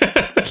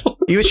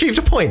 You achieved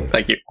a point.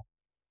 Thank you.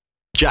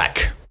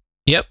 Jack.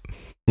 Yep.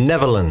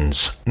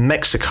 Netherlands,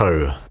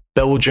 Mexico,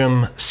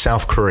 Belgium,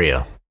 South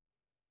Korea.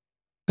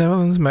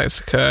 Netherlands,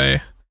 Mexico,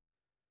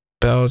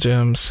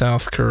 Belgium,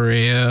 South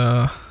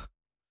Korea.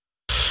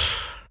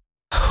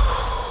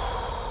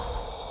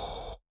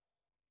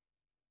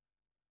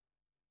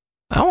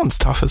 That one's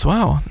tough as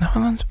well.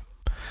 Netherlands,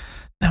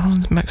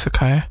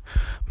 Mexico.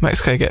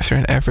 Mexico get through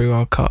in every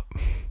World Cup.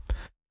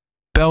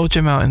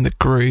 Belgium out in the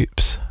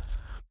groups.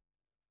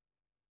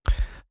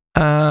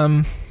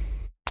 I'm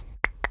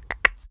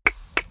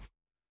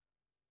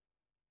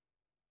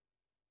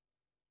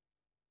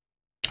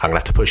gonna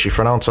have to push you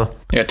for an answer.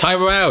 Yeah,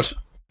 time him out.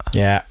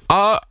 Yeah.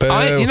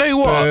 You know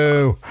what?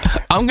 Boo.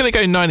 I'm going to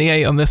go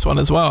 98 on this one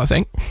as well, I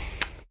think.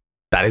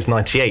 That is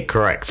 98,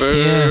 correct.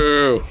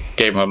 Boo. Yeah.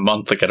 Gave him a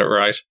month to get it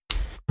right.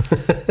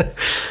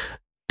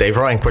 Dave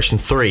Ryan, question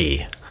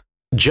 3.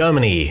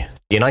 Germany,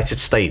 United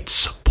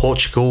States,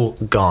 Portugal,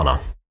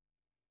 Ghana.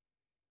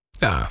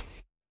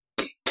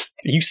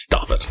 You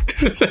stop it.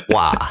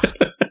 Wow.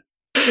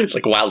 It's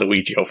like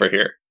Waluigi over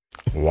here.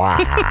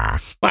 Wow.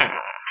 Wah.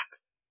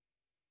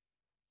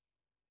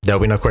 There'll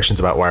be no questions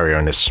about Wario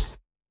in this.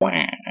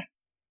 Wah.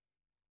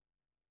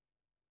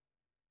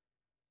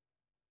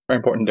 Very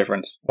important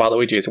difference.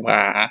 Waluigi is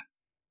wah.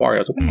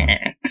 Wario's wah.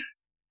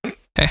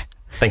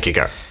 Thank you,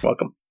 Garrett.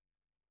 Welcome.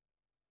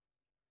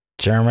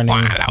 Germany,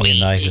 Waluigi.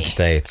 United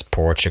States,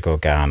 Portugal,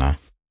 Ghana.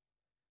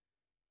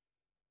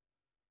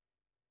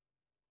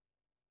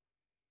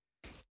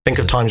 Think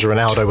of times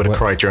Ronaldo would have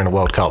cried during a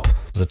World Cup.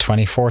 Was it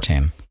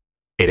 2014?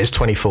 It is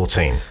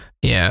 2014.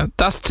 Yeah,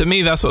 that's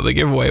what the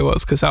giveaway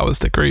was, because that was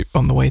the group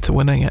on the way to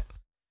winning it.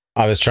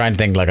 I was trying to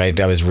think, like, I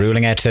was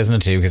ruling out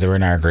 2002 because they were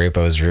in our group.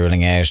 I was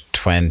ruling out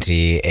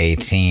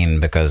 2018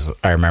 because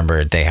I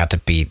remember they had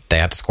to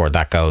score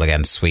that goal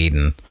against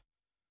Sweden.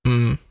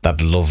 That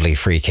lovely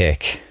free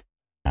kick.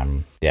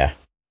 Yeah.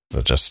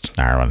 So just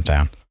narrowing it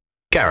down.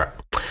 Garrett.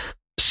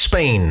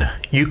 Spain,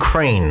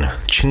 Ukraine,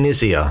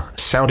 Tunisia,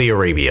 Saudi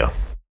Arabia.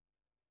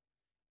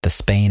 The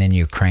Spain and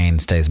Ukraine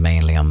stays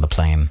mainly on the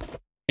plane.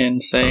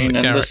 Insane in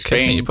the Garrett,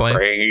 Spain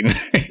brain.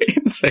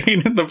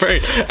 Insane in the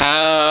brain.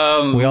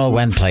 We all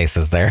went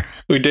places there.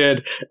 We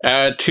did.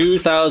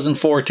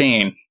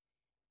 2014.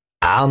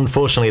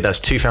 Unfortunately, that's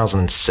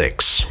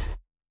 2006.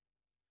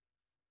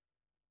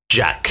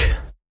 Jack.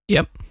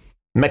 Yep.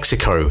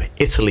 Mexico,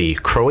 Italy,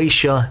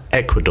 Croatia,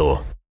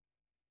 Ecuador.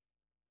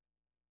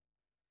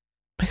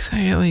 Mexico,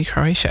 Italy,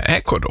 Croatia,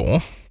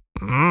 Ecuador.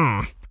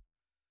 I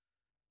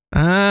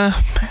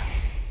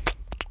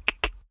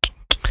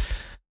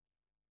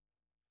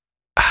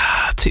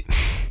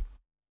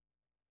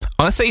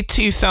want to say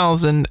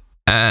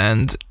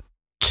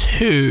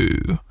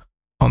 2002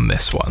 on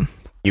this one.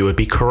 You would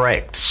be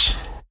correct.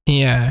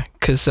 Yeah,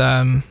 because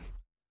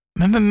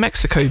remember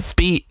Mexico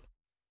beat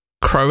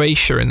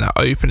Croatia in that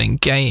opening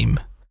game,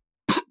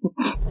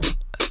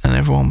 and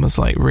everyone was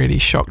like really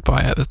shocked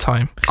by it at the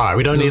time. All right,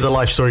 we don't need the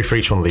life story for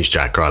each one of these,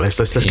 Jack. Right, let's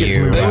get to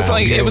moving.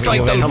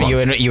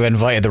 You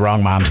invited the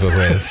wrong man to a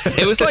quiz.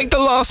 It was like the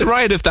last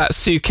ride of that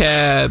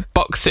Suker,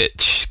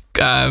 Boksic,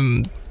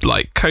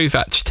 like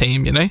Kovac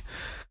team, you know.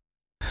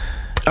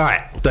 All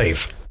right,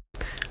 Dave.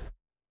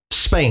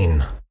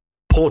 Spain,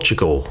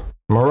 Portugal,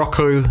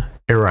 Morocco,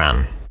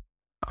 Iran.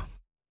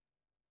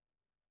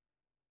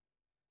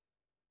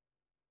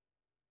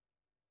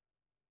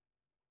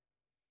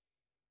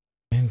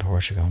 In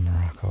Portugal,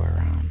 Morocco,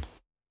 Iran.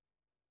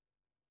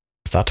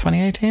 Is that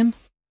 2018?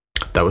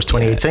 That was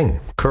 2018.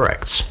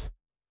 Correct.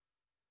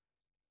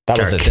 That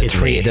was Garrett, the kid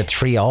three. me. The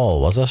 3-all,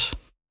 was it?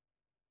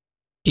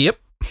 Yep.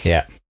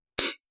 Yeah.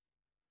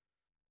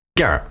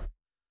 Garrett.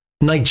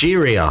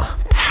 Nigeria,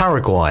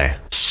 Paraguay,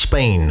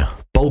 Spain,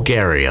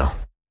 Bulgaria.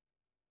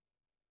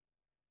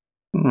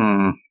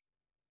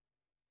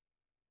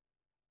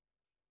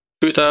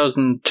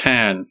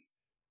 2010.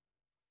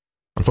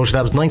 Unfortunately,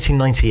 that was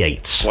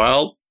 1998.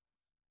 Well,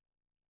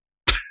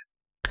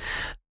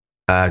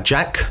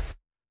 Jack.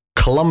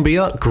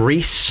 Colombia,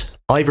 Greece,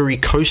 Ivory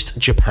Coast,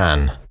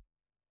 Japan.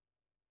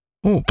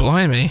 Oh,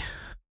 blimey.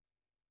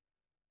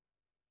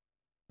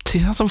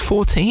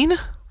 2014?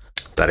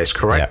 That is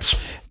correct.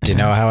 Do you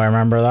know how I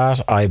remember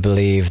that? I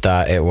believe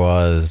that it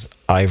was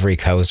Ivory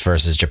Coast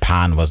versus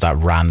Japan was that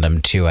random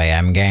 2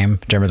 a.m. game.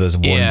 Do you remember there was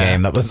one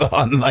game that was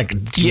on like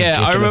Yeah,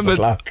 I remember.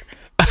 O'clock?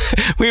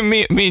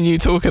 me and you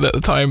talking at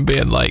the time,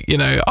 being like, you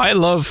know, I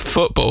love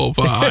football,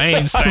 but I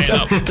ain't staying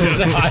up.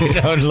 I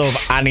don't love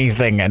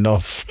anything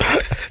enough.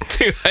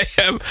 2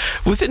 a.m.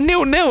 Was it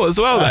 0-0 as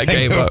well? That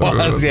game It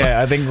was,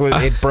 yeah. I think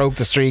it broke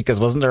the streak because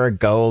wasn't there a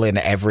goal in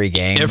every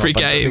game? Every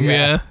game,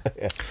 yeah.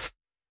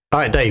 All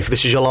right, Dave,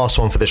 this is your last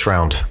one for this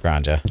round.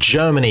 Grand, yeah.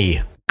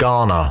 Germany,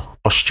 Ghana,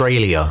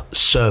 Australia,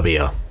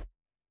 Serbia.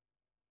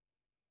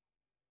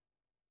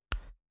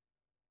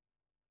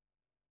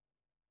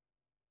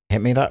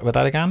 Hit me with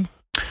that again.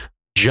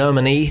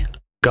 Germany,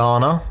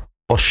 Ghana,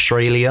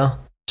 Australia,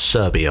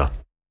 Serbia.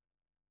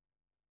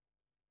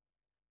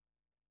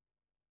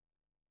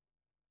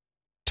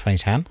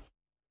 2010.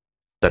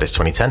 That is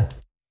 2010.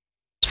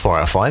 It's 4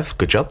 out of 5.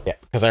 Good job. Yeah,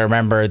 because I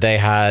remember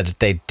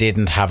they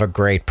didn't have a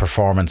great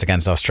performance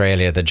against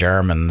Australia, the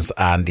Germans,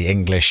 and the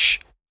English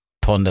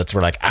pundits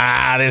were like,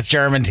 this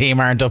German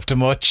team aren't up to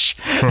much.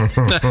 Do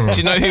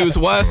you know who was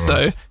worse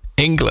though?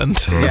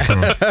 England.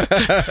 Yeah.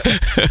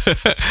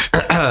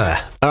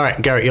 All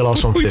right, Garrett, your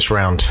last one for this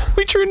round.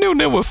 We drew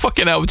 0-0 with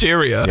fucking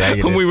Algeria, Yeah,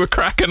 you and did. we were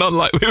cracking on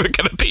like we were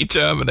going to beat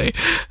Germany.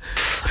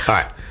 All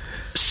right.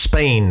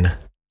 Spain,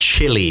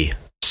 Chile,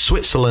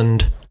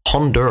 Switzerland,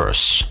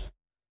 Honduras.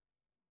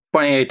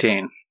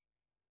 2018.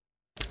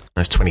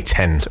 That's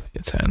 2010.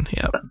 10,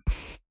 yeah.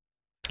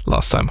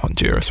 Last time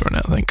Honduras were in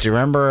it, I think. Do you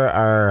remember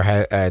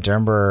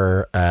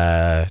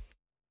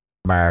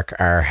Mark,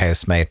 our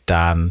housemate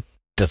Dan,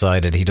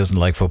 decided he doesn't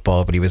like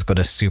football, but he was going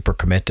to super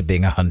commit to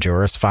being a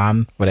Honduras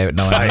fan without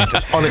knowing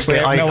anything. Honestly,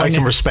 I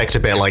can respect a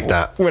bit like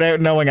that. Without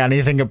knowing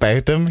anything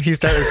about them. He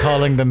started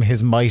calling them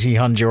his mighty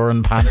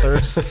Honduran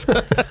Panthers.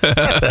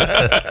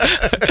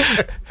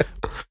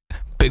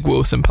 Big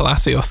Wilson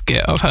Palacios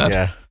skit, I've heard.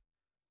 Yeah.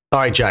 All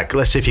right, Jack,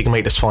 let's see if you can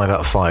make this 5 out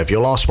of 5.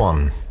 Your last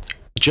one.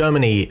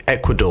 Germany,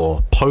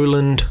 Ecuador,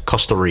 Poland,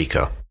 Costa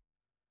Rica.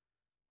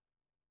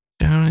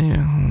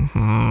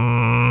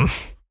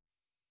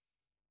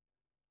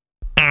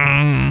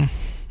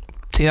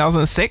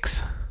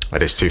 2006?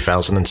 That is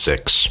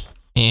 2006.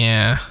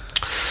 Yeah.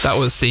 That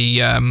was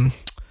the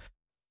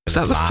was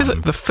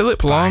that the Philip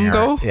Lahm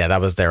goal? Yeah, that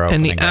was their opening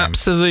and the game.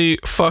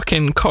 absolute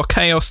fucking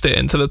chaosed it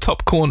into the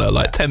top corner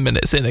like 10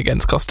 minutes in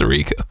against Costa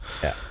Rica.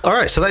 Yeah. All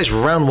right, so that is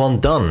round 1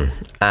 done.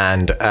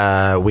 And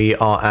we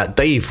are at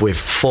Dave with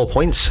 4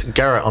 points,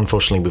 Garrett,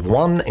 unfortunately, with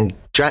 1, and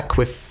Jack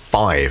with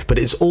 5. But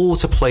it's all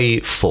to play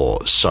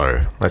for,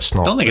 so let's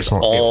not... I don't think it's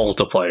all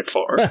to play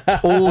for.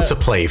 It's all to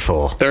play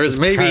for.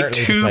 There's maybe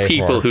Apparently to 2 play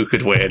people for. who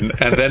could win,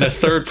 and then a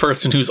third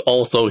person who's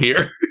also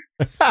here.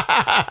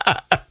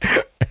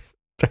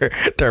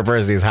 Third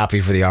person is happy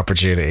for the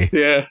opportunity.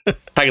 Yeah,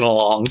 tagging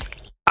along.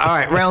 All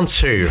right, round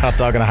 2. Hot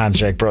dog and a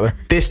handshake, brother.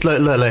 This look,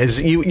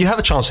 is you have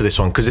a chance for this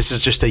one because this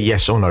is just a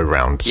yes or no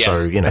round.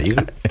 Yes. So you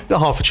got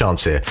half a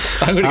chance here.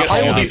 I'm going to get I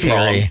all will these give you-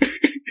 wrong.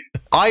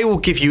 I will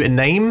give you a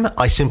name.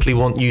 I simply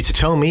want you to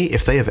tell me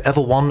if they have ever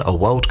won a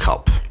World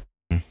Cup.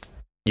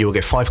 You will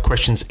get 5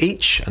 questions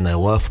each, and they're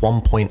worth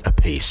 1 point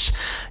apiece.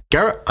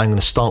 Garrett, I'm going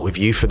to start with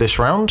you for this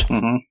round.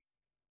 Mm-hmm.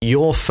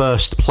 Your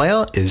first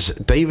player is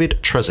David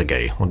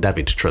Trezeguet, or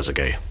David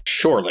Trezeguet.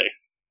 Surely.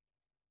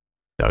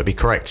 That would be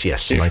correct,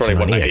 yes. Surely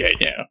 1998.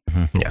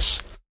 198, yeah.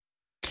 Yes.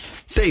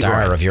 Dave Star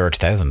Ryan. of Euro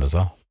 2000 as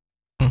well.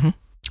 Mm-hmm.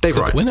 Dave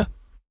Got the Ryan. winner.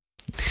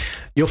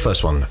 Your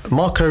first one,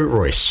 Marco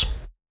Reus.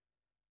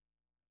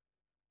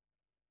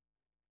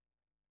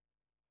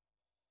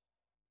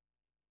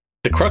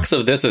 The crux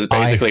of this is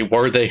basically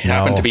were they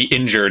happened to be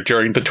injured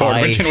during the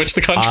tournament in which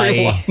the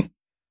country won.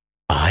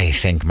 I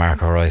think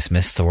Marco Reus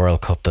missed the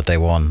World Cup that they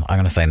won. I'm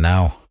going to say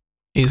no.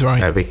 He's right.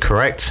 That would be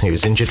correct. He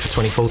was injured for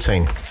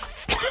 2014.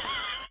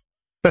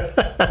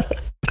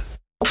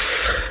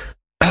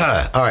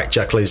 All right,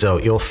 Jack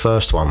Lizelle, your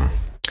first one.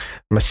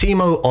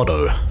 Massimo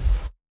Otto.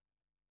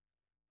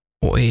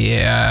 Well,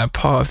 yeah,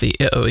 part of the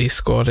Italy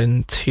squad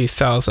in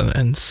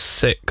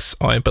 2006,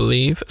 I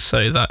believe.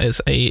 So that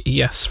is a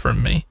yes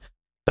from me.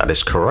 That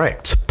is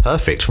correct.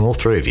 Perfect from all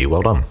 3 of you.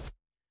 Well done.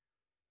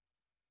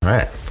 All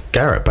right,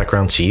 Garrett, back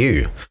round to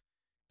you.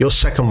 Your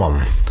second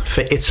one.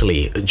 For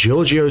Italy,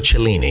 Giorgio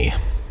Cellini.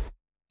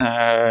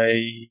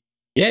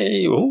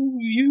 Yay. Ooh,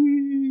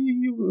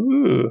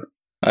 you.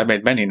 I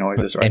made many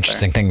noises right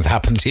Interesting things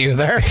happened to you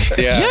there. there.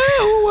 Yeah.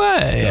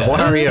 way.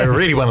 Wario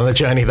really went on the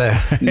journey there.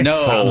 Sat on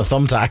No. a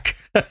thumbtack.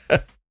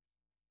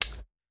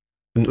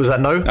 Was that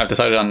no? I've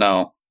decided on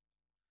no.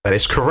 That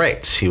is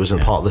correct. He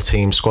wasn't part of the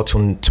team squad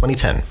till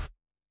 2010.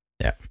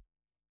 Yeah.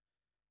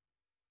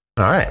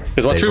 All right.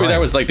 Because what Dave threw me Ryan. there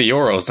was like the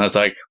Euros, and I was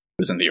like,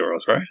 who's in the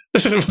Euros, right?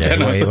 Yeah,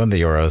 no, he won the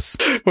Euros.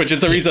 Which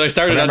is the reason I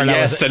started on Remember that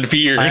yes was- and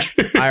beard.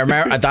 I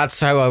remember that's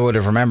how I would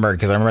have remembered,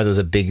 because I remember there was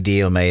a big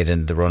deal made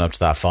in the run up to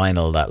that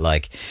final that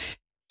like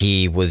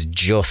he was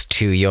just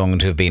too young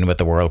to have been with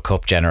the World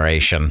Cup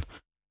generation,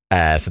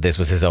 so this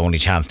was his only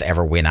chance to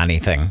ever win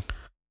anything.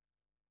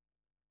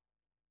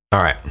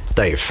 All right,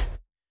 Dave.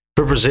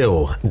 For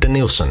Brazil,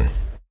 Denilson.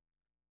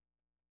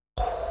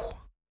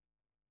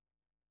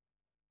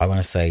 I want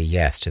to say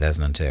yes,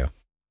 2002.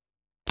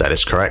 That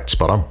is correct.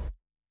 Spot on.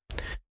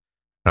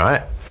 All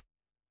right.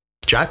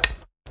 Jack.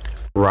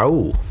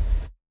 Raul.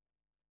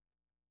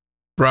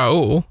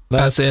 Raul,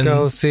 Let's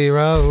go see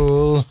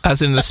Raul.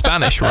 as in the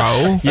Spanish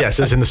Raul. Yes,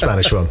 as in the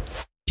Spanish one.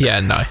 Yeah,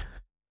 no.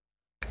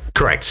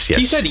 Correct. Yes.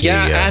 He said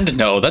yeah and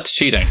no. That's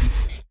cheating.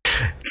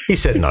 He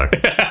said no.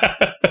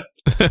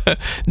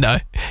 No.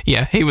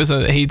 Yeah, he was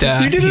a he. You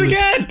did he it was,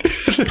 again.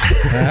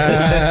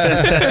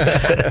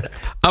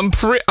 I'm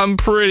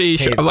pretty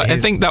sure. Like, I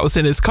think that was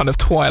in his kind of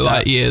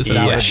twilight years.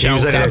 Yeah, Yeah, he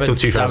was only there till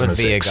David Villa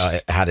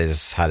 2006.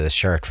 had his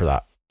shirt for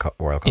that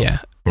World Cup. yeah.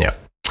 Yeah.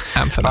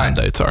 And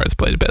Fernando Torres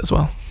played a bit as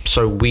well.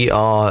 So we're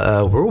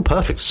all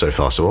perfect so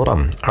far. So well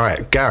done. All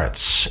right,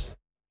 Garrett.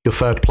 Your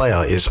third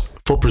player is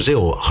for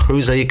Brazil,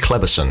 Jose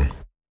Kleberson.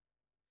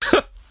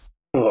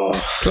 Oh,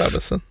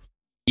 Cleverson.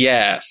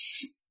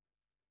 yes.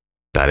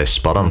 That is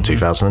spot on.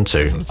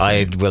 2002.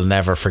 I will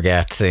never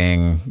forget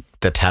seeing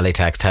the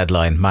teletext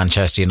headline: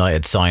 Manchester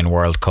United sign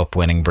World Cup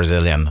winning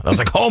Brazilian. I was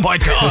like, oh my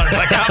god,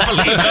 I can't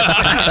believe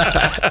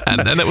it. And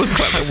then it was We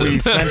Cleverson.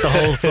 spent the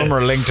whole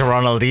summer linked to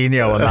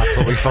Ronaldinho, and that's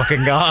what we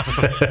fucking got.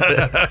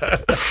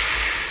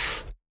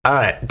 All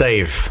right,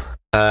 Dave.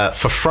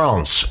 For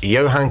France,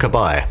 Johan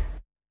Cabaye.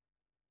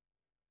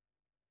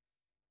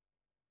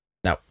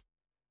 No.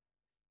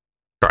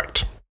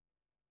 Correct.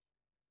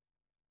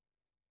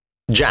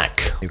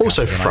 Jack,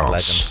 also for Newcastle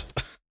United France,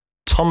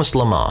 Thomas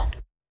Lemar.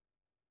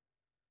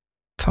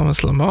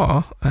 Thomas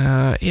Lemar.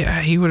 Yeah,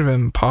 he would have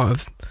been part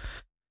of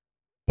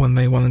when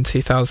they won in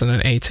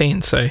 2018.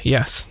 So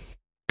yes.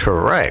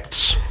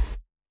 Correct.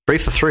 3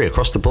 for 3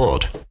 across the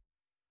board.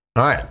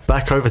 All right,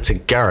 back over to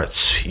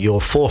Garrett,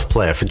 your fourth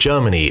player for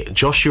Germany,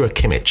 Joshua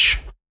Kimmich.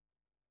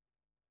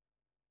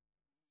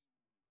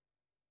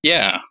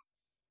 Yeah.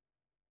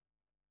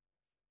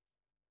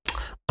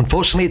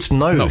 Unfortunately, it's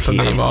no. Not for He-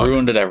 Neymar. Mark.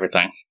 Ruined it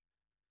everything.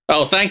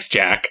 Oh, thanks,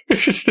 Jack.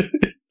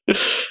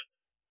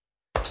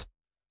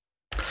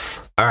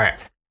 All right.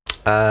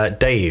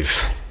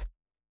 Dave.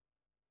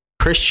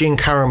 Christian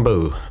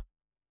Karambou.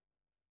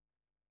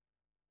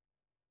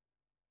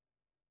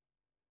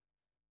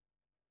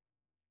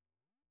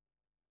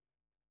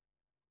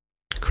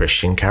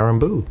 Christian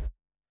Karambou.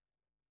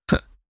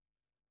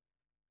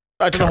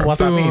 I don't know what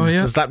that Karambou, means. yeah.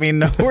 Does that mean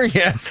no or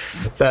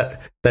yes? That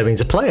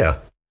means a player.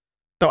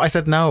 No, I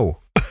said no.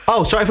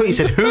 Oh, sorry, I thought you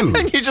said who.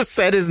 And you just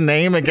said his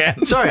name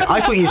again. Sorry, I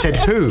thought you said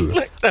who.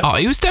 Oh,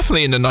 he was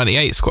definitely in the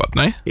 98 squad,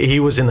 no? He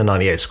was in the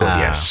 98 squad,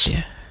 yes.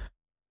 Yeah.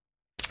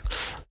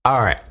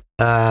 All right.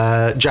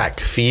 Jack,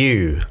 for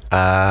you,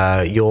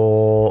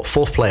 your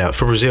fourth player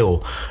for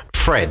Brazil,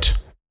 Fred.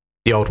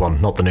 The old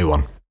one, not the new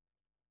one.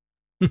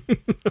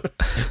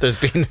 There's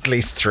been at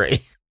least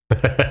 3.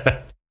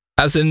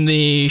 As in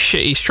the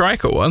shitty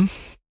striker one?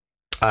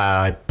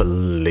 I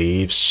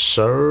believe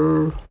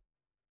so.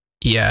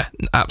 Yeah,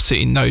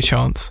 absolutely no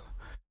chance.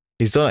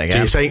 He's done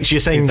it So again. you're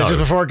saying no. Just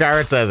before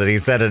Garrett says it, he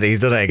said it. He's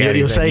done it again. Yeah,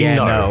 you're He said, saying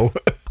no.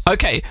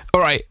 Okay,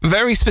 all right.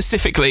 Very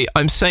specifically,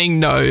 I'm saying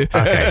no.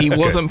 Okay, He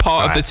wasn't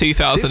part of All the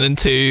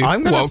 2002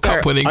 I'm gonna World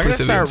Cup winning I'm gonna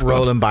Brazilian start squad.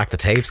 rolling back the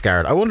tapes,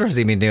 Garrett. I wonder has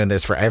he been doing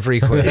this for every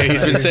quiz?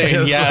 He's been It's saying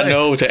just yeah, like-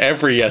 no to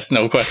every yes,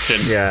 no question.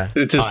 Yeah.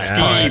 It's a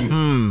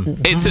scheme.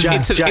 It's a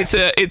Jack,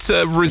 it's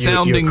a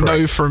resounding you're no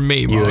correct. from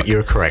me, Mark.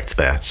 You're correct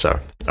there. So,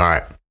 all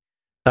right.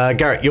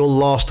 Garrett, your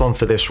last one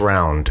for this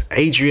round.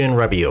 Adrian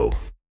Rabiot.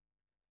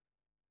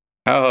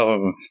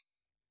 Oh.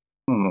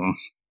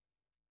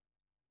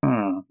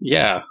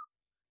 Yeah.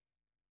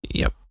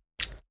 Yep.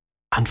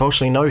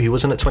 Unfortunately, no, he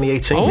wasn't at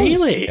 2018. Oh,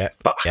 Really? Yeah.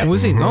 But Yeah.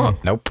 Was he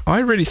not? Nope. I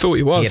really thought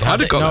he was. He had I'd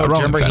have got that wrong.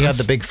 Remember, in he had fairness.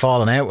 the big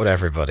falling out with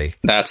everybody.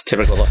 that's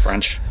typical of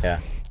French. Yeah.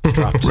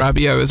 Dropped.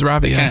 Rabiot is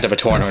Rabiot. You can't have a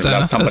tournament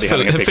without somebody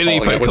having a big Philippe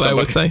falling out with Auclair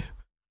would somebody.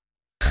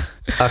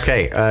 say.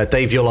 Okay,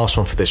 Dave, your last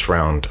one for this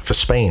round. For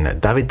Spain,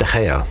 David De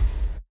Gea.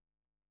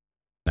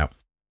 No.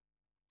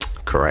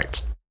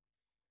 Correct.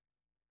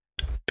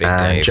 Big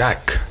And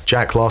Dave.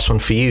 Jack, last one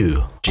for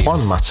you. Jesus.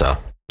 Juan Mata.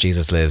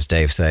 Jesus lives,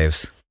 Dave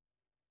saves.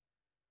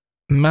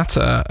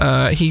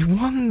 Mata, he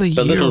won the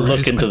The little Euros,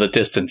 look into but- the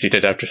distance you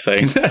did after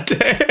saying that.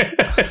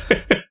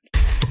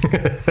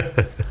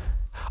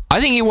 I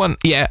think he won.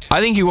 Yeah,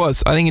 I think he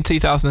was. I think in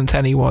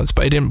 2010 he was,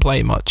 but he didn't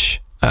play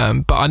much.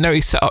 But I know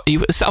he set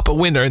up a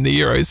winner in the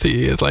Euros 2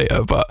 years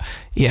later. But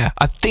yeah,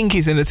 I think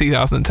he's in the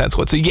 2010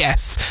 squad. So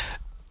yes,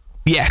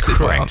 is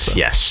my Correct. answer.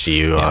 Yes,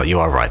 you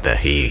are right there.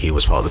 He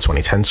was part of the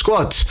 2010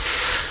 squad.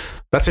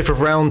 That's it for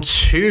round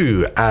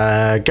 2.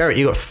 Garrett,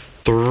 you got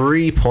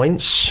 3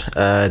 points.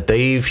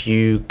 Dave,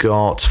 you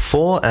got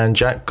 4, and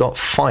Jack got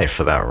 5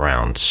 for that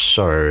round.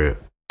 So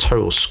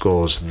total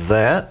scores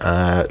there.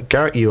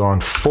 Garrett, you are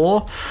on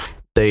 4.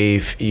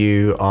 Dave,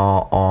 you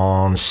are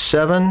on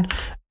 7.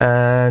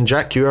 And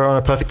Jack, you are on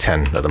a perfect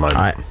 10 at the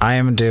moment. I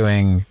am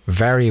doing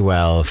very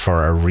well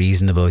for a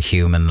reasonable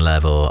human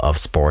level of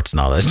sports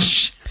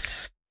knowledge.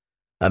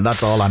 And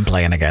that's all I'm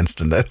playing against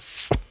in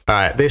this. All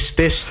right,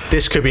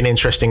 this could be an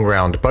interesting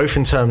round, both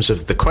in terms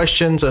of the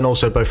questions and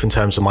also both in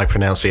terms of my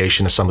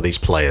pronunciation of some of these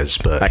players.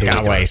 But I here we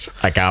can't go. wait.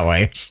 I can't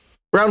wait.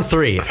 Round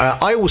 3.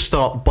 I will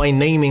start by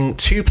naming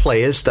 2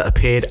 players that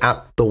appeared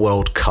at the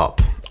World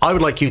Cup. I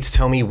would like you to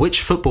tell me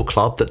which football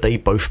club that they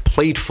both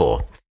played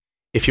for.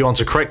 If you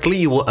answer correctly,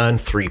 you will earn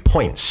 3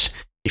 points.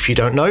 If you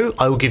don't know,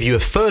 I will give you a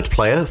third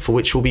player for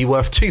which will be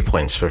worth 2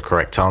 points for a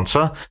correct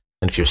answer.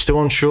 And if you're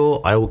still unsure,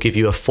 I will give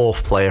you a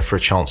fourth player for a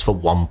chance for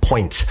 1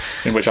 point.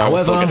 In which I will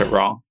still get it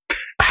wrong.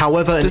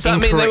 However, Does that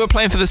mean they were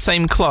playing for the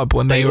same club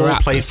when they were all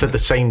at played this? for the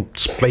same?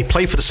 They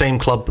played for the same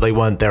club, but they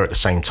weren't there at the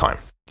same time.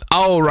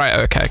 Oh right,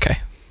 okay.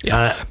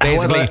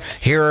 Basically, However,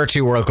 here are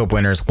 2 World Cup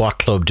winners. What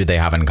club do they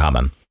have in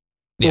common?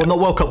 Yeah. well, not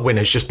World Cup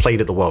winners, just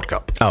played at the World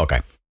Cup. Oh,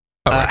 okay.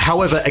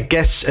 However,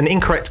 an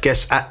incorrect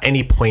guess at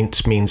any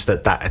point means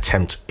that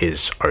attempt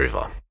is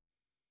over.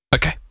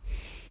 Okay.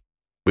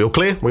 We all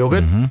clear? We all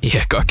good? Mm-hmm.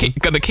 Yeah,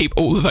 gonna keep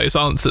all of those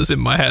answers in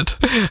my head.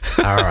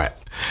 All right.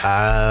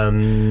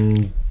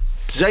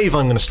 Dave,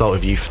 I'm going to start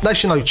with you.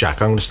 Actually, no,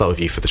 Jack, I'm going to start with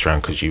you for this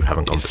round because you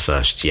haven't gone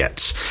first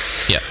yet.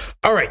 Yeah.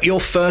 All right, your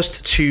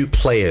first 2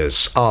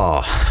 players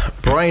are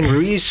Brian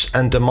Ruiz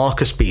and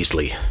DeMarcus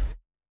Beasley.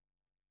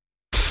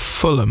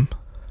 Fulham.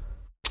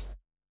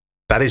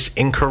 That is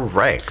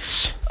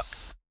incorrect.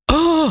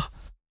 Oh,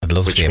 I'd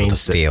love Which to be able to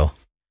means that- steal.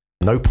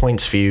 No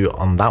points for you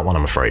on that one,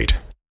 I'm afraid.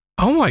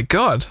 oh my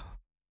god.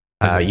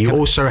 You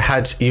also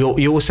had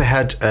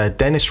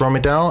Dennis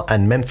Romidale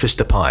and Memphis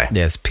Depay.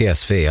 Yes,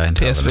 PSV. I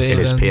entailed them. PSV. It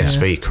is Yeah.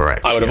 PSV,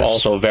 correct? I would have yes.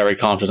 also very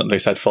confidently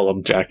said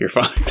Fulham, Jack, you're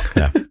fine.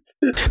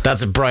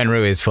 That's a Brian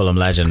Ruiz Fulham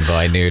legend, but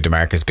I knew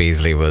DeMarcus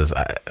Beasley was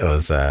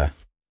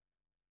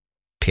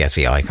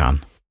PSV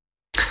icon.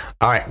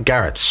 All right,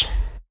 Garrett.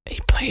 He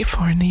played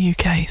for in the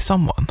UK.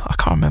 Someone I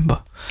can't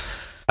remember.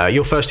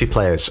 Your first 2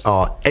 players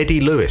are Eddie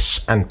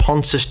Lewis and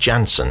Pontus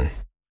Jansson.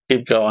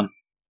 Keep going.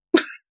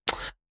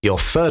 Your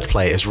third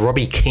player is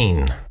Robbie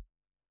Keane.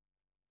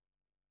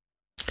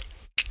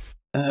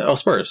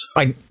 Spurs.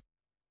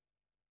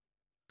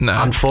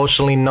 No.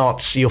 Unfortunately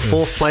not. Your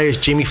fourth player is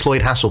Jimmy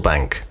Floyd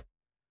Hasselbank.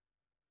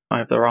 I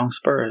have the wrong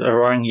Spurs. The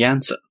wrong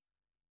Janssen.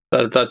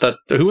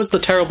 Who was the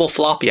terrible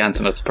flop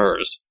Janssen at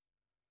Spurs?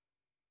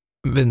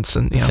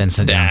 Vincent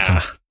Janssen.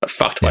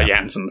 Fucked by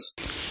Janssens.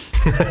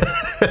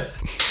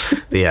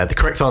 The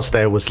correct answer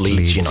there was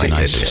Leeds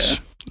United. Yeah.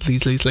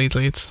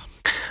 Leeds.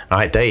 All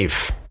right,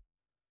 Dave.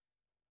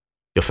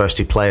 Your first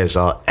two players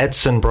are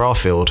Edson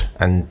Barfield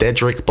and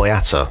Dedrick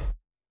Boyata.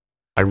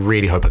 I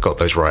really hope I got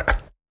those right.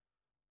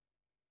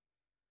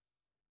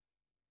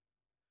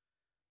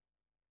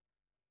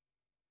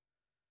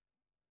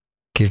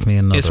 Give me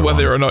another It's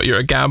whether or not you're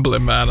a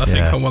gambling man, I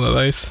think, on one of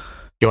those.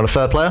 You want a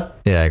third player?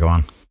 Yeah, go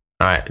on.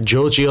 All right,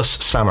 Georgios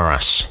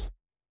Samaras.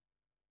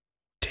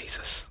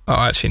 Jesus. Oh,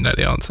 I actually know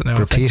the answer now.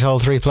 Repeat all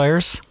three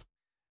players?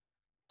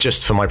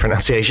 Just for my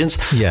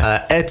pronunciations.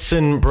 Yeah.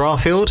 Edson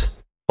Barfield,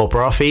 or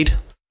Barfield.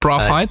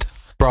 Brathide?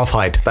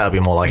 Brathide, that would be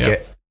more like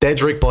it.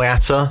 Dedrick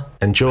Boyata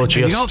and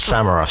Georgios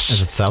Samaras.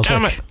 Is it Celtic?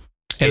 Damn it.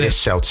 It is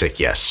Celtic,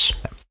 yes.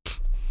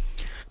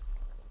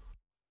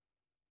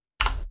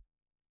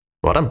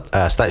 Well done.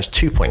 So that is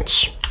 2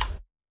 points.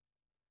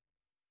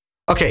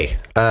 Okay,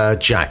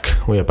 Jack,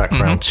 we are back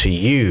round to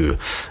you.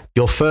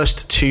 Your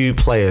first two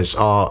players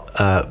are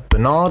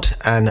Bernard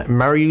and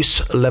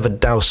Mariusz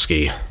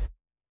Lewandowski.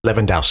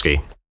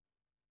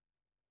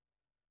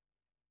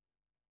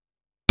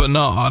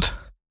 Bernard?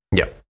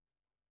 Yep.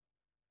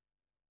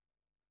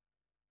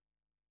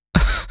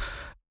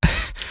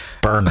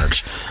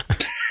 Bernard.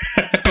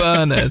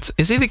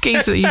 Is he the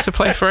geezer that used to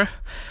play for?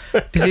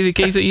 Is he the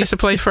geezer that used to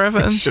play for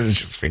Everton? Should have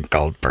just been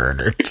called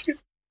Bernard.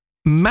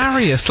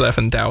 Mariusz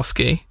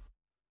Lewandowski.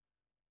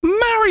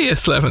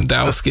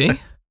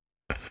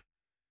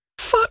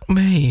 Fuck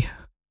me.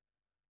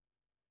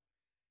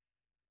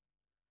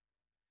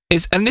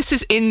 This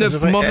is in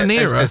the modern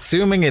era.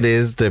 Assuming it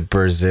is the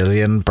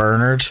Brazilian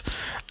Bernard.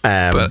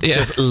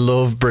 Just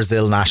love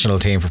Brazil national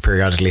team for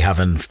periodically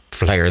having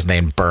players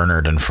named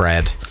Bernard and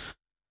Fred.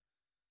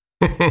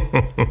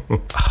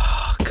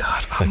 Oh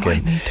God, I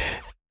might need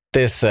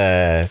this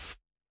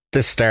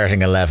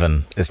starting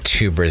 11 is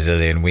too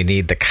Brazilian. We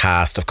need the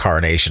cast of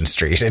Coronation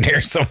Street in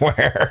here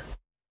somewhere.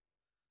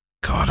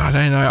 God, I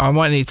don't know. I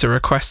might need to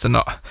request a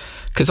not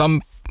because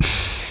I'm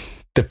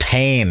the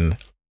pain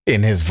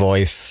in his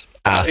voice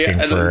asking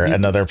for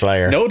another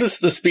player. Notice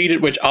the speed at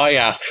which I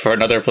asked for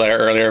another player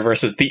earlier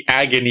versus the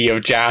agony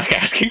of Jack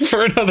asking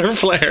for another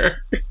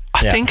player.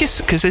 I think it's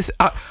because it's.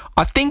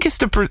 I think it's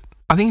the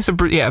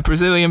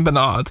Brazilian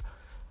Bernard.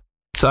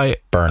 So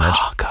Bernard.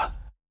 Oh God.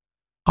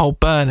 Oh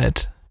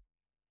Bernard.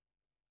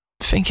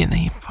 I'm thinking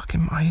he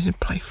fucking might have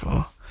played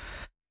for.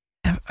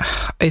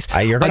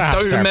 You're gonna have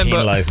to start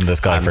penalising this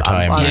guy for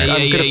time.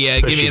 Yeah.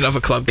 Give me another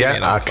club.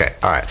 Okay.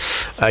 All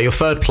right. Your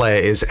third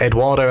player is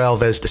Eduardo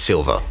Alves da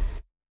Silva.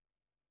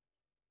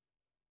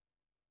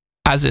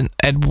 As in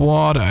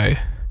Eduardo,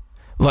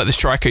 like the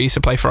striker who used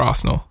to play for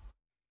Arsenal.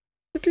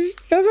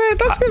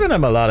 That's giving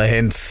him a lot of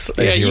hints.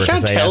 Yeah, if you were can't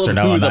to say tell yes or him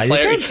no who the on that.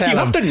 player. You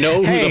have to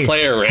know who the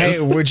player is. Hey,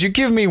 would you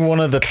give me one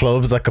of the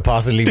clubs that could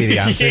possibly be the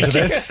answer to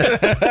this?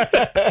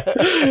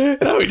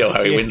 Now we know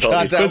how he wins all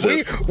these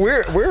quizzes.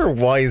 We're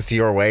wise to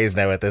your ways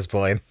now at this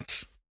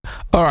point.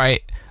 All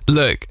right,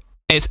 look,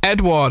 it's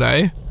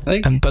Eduardo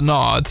and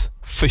Bernard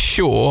for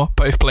sure.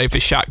 Both played for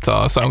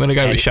Shakhtar, so I'm going to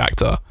go with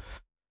Shakhtar.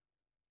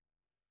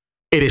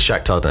 It is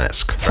Shakhtar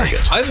Donetsk. Very good.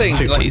 I think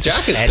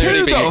Jack is clearly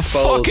who being the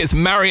exposed. fuck is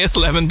Mariusz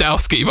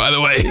Lewandowski, by the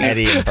way?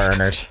 Eddie and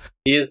Bernard.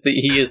 He is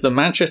the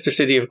Manchester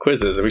City of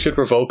quizzes. We should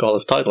revoke all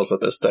his titles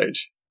at this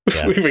stage.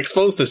 Yeah. We've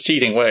exposed his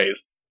cheating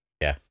ways.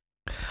 Yeah.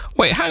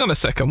 Wait, hang on a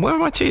second. Where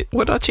am I cheating?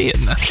 What did I cheat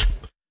in there?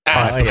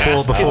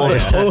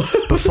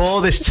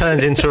 Before this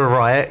turns into a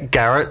riot,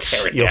 Garrett,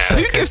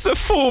 who gives a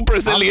full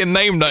Brazilian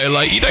name though?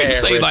 Like you don't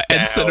say like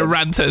Edson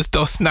Arantes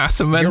dos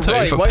Nascimento You're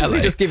right. for Why Pele. does he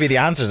just give you the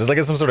answers? It's like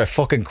it's some sort of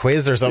fucking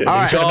quiz or something.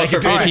 Yeah, God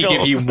forbid he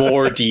give you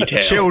more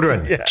detail.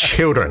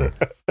 Children.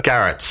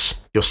 Garrett,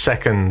 your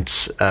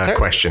second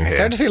question here.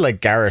 Starting to feel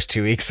like Garrett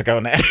 2 weeks ago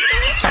now.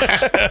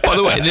 By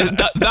the way,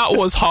 that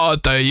was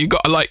hard though. You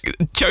got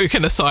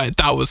joking aside,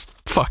 that was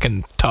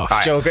fucking tough.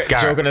 Right,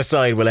 joking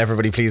aside, will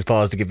everybody please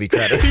pause to give me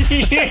credit?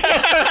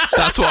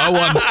 That's what I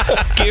want.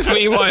 Give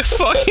me my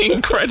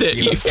fucking credit,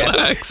 you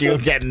slags. You'll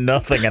get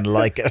nothing and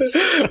like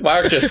it.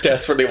 Mark just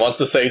desperately wants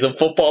to say some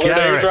footballer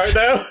names right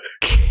now.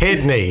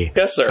 Kidney.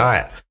 Yes, sir. All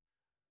right.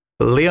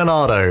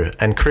 Leonardo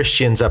and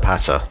Christian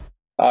Zapata.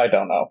 I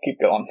don't know. Keep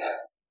going.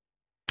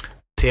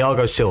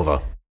 Thiago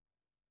Silva.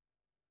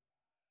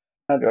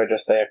 How do I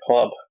just say a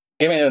club?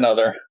 Give me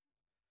another.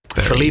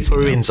 Filippo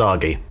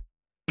Inzaghi.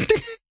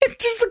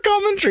 Just a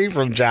commentary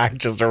from Jack,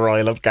 just a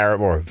rile up Garrett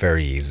Moore.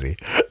 Very easy.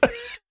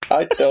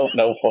 I don't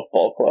know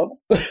football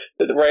clubs.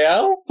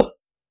 Real?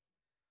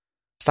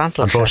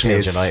 Stansel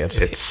Unfortunately,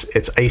 United.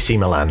 It's AC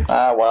Milan.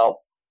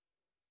 Well.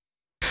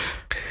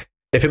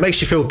 If it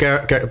makes you feel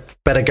better,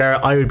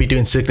 Garrett, I would be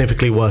doing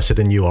significantly worse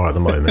than you are at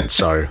the moment.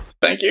 So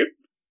thank you.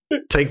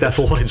 Take that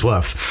for what it's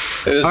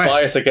worth. It is All right,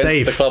 bias against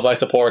Dave. the club I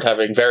support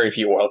having very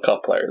few World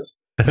Cup players.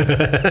 And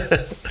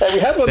we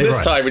had one Dave this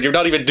Ryan. time, and you're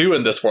not even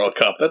doing this World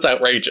Cup. That's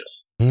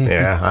outrageous.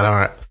 Yeah, I know,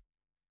 right?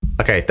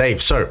 Okay,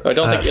 Dave, so... I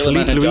don't think Iliman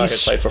Philippe and Jack had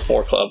Luis, played for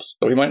 4 clubs,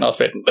 so we might not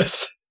fit in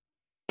this.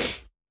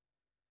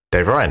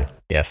 Dave Ryan,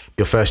 Yes.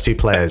 your first 2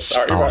 players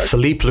Sorry, are Ryan.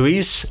 Felipe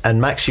Luis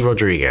and Maxi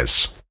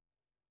Rodriguez.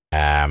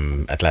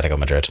 Atletico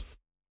Madrid.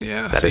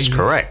 Yeah, That is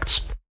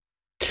correct.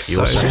 You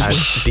So also had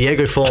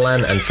Diego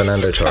Forlan and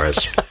Fernando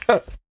Torres.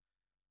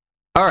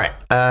 All right,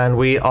 and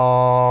we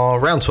are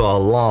round to our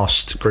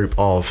last group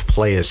of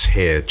players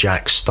here.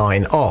 Jack,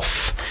 starting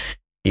off,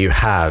 you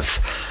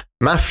have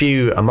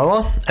Matthew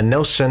Amoa and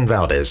Nelson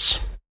Valdez.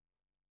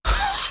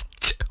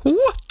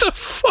 What the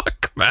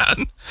fuck,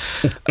 man?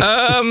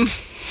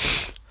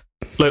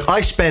 Look,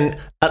 I spent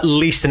at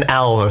least an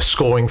hour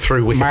scoring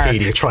through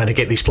Wikipedia trying to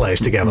get these players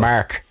together.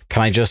 Mark,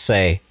 can I just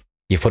say,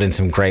 you've put in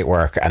some great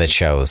work and it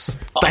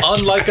shows.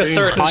 Unlike a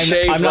certain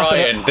Dave I'm not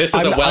gonna- Ryan, this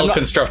is I'm a not-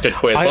 well-constructed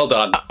quiz. Well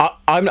done.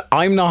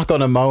 I'm not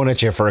going to moan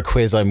at you for a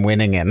quiz I'm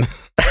winning in.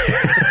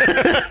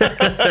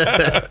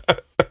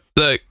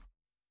 Look,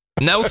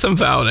 Nelson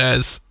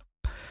Valdez.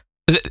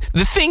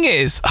 The thing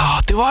is,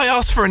 do I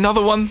ask for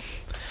another one?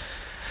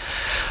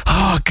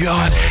 Oh,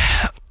 God.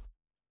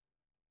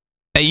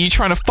 Are you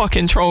trying to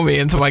fucking troll me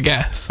into my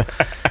guess?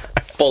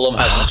 Fulham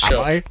hasn't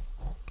shown.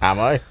 Am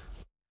I?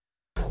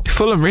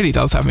 Fulham really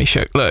does have me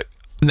shook. Look,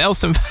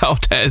 Nelson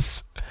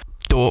Valdez,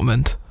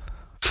 Dortmund.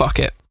 Fuck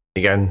it.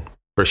 You going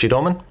Borussia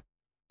Dortmund?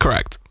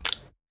 Correct.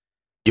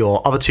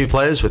 Your other 2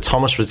 players were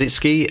Thomas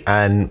Rosicki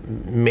and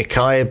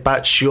Mikhail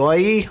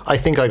Batshuayi. I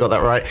think I got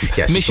that right.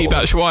 Yes. Michi Dortmund.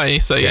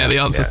 Batshuayi. So yeah, the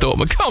answer's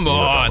Dortmund. Come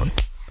on.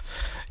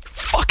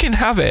 Fucking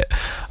have it.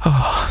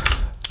 All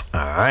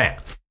right.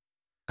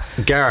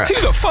 Garrett. Who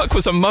the fuck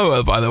was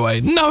Amoa, by the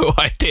way? No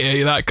idea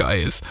who that guy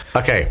is.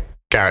 Okay,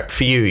 Garrett,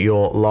 for you,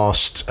 your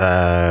last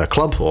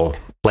club or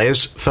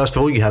players. First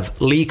of all, you have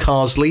Lee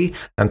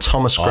Carsley and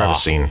Thomas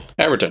Gravesine.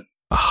 Everton.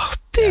 Oh,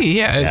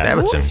 yeah.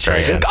 Everton,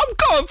 very good. I've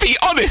got to be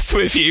honest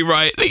with you,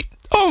 right?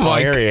 Oh my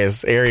Here he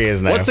is. Here he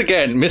is now. Once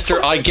again,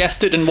 Mr. I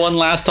guessed it and won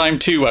last time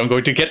too. I'm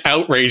going to get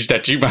outraged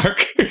at you,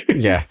 Mark.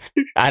 Yeah.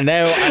 And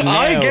now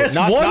I guess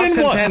not, one not in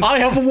content, one. I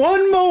have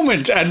one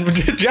moment, and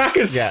Jack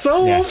is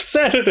so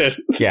upset at it.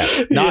 Yeah.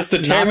 He has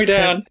to tear me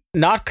down.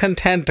 Not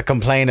content to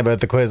complain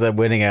about the quiz I'm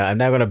winning at, I'm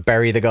now going to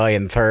bury the guy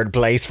in 3rd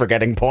place for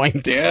getting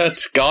points. Yeah,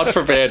 God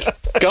forbid.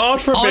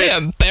 God forbid. I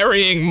am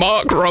burying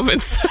Mark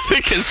Robinson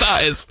because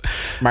that is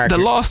Mark, the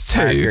last 2.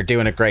 Mark, you're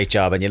doing a great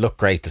job and you look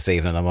great this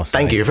evening, I must say.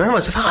 Thank you very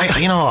much.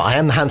 I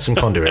am the handsome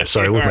conduit,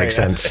 so it would make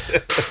sense.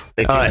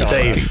 All right,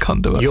 Dave,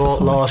 conduit your for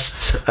something.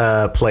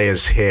 last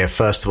players here.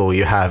 First of all,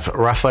 you have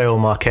Rafael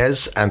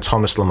Marquez and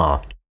Thomas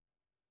Lamar.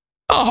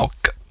 Oh,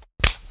 God.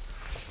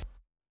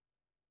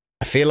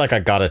 I feel like I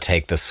got to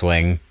take the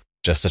swing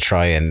just to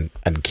try and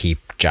keep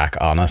Jack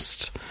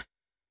honest.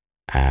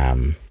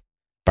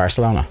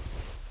 Barcelona.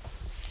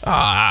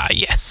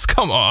 Yes.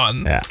 Come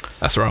on. Yeah.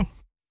 That's wrong.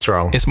 It's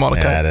wrong. It's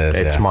Monaco. Yeah, it is.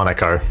 It's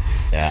Monaco.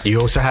 Yeah. You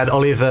also had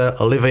Oliver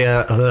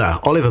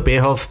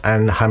Bierhoff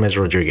and James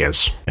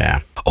Rodriguez. Yeah.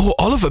 Oh,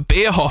 Oliver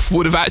Bierhoff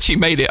would have actually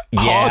made it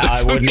harder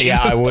for me.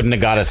 I wouldn't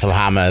have got it till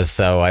Hammers,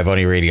 so I've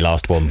only really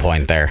lost 1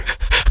 point there.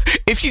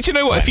 If you, do you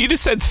know what? If you'd have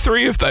said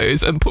 3 of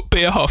those and put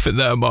Bierhoff in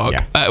there, Mark,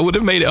 it would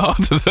have made it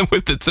harder than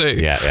with the 2.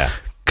 Yeah.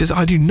 Because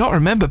I do not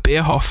remember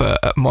Bierhoff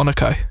at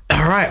Monaco.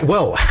 All right,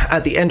 well,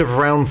 at the end of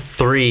round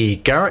 3,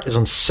 Garrett is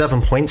on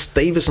 7 points,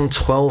 Dave is on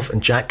 12,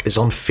 and Jack is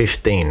on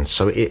 15.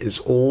 So it is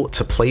all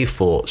to play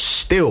for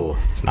still.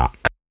 It's not.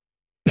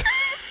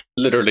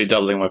 Literally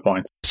doubling my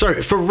points.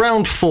 So for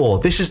round 4,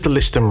 this is the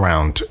listing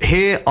round.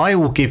 Here, I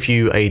will give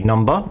you a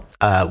number,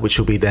 which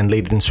will be then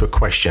leading into a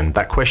question.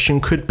 That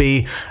question could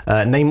be,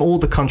 name all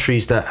the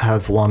countries that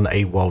have won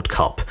a World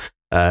Cup.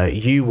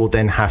 You will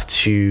then have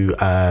to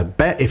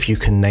bet if you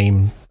can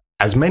name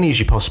as many as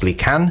you possibly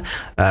can.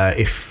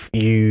 If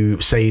you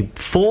say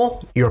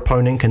 4, your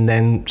opponent can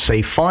then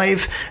say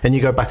 5, and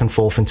you go back and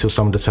forth until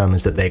someone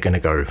determines that they're going to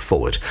go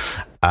forward.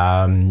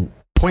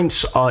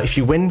 Points are, if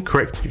you win,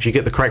 correct. If you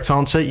get the correct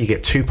answer, you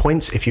get 2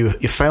 points. If you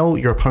fail,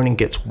 your opponent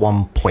gets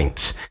 1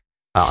 point.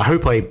 I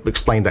hope I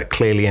explained that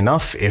clearly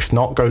enough. If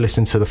not, go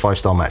listen to the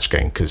 5-Star Match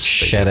Game because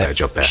they did a better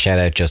job there. Shout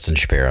out Justin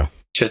Shapiro.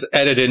 Just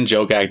edit in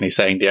Joe Gagney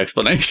saying the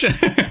explanation.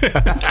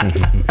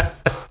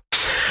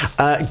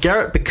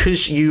 Garrett,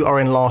 because you are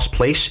in last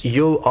place,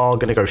 you are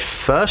going to go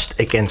first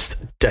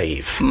against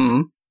Dave.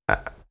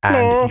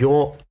 And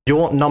your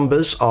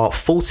numbers are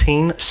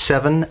 14,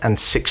 7, and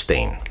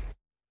 16.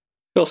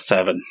 Still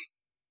 7.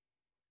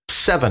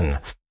 7.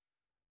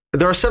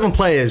 There are 7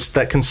 players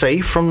that can say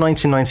from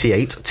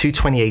 1998 to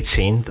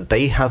 2018 that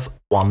they have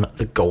won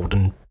the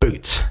Golden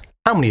Boot.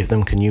 How many of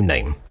them can you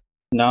name?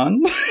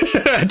 None.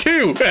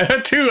 2. 2.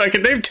 I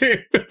can name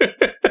 2.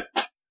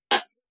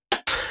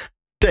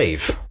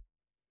 Dave,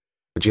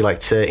 would you like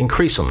to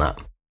increase on that?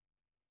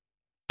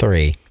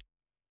 3.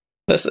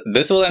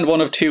 This will end one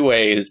of two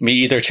ways. Me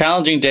either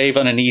challenging Dave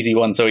on an easy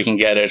one so he can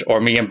get it, or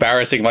me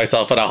embarrassing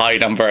myself on a high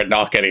number and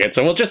not getting it.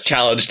 So we'll just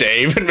challenge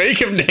Dave and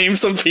make him name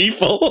some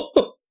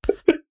people.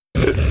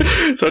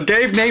 So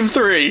Dave, name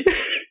 3.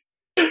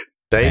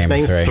 Dave,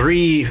 name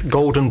 3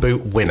 Golden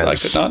Boot winners. I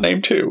could not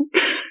name 2.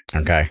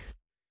 Okay.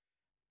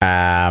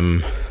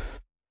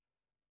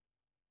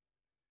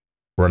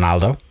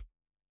 Ronaldo,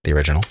 the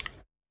original.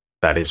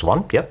 That is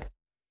one. Yep.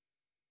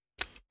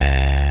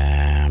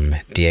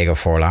 Diego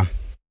Forlan.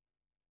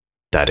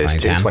 That is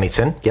 2.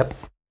 2010. Yep.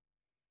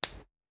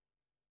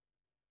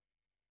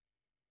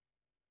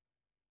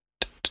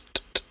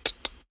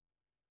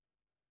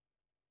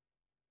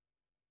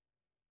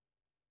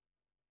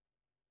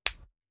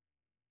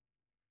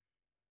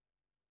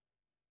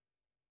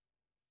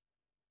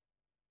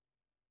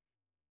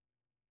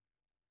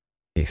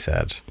 He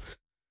said,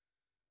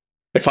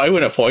 if I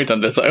win a point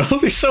on this, I will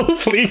be so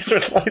pleased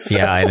with myself.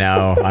 Yeah, I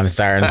know. I'm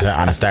starting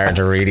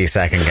to really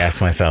second guess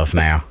myself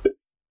now.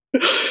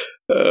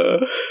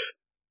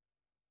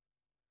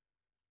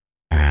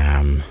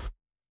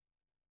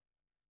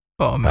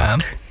 Oh man,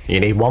 you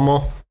need one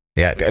more.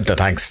 Yeah,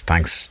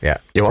 thanks. Yeah,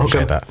 you're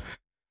welcome. That.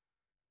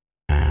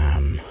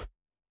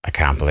 I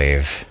can't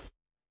believe.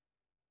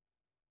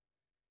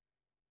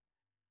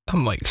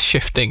 I'm like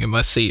shifting in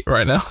my seat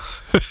right now.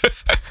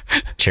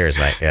 Cheers,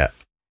 mate. Yeah.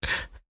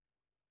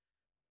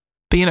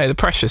 But you know, the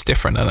pressure's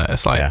different, isn't it?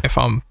 It's like if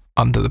I'm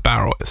under the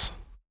barrel, it's.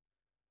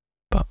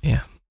 But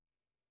yeah.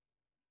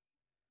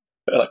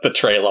 I like the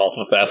trail off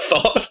of that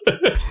thought.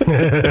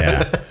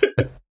 Yeah.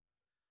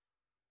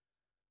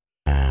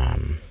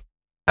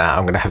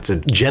 I'm going to have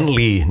to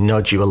gently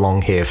nudge you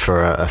along here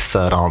for a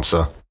third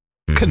answer.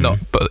 Could not,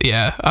 but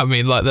yeah, I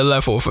mean, like the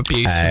level of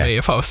abuse for me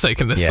if I was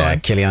taking this time.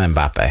 Kylian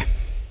Mbappe.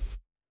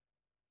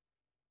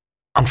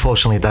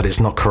 Unfortunately, that is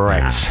not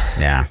correct.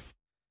 Yeah.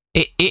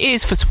 It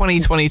is for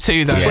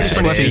 2022 though.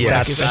 2022,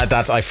 yes.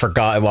 That's I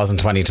forgot it wasn't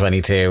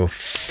 2022.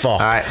 Fuck.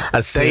 Right,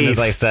 as soon as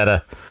I said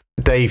it.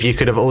 Dave, you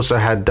could have also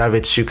had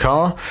David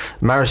Sukar,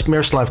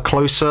 Miroslav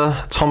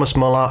Klose, Thomas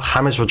Muller,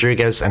 James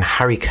Rodriguez, and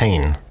Harry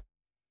Kane.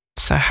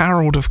 So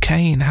Harold of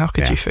Kane, how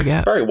could you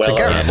forget? Very well.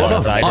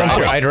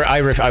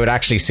 I would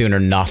actually sooner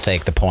not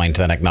take the point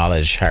than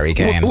acknowledge Harry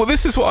Kane. Well,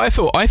 this is what I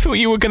thought. I thought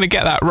you were going to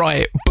get that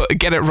right, but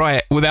get it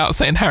right without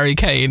saying Harry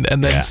Kane,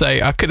 and then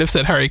say I could have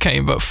said Harry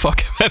Kane, but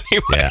fuck him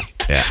anyway.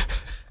 Yeah.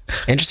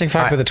 Interesting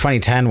fact with the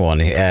 2010 one,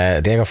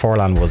 Diego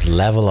Forlan was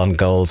level on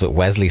goals with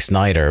Wesley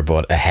Sneijder,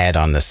 but ahead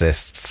on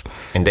assists.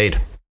 Indeed.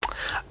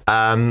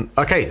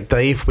 Okay,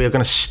 Dave, we are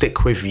going to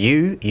stick with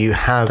you. You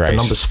have the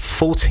numbers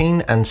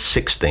 14 and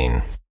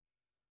 16.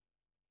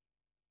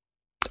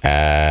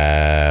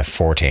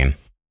 14.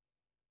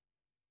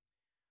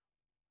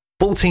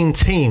 14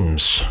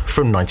 teams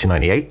from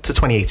 1998 to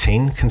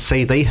 2018 can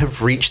say they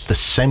have reached the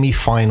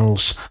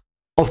semi-finals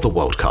of the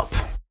World Cup.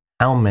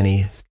 How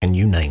many can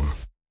you name?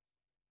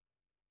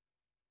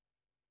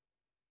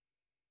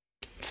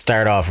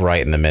 Start off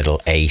right in the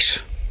middle,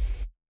 8.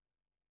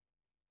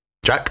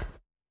 Jack?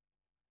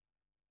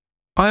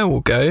 I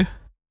will go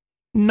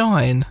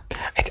 9.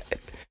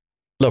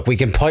 Look, we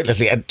can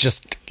pointlessly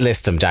just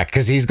list them, Jack,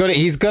 because he's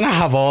gonna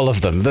have all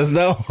of them. There's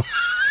no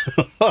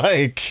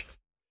like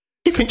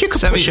you can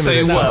push him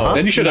in further.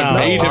 Then you should have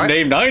made him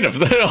name 9 of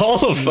them,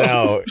 all of them.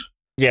 No,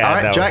 yeah. All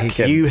right, Jack,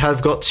 you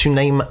have got to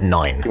name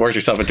 9. You worked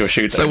yourself into a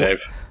shoot, there,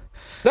 Dave.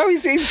 No,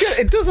 he's good.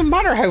 It doesn't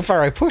matter how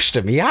far I pushed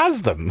him; he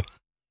has them.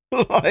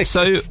 Like,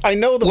 so I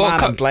know the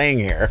man I'm playing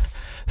here.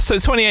 So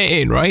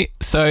 2018, right?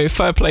 So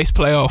third place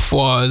playoff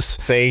was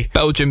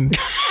Belgium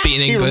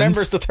beating England. He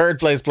remembers the third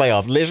place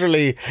playoff.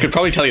 Literally, could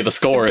probably tell you the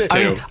scores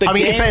too.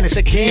 In fairness,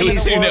 the game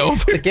of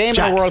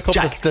the World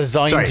Cup is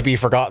designed to be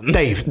forgotten.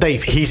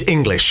 Dave, he's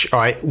English. All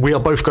right, we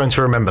are both going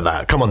to remember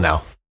that. Come on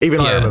now,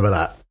 even I remember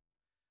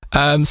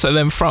that. So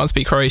then France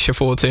beat Croatia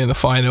 4-2 in the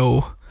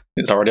final.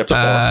 It's already up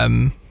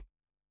to 4.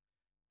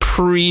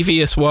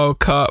 Previous World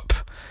Cup,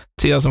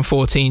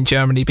 2014,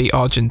 Germany beat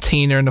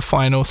Argentina in the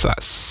final, so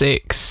that's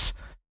 6.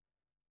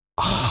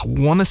 I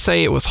want to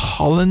say it was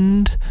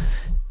Holland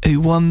who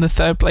won the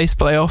third place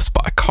playoffs,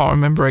 but I can't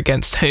remember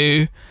against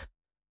who.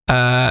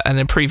 And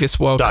then previous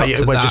World Cup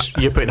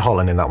you're putting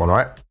Holland in that one,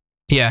 right?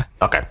 Yeah.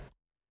 Okay.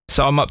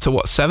 So I'm up to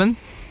what, 7?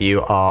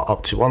 You are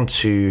up to 1,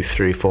 2,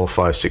 3, 4,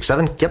 5, 6,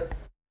 7. Yep.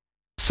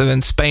 So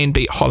then Spain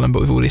beat Holland, but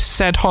we've already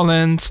said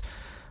Holland.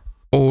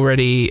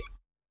 Already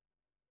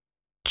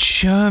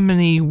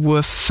Germany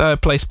were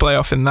third place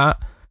playoff in that.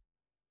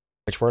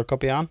 Which World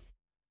Cup are you on?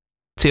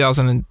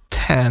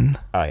 2010.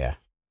 Oh, yeah.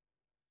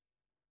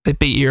 They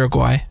beat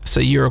Uruguay. So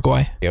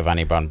Uruguay.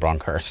 Giovanni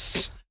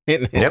Bronckhorst.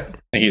 Yep.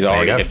 He's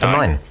already hit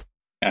 9.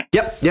 Yeah.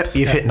 Yep.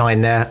 You've hit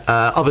 9 there.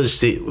 Others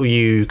that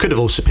you could have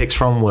also picked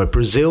from were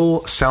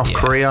Brazil, South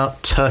Korea,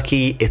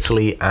 Turkey,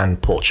 Italy,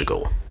 and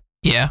Portugal.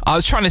 Yeah. I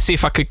was trying to see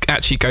if I could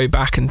actually go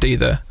back and do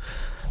the...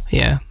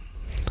 Yeah.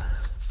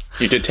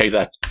 You did take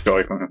that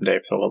joy from him,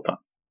 Dave, so well done.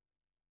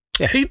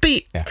 Who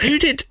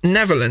did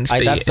Netherlands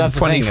beat that's in the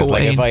thing. Is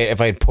 2014? like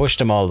if I'd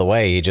pushed him all the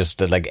way, he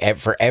just like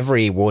for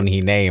every one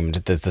he named,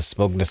 there's the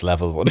smugness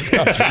level would have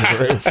gone through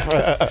the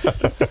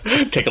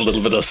roof. Take a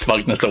little bit of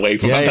smugness away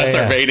from him. That's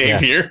our main aim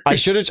here. I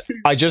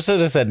just should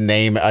have said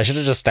name. I should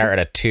have just started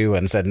at 2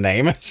 and said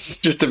name it,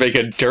 just to make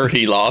a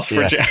dirty loss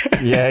for Jack.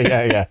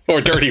 Yeah.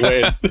 Or dirty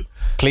win.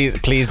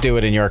 Please do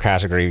it in your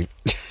category.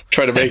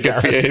 Try to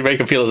make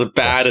him feel as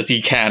bad as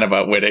he can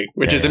about winning,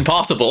 which is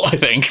impossible, I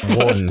think.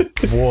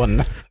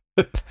 One.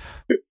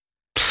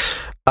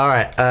 All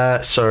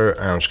right, so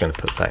I'm just going to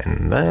put that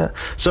in there.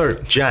 So,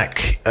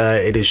 Jack,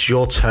 it is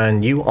your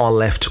turn. You are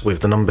left with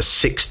the number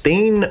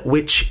 16,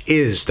 which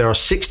is there are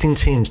 16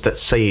 teams that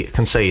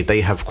can say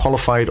they have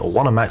qualified or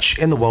won a match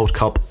in the World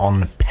Cup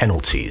on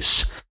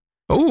penalties.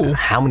 Oh,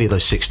 How many of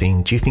those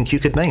 16 do you think you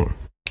could name?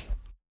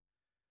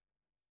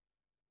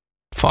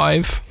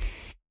 5.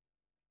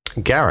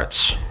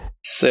 Garrett.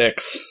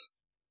 6.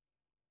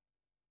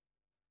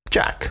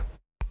 Jack.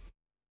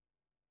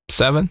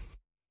 7.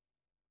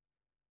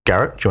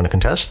 Garrett, do you want to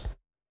contest?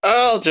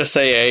 I'll just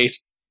say 8.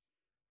 Just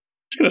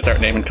going to start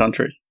naming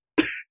countries.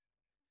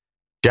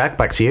 Jack,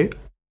 back to you.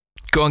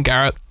 Go on,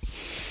 Garrett.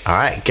 All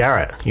right,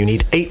 Garrett, you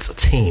need 8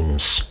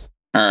 teams.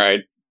 All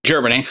right.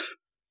 Germany.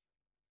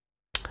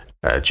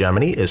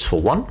 Germany is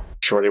for 1.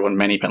 Surely won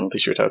many penalty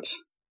shootouts.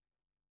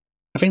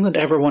 Have England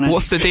ever won any?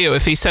 What's the deal?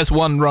 If he says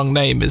one wrong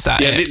name, is that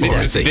it?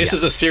 This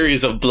is a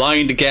series of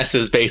blind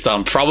guesses based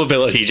on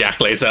probability, Jack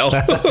Lazel.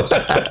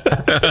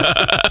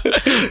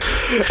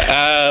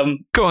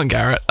 Go on,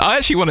 Garrett. I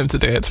actually want him to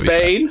do it. To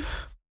Spain.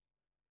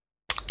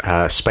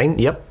 Spain,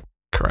 yep.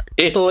 Correct.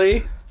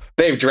 Italy.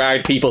 They've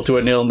dragged people to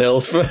a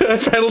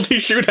 0-0 penalty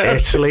shootout.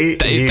 Italy.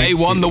 They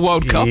won the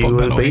World Cup on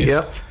penalties.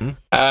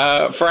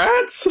 Yep.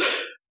 France.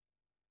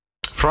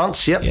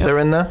 France, yep, they're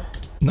in there.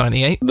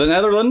 98. The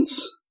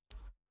Netherlands.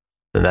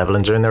 The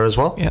Netherlands are in there as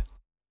well. Yeah.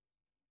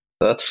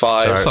 That's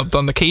 5. Subbed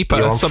on the keeper.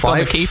 You're on Subbed on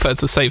the 5. keeper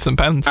to save some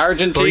pens. 3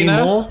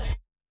 Argentina. more.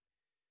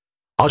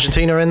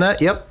 Argentina in there,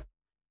 yep.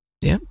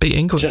 Yeah, beat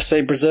England. Just say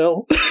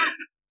Brazil.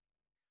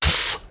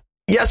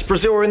 Yes,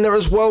 Brazil are in there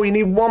as well. You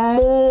need 1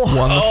 more.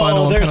 Won the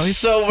final on there's penalties.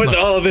 so much.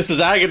 Oh, this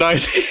is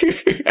agonizing.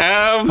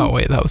 Oh,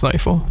 wait, that was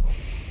 94.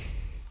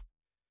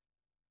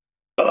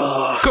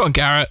 Go Go on,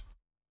 Garrett.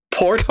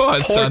 Go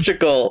on, son.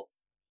 Portugal.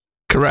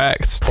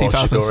 Correct.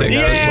 Portugal 2006. in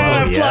there as Yeah,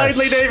 well,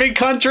 blindly yes. naming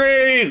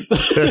countries.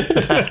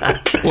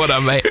 What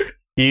up, mate?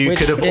 You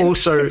could have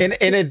also...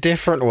 in a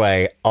different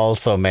way,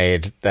 also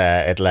made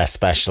it less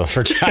special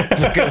for Jack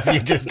because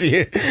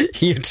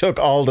you took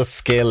all the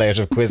skill out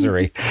of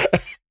quizzery.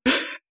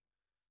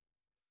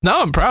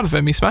 No, I'm proud of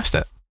him. He smashed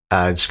it.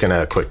 just going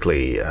to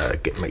quickly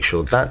make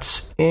sure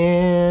that's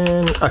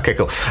in. Okay,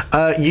 cool.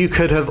 You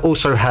could have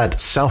also had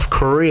South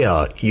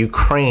Korea,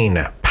 Ukraine,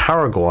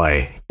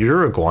 Paraguay,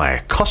 Uruguay,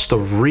 Costa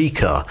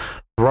Rica,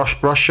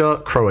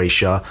 Russia,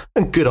 Croatia,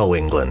 and good old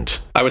England.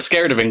 I was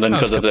scared of England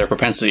because of their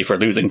propensity for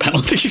losing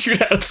penalty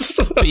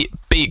shootouts.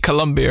 beat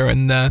Colombia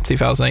in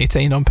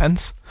 2018 on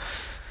pens.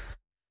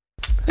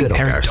 Good old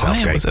Eric Gareth Dyer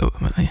Southgate. was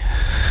ultimately.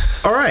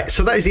 All right,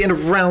 so that is the end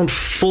of round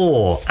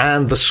 4,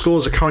 and the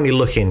scores are currently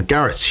looking.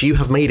 Garrett, you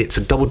have made it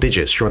to double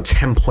digits. You're on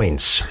 10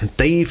 points.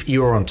 Dave,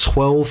 you're on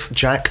 12.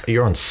 Jack,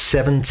 you're on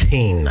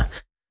 17.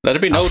 Let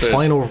it be noted,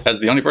 final... as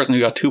the only person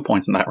who got 2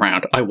 points in that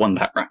round, I won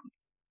that round.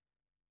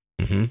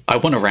 Mm-hmm. I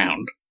won a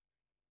round.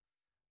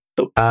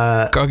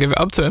 Gotta give it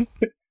up to him.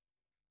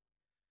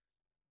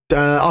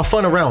 Our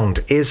final round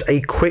is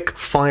a quick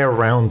fire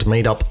round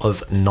made up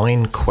of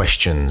 9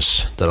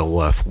 questions that are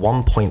worth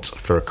 1 point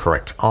for a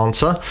correct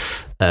answer.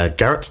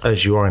 Garrett,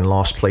 as you are in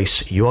last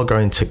place, you are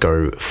going to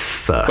go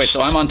first. Wait,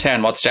 so I'm on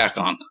 10. What's Jack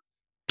on?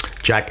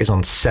 Jack is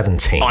on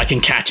 17. Oh, I can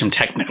catch him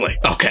technically.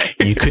 Okay.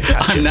 You could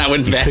catch him. I'm now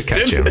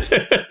invested. You could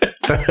catch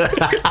him.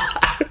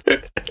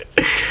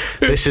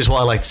 This is what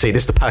I like to see.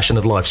 This is the passion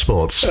of live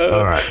sports.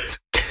 All right.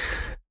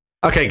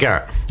 Okay,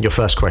 Garrett, your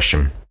first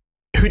question.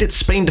 Who did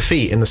Spain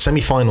defeat in the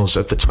semi-finals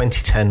of the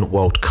 2010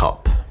 World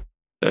Cup?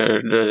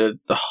 The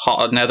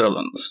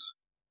Netherlands.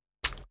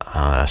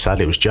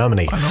 Sadly, it was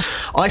Germany.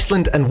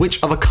 Iceland and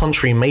which other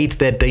country made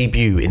their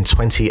debut in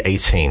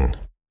 2018?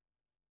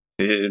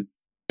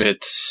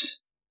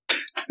 It's...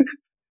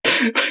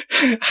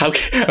 I'm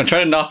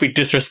trying to not be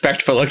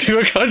disrespectful to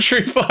a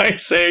country by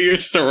saying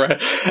it's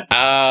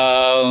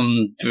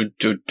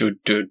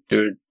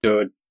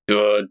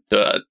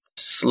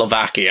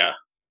Slovakia.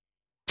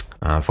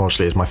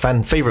 Unfortunately, it's my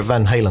favourite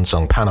Van Halen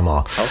song,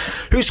 Panama.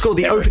 Who scored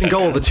the opening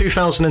goal of the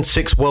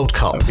 2006 World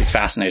Cup? I'd be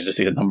fascinated to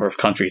see the number of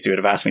countries you would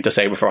have asked me to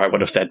say before I would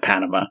have said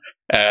Panama.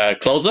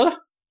 Closer?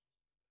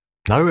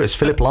 No, it's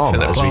Philip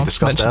Lahm, as we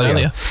discussed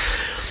earlier.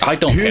 I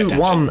don't pay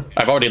attention.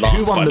 I've already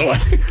lost, by the way.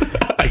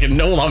 I can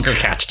no longer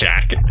catch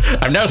Jack.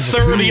 I'm now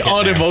thoroughly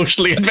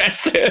unemotionally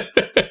invested.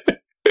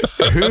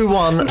 Who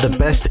won the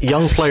Best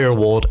Young Player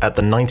Award at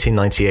the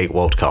 1998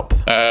 World Cup?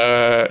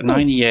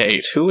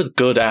 98. Who was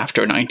good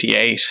after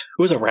 98?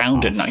 Who was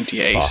around in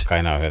 98? Fuck,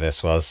 I know who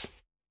this was.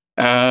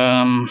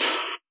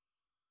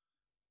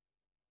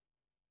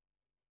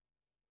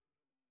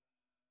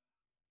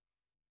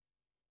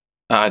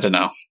 I don't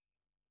know.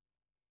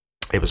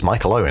 It was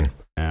Michael Owen.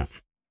 Yeah.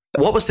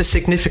 What was the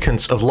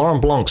significance of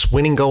Laurent Blanc's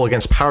winning goal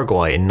against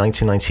Paraguay in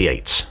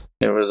 1998?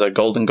 It was a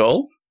golden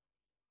goal.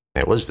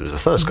 It was the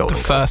first goal. The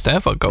first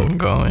ever golden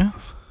goal, yeah.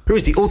 Who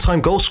is the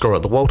all-time goal scorer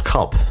at the World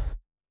Cup?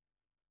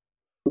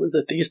 Who is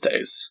it these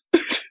days?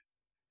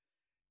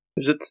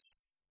 Is it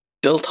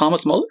still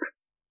Thomas Muller?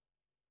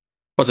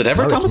 Was it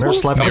ever No, it's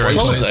Thomas Muller? Miroslav Klose.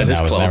 Klose. It is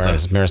No, it Klose.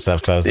 was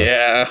Miroslav Klose.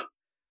 Yeah.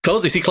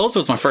 Klose. See, Klose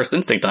was my first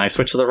instinct, and I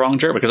switched to the wrong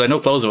jersey because I know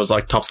Klose was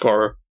like top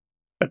scorer.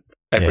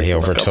 Yeah, he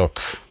overtook.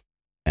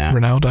 Yeah.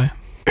 Ronaldo.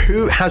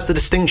 Who has the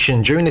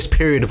distinction during this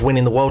period of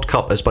winning the World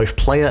Cup as both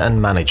player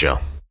and manager?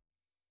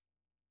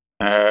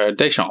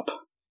 Deschamps.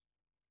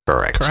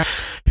 Correct.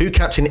 Correct. Who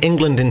captained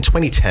England in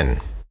 2010?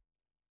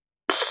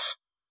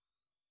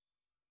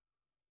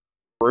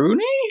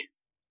 Rooney?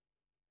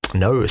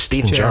 No, it was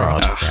Steven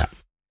Gerrard. Gerrard. Yeah.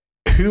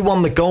 Who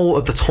won the goal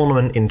of the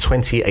tournament in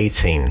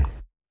 2018?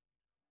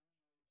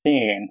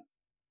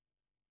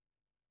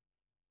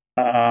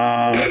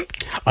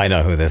 I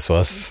know who this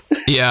was.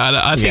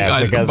 Yeah, I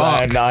think because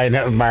Mark. I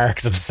know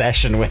Mark's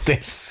obsession with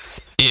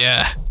this.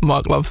 Yeah,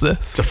 Mark loves this.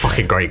 It's a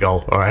fucking great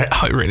goal, all right?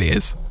 Oh, it really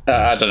is.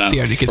 I don't know.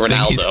 The only good thing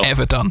he's Ronaldo.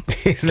 ever done.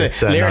 He's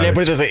It's, literally, no,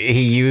 put it this way,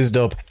 he used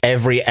up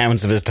every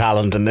ounce of his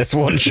talent in this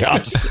one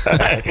shot.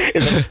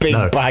 It's a big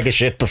No. bag of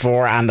shit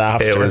before and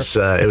after.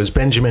 It was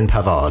Benjamin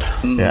Pavard.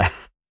 Yeah.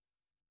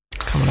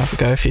 Come and have a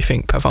go if you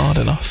think Pavard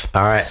enough.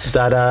 All right,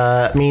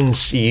 that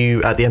means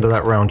you, at the end of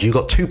that round, you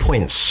got 2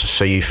 points,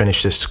 so you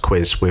finish this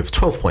quiz with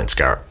 12 points,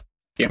 Garrett.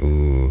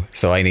 Ooh.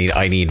 So I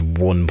need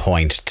 1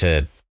 point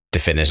to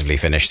definitively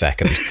finish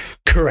second.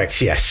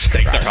 Correct, yes.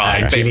 Stakes are high.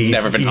 You They've need-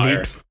 never been you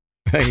higher.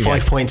 need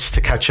 5 points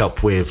to catch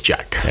up with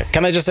Jack. Yeah.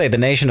 Can I just say the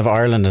nation of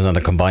Ireland is on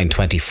a combined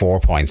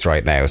 24 points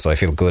right now, so I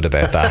feel good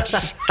about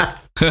that.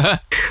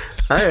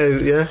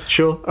 Yeah,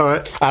 sure, all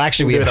right. And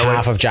actually, we We'll have do it that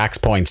half way. of Jack's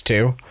points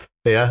too.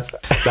 Yeah,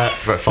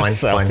 fine,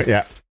 So, fine.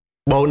 yeah.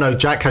 Well, no,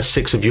 Jack has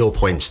 6 of your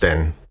points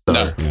then. So.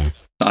 No.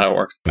 Not how it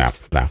works. No.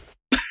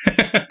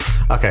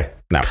 Okay.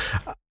 No.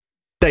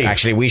 Dave.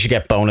 Actually, we should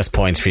get bonus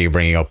points for you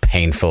bringing up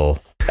painful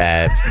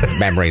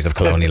memories of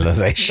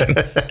colonialization.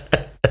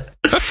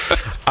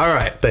 All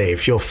right,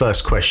 Dave, your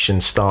first question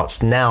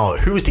starts now.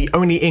 Who was the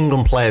only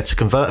England player to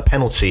convert a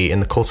penalty in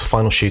the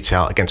quarterfinal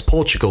shootout against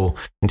Portugal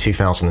in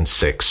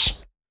 2006?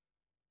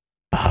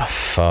 Oh,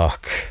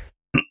 fuck.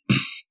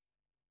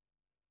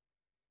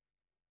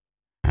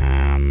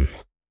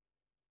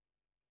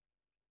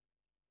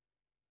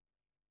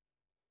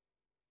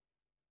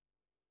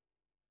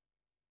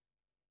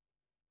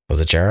 Was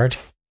it Gerrard?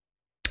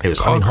 It was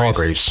Owen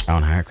Hargreaves. Hargreaves.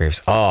 Owen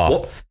Hargreaves.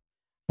 Oh,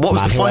 What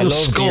was man, the who I final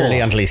loved score? dearly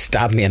until he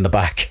stabbed me in the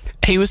back.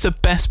 He was the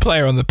best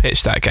player on the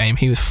pitch that game.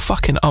 He was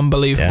fucking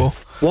unbelievable.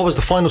 What was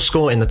the final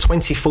score in the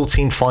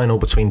 2014 final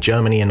between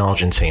Germany and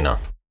Argentina?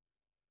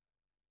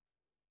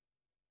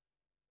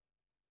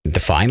 The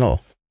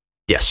final.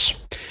 Yes.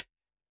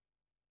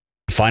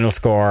 Final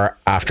score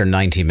after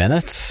 90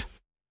 minutes.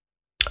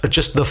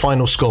 Just the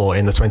final score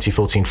in the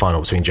 2014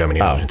 final between Germany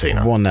and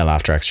Argentina. 1-0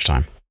 after extra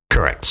time.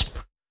 Correct.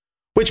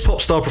 Which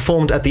pop star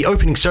performed at the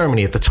opening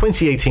ceremony of the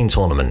 2018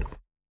 tournament?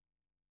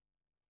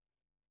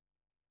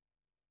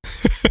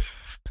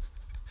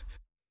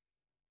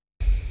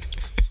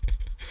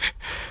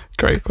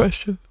 Great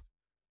question.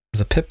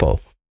 Was it Pitbull?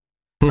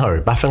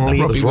 No, bafflingly,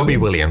 it was Robbie Robbie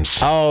Williams. Williams.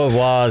 Oh, it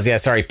was. Yeah,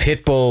 sorry.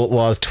 Pitbull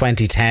was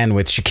 2010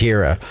 with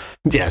Shakira.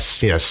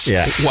 Yes.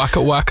 Yeah.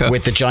 Waka waka.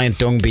 With the giant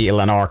dung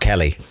beetle and R.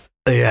 Kelly.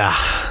 Yeah.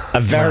 A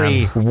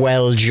very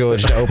well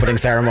judged opening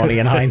ceremony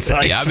in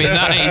hindsight. Yeah, I mean,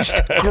 that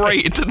aged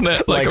great, didn't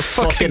it? Like a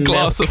fucking fucking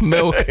glass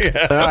milk. of milk.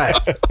 All right.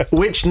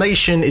 Which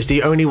nation is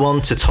the only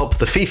one to top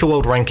the FIFA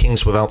World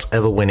Rankings without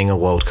ever winning a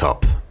World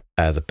Cup?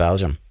 As a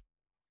Belgium.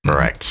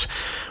 Correct.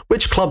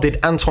 Which club did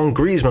Antoine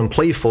Griezmann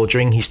play for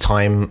during his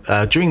time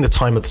during the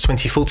time of the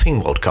 2014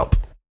 World Cup?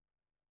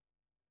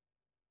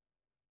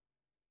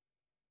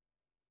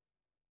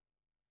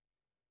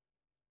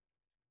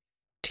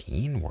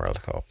 Teen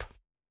World Cup.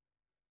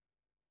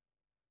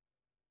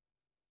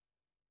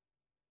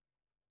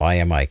 Why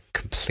am I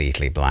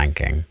completely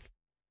blanking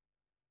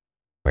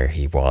where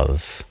he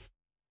was?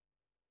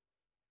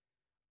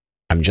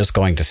 I'm just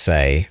going to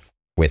say,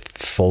 with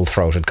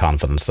full-throated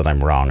confidence, that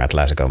I'm wrong.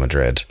 Atletico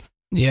Madrid.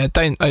 Yeah,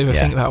 don't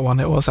overthink that one.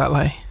 It was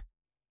LA.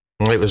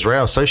 It was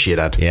Real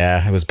Sociedad.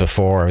 Yeah, it was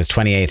before. It was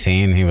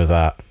 2018. He was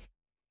at.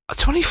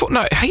 24.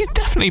 No, he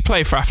definitely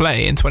played for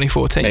Athletic in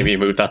 2014. Maybe he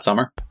moved that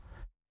summer.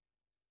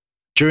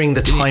 During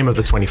the time of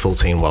the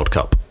 2014 World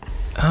Cup.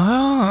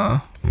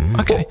 Ah,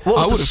 okay. What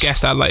was I would the have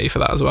guessed Athletic for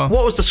that as well.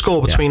 What was the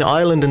score between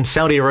Ireland and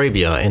Saudi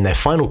Arabia in their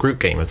final group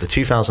game of the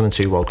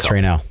 2002 World Cup?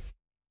 3-0.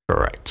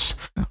 Correct.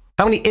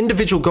 How many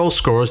individual goal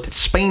scorers did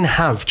Spain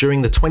have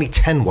during the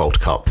 2010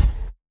 World Cup?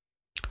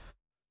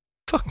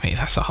 Fuck me,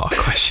 that's a hard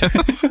question.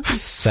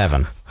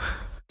 7.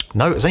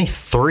 No, it was only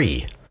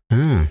 3.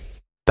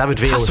 David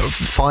Villa That's with a-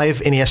 5,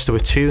 Iniesta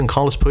with 2, and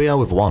Carlos Puyol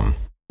with 1.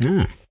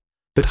 The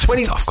a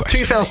tough question.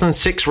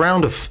 2006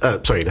 round of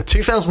the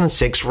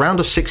 2006 round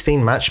of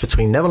 16 match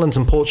between Netherlands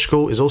and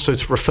Portugal is also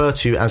referred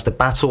to as the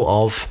Battle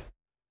of.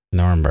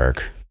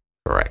 Nuremberg.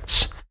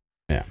 Correct.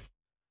 Yeah.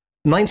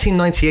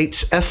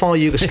 1998 FR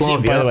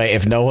Yugoslavia. By the way,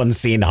 if no one's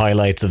seen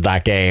highlights of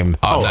that game,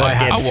 I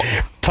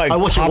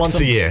watch it once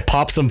a year.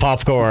 Pop some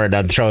popcorn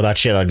and throw that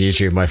shit on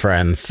YouTube, my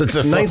friends. It's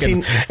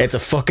a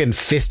fucking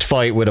fist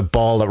fight with a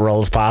ball that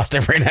rolls past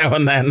every now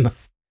and then.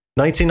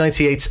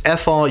 1998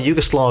 FR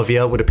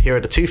Yugoslavia would appear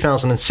at the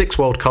 2006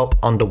 World Cup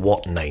under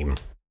what name?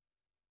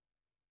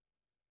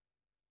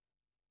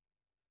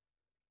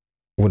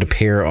 Would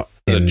appear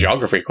It's a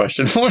geography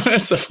question more than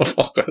it's a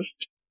football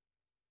question.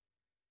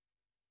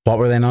 What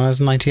were they known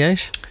as in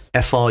 98?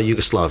 FR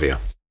Yugoslavia.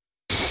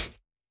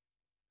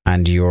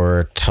 And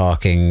you're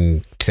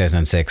talking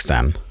 2006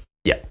 then?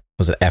 Yeah.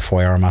 Was it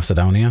FYR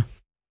Macedonia?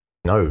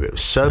 No, it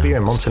was Serbia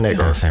and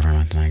Montenegro. Yeah, Serbia and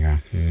Montenegro.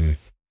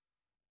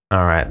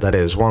 All right, that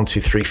is 1,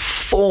 2, 3,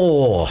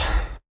 4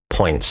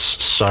 points.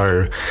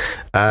 So,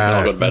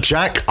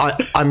 Jack,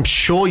 I'm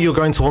sure you're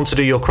going to want to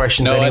do your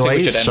questions anyway. I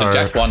think we should end with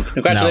Jack's one.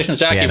 Congratulations,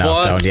 Jack, you've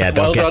won.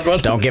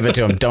 Don't give it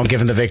to him. Don't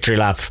give him the victory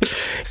lap.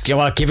 Do you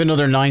want to give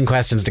another 9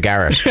 questions to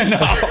Garrett?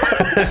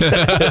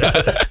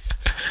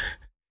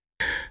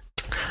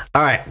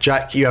 All right,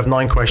 Jack, you have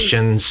 9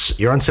 questions.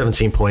 You're on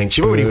 17 points.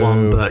 You've already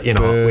won, but you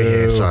know what? We're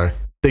here, so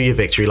do your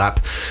victory lap.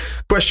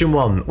 Question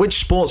 1. Which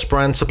sports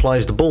brand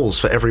supplies the balls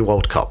for every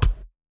World Cup?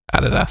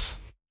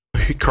 Adidas.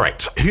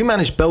 Correct. Who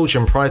managed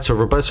Belgium prior to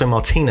Roberto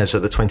Martinez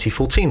at the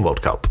 2014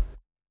 World Cup?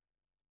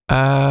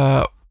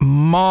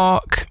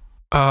 Mark.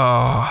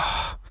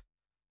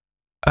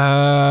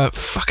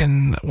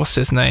 Fucking. What's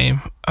his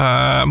name?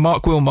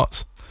 Mark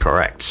Wilmots.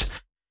 Correct.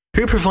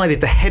 Who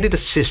provided the headed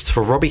assist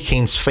for Robbie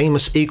Keane's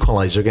famous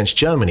equaliser against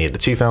Germany at the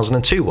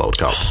 2002 World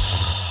Cup?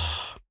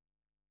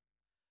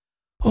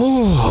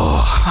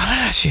 Oh, I don't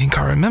actually think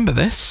I remember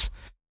this.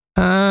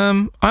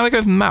 I'm gonna go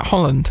with Matt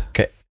Holland.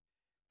 Okay.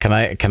 Can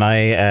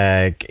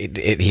I?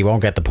 He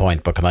won't get the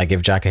point, but can I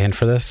give Jack a hint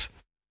for this?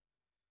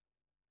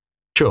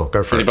 Sure,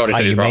 go for it.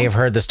 You may have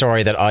heard the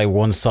story that I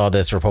once saw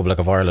this Republic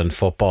of Ireland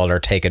footballer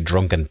take a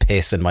drunken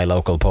piss in my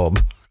local pub.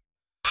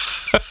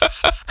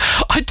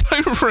 I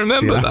don't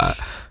remember that.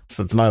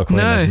 It's Niall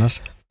Quinn, isn't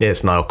it? Yeah,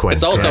 it's Niall Quinn.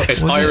 It's also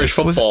it's Irish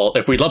football.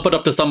 If we lump it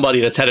up to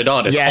somebody that's headed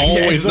on, it's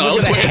always Niall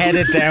Quinn. Head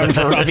it down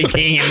for Robbie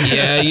Keane.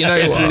 Yeah, you know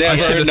it's what?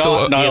 never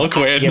not Niall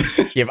Quinn.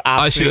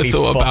 I should have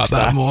thought about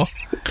that more.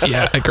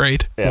 Yeah,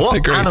 agreed. Yeah.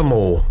 What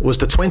animal was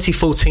the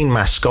 2014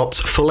 mascot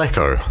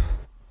Fleco?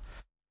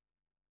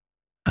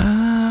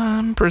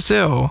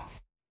 Brazil.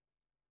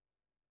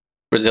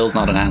 Brazil's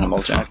not an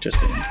animal, Jack.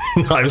 Just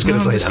no, I was going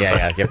to say that.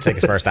 Yeah, you have to take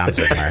his first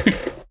answer, Mark.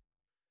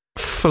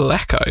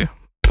 Fleco.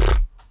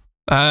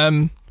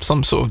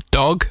 Some sort of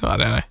dog. I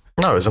don't know.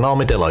 No, it's an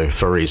armadillo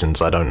for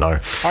reasons I don't know.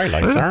 I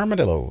like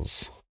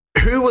armadillos.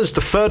 Who was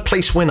the 3rd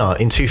place winner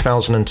in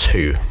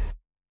 2002?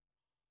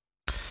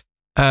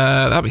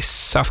 That'd be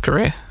South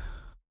Korea.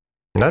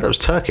 No, that was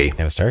Turkey.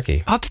 It was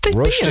Turkey. Oh, did they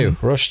beat him?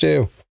 Rush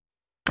do.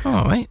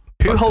 Oh, mate.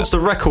 Who holds the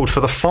record for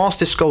the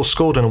fastest goal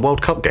scored in a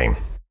World Cup game?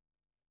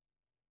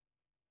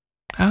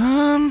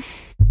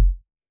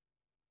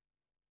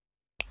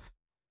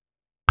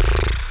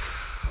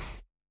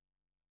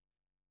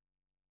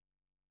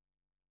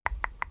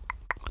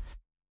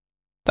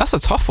 That's a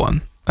tough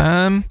one.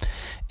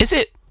 Is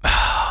it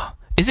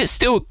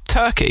still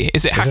Turkey?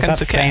 Is it Hakan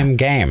Şükür? Same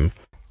game.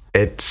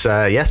 It's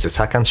yes, it's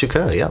Hakan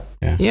Şükür.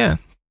 Yeah.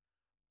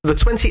 The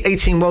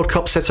 2018 World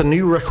Cup set a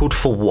new record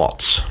for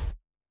what?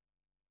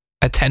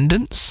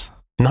 Attendance?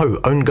 No,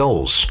 own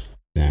goals.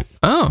 Yeah.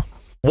 Oh.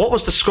 What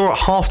was the score at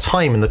half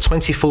time in the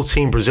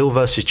 2014 Brazil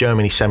versus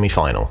Germany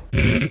semi-final?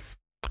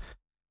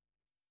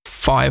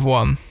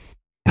 5-1.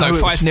 No,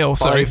 5-0,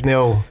 sorry.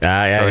 5-0.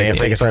 Yeah,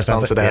 take his first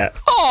answer there.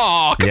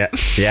 Oh,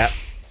 yeah.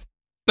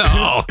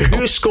 Oh,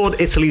 Who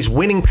scored Italy's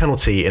winning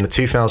penalty in the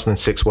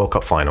 2006 World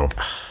Cup final?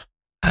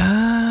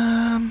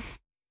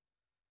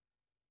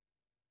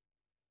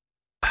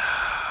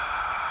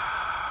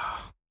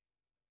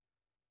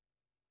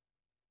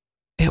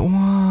 It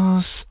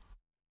was...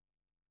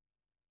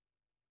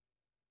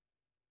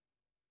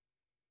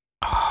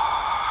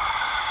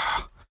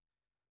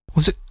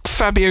 Was it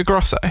Fabio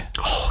Grosso?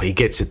 Oh, he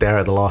gets it there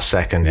at the last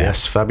second. Yeah.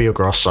 Yes, Fabio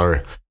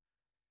Grosso.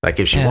 That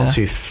gives you 1,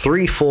 2,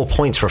 3, 4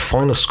 points for a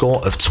final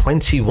score of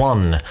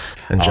 21.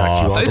 And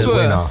Jack, you are the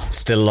winner.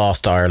 Still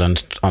lost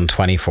Ireland on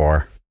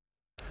 24.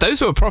 Those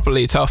were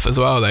properly tough as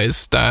well,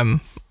 those. I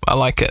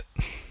like it.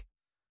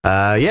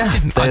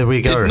 There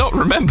we go. I did not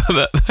remember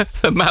that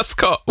the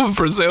mascot of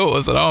Brazil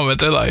was an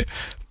armadillo.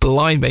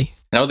 Blimey.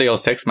 I know the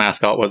 06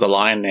 mascot was a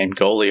lion named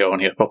Golio,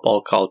 and he had a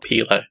football called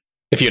Pila.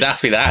 If you'd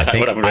asked me that, I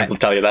would have been able to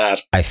tell you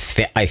that. I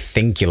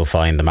think you'll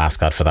find the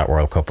mascot for that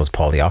World Cup was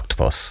Paul the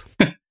Octopus.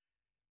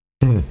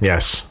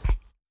 Yes.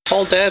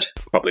 Paul dead?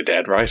 Probably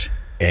dead, right?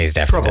 Yeah, he's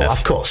definitely dead.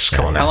 Of course.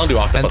 Come on now. How long do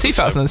octopuses In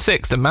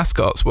 2006, the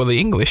mascots were the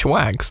English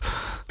Wags.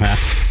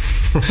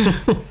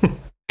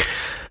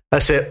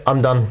 That's it.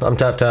 I'm done. I'm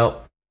tapped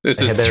out. This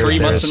is 3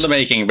 months in the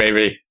making,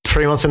 baby.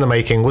 3 months in the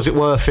making. Was it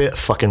worth it?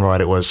 Fucking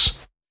right it was.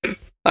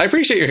 I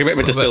appreciate your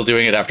commitment to still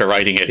doing it after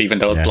writing it, even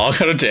though it's long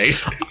out of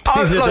date.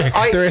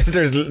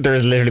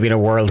 There's literally been a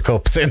World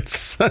Cup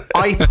since.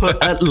 I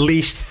put at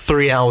least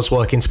 3 hours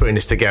work into putting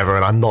this together,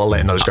 and I'm not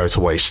letting those go to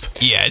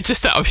waste. Yeah,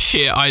 just out of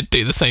shit, I'd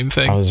do the same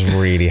thing. I was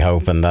really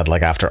hoping that,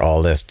 like, after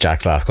all this,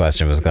 Jack's last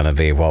question was going to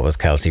be, what was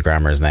Kelsey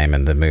Grammer's name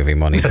in the movie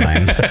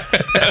Moneyline?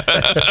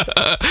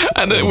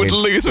 And it would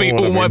lose me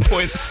all my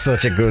points.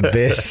 Such a good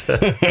bit.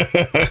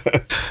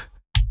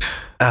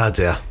 Oh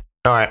dear.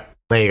 All right,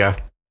 there you go.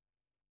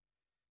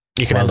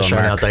 You can end the show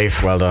now,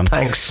 Dave. Well done.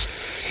 Thanks.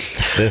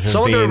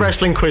 Someone do a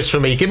wrestling quiz for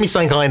me. Give me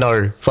something I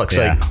know. Fuck's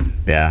sake.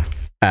 Yeah.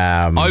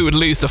 I would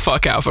lose the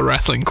fuck out of a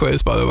wrestling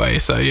quiz, by the way.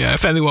 So yeah,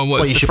 if anyone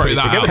wants to throw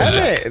that out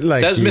there.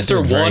 Says Mr.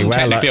 One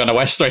technically on a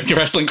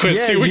wrestling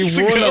quiz 2 weeks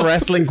ago. You won a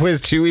wrestling quiz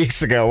 2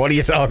 weeks ago. What are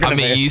you talking about? I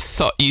mean, you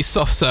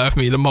soft served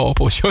me the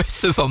multiple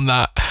choices on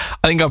that.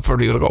 I think I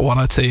probably would have got 1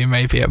 or 2,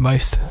 maybe at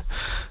most.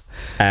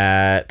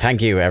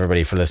 Thank you,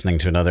 everybody, for listening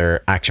to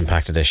another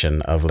action-packed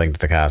edition of Link to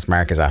the Cast.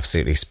 Mark is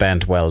absolutely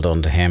spent. Well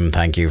done to him.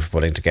 Thank you for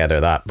putting together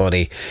that,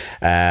 buddy.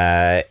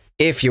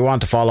 If you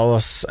want to follow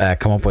us,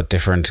 come up with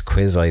different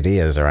quiz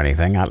ideas or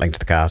anything, at Link to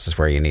the Cast is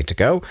where you need to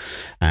go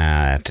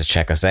to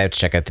check us out, to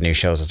check out the new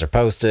shows as they're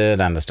posted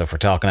and the stuff we're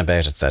talking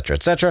about, etc.,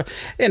 etc.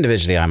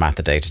 Individually, I'm at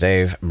The Day to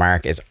Dave.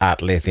 Mark is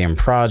at Lithium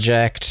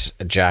Project.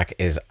 Jack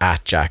is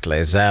at Jack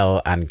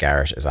Lazell. And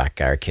Garrett is at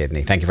Garrett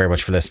Kidney. Thank you very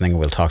much for listening.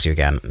 We'll talk to you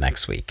again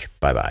next week.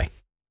 Bye-bye.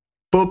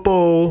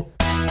 Football.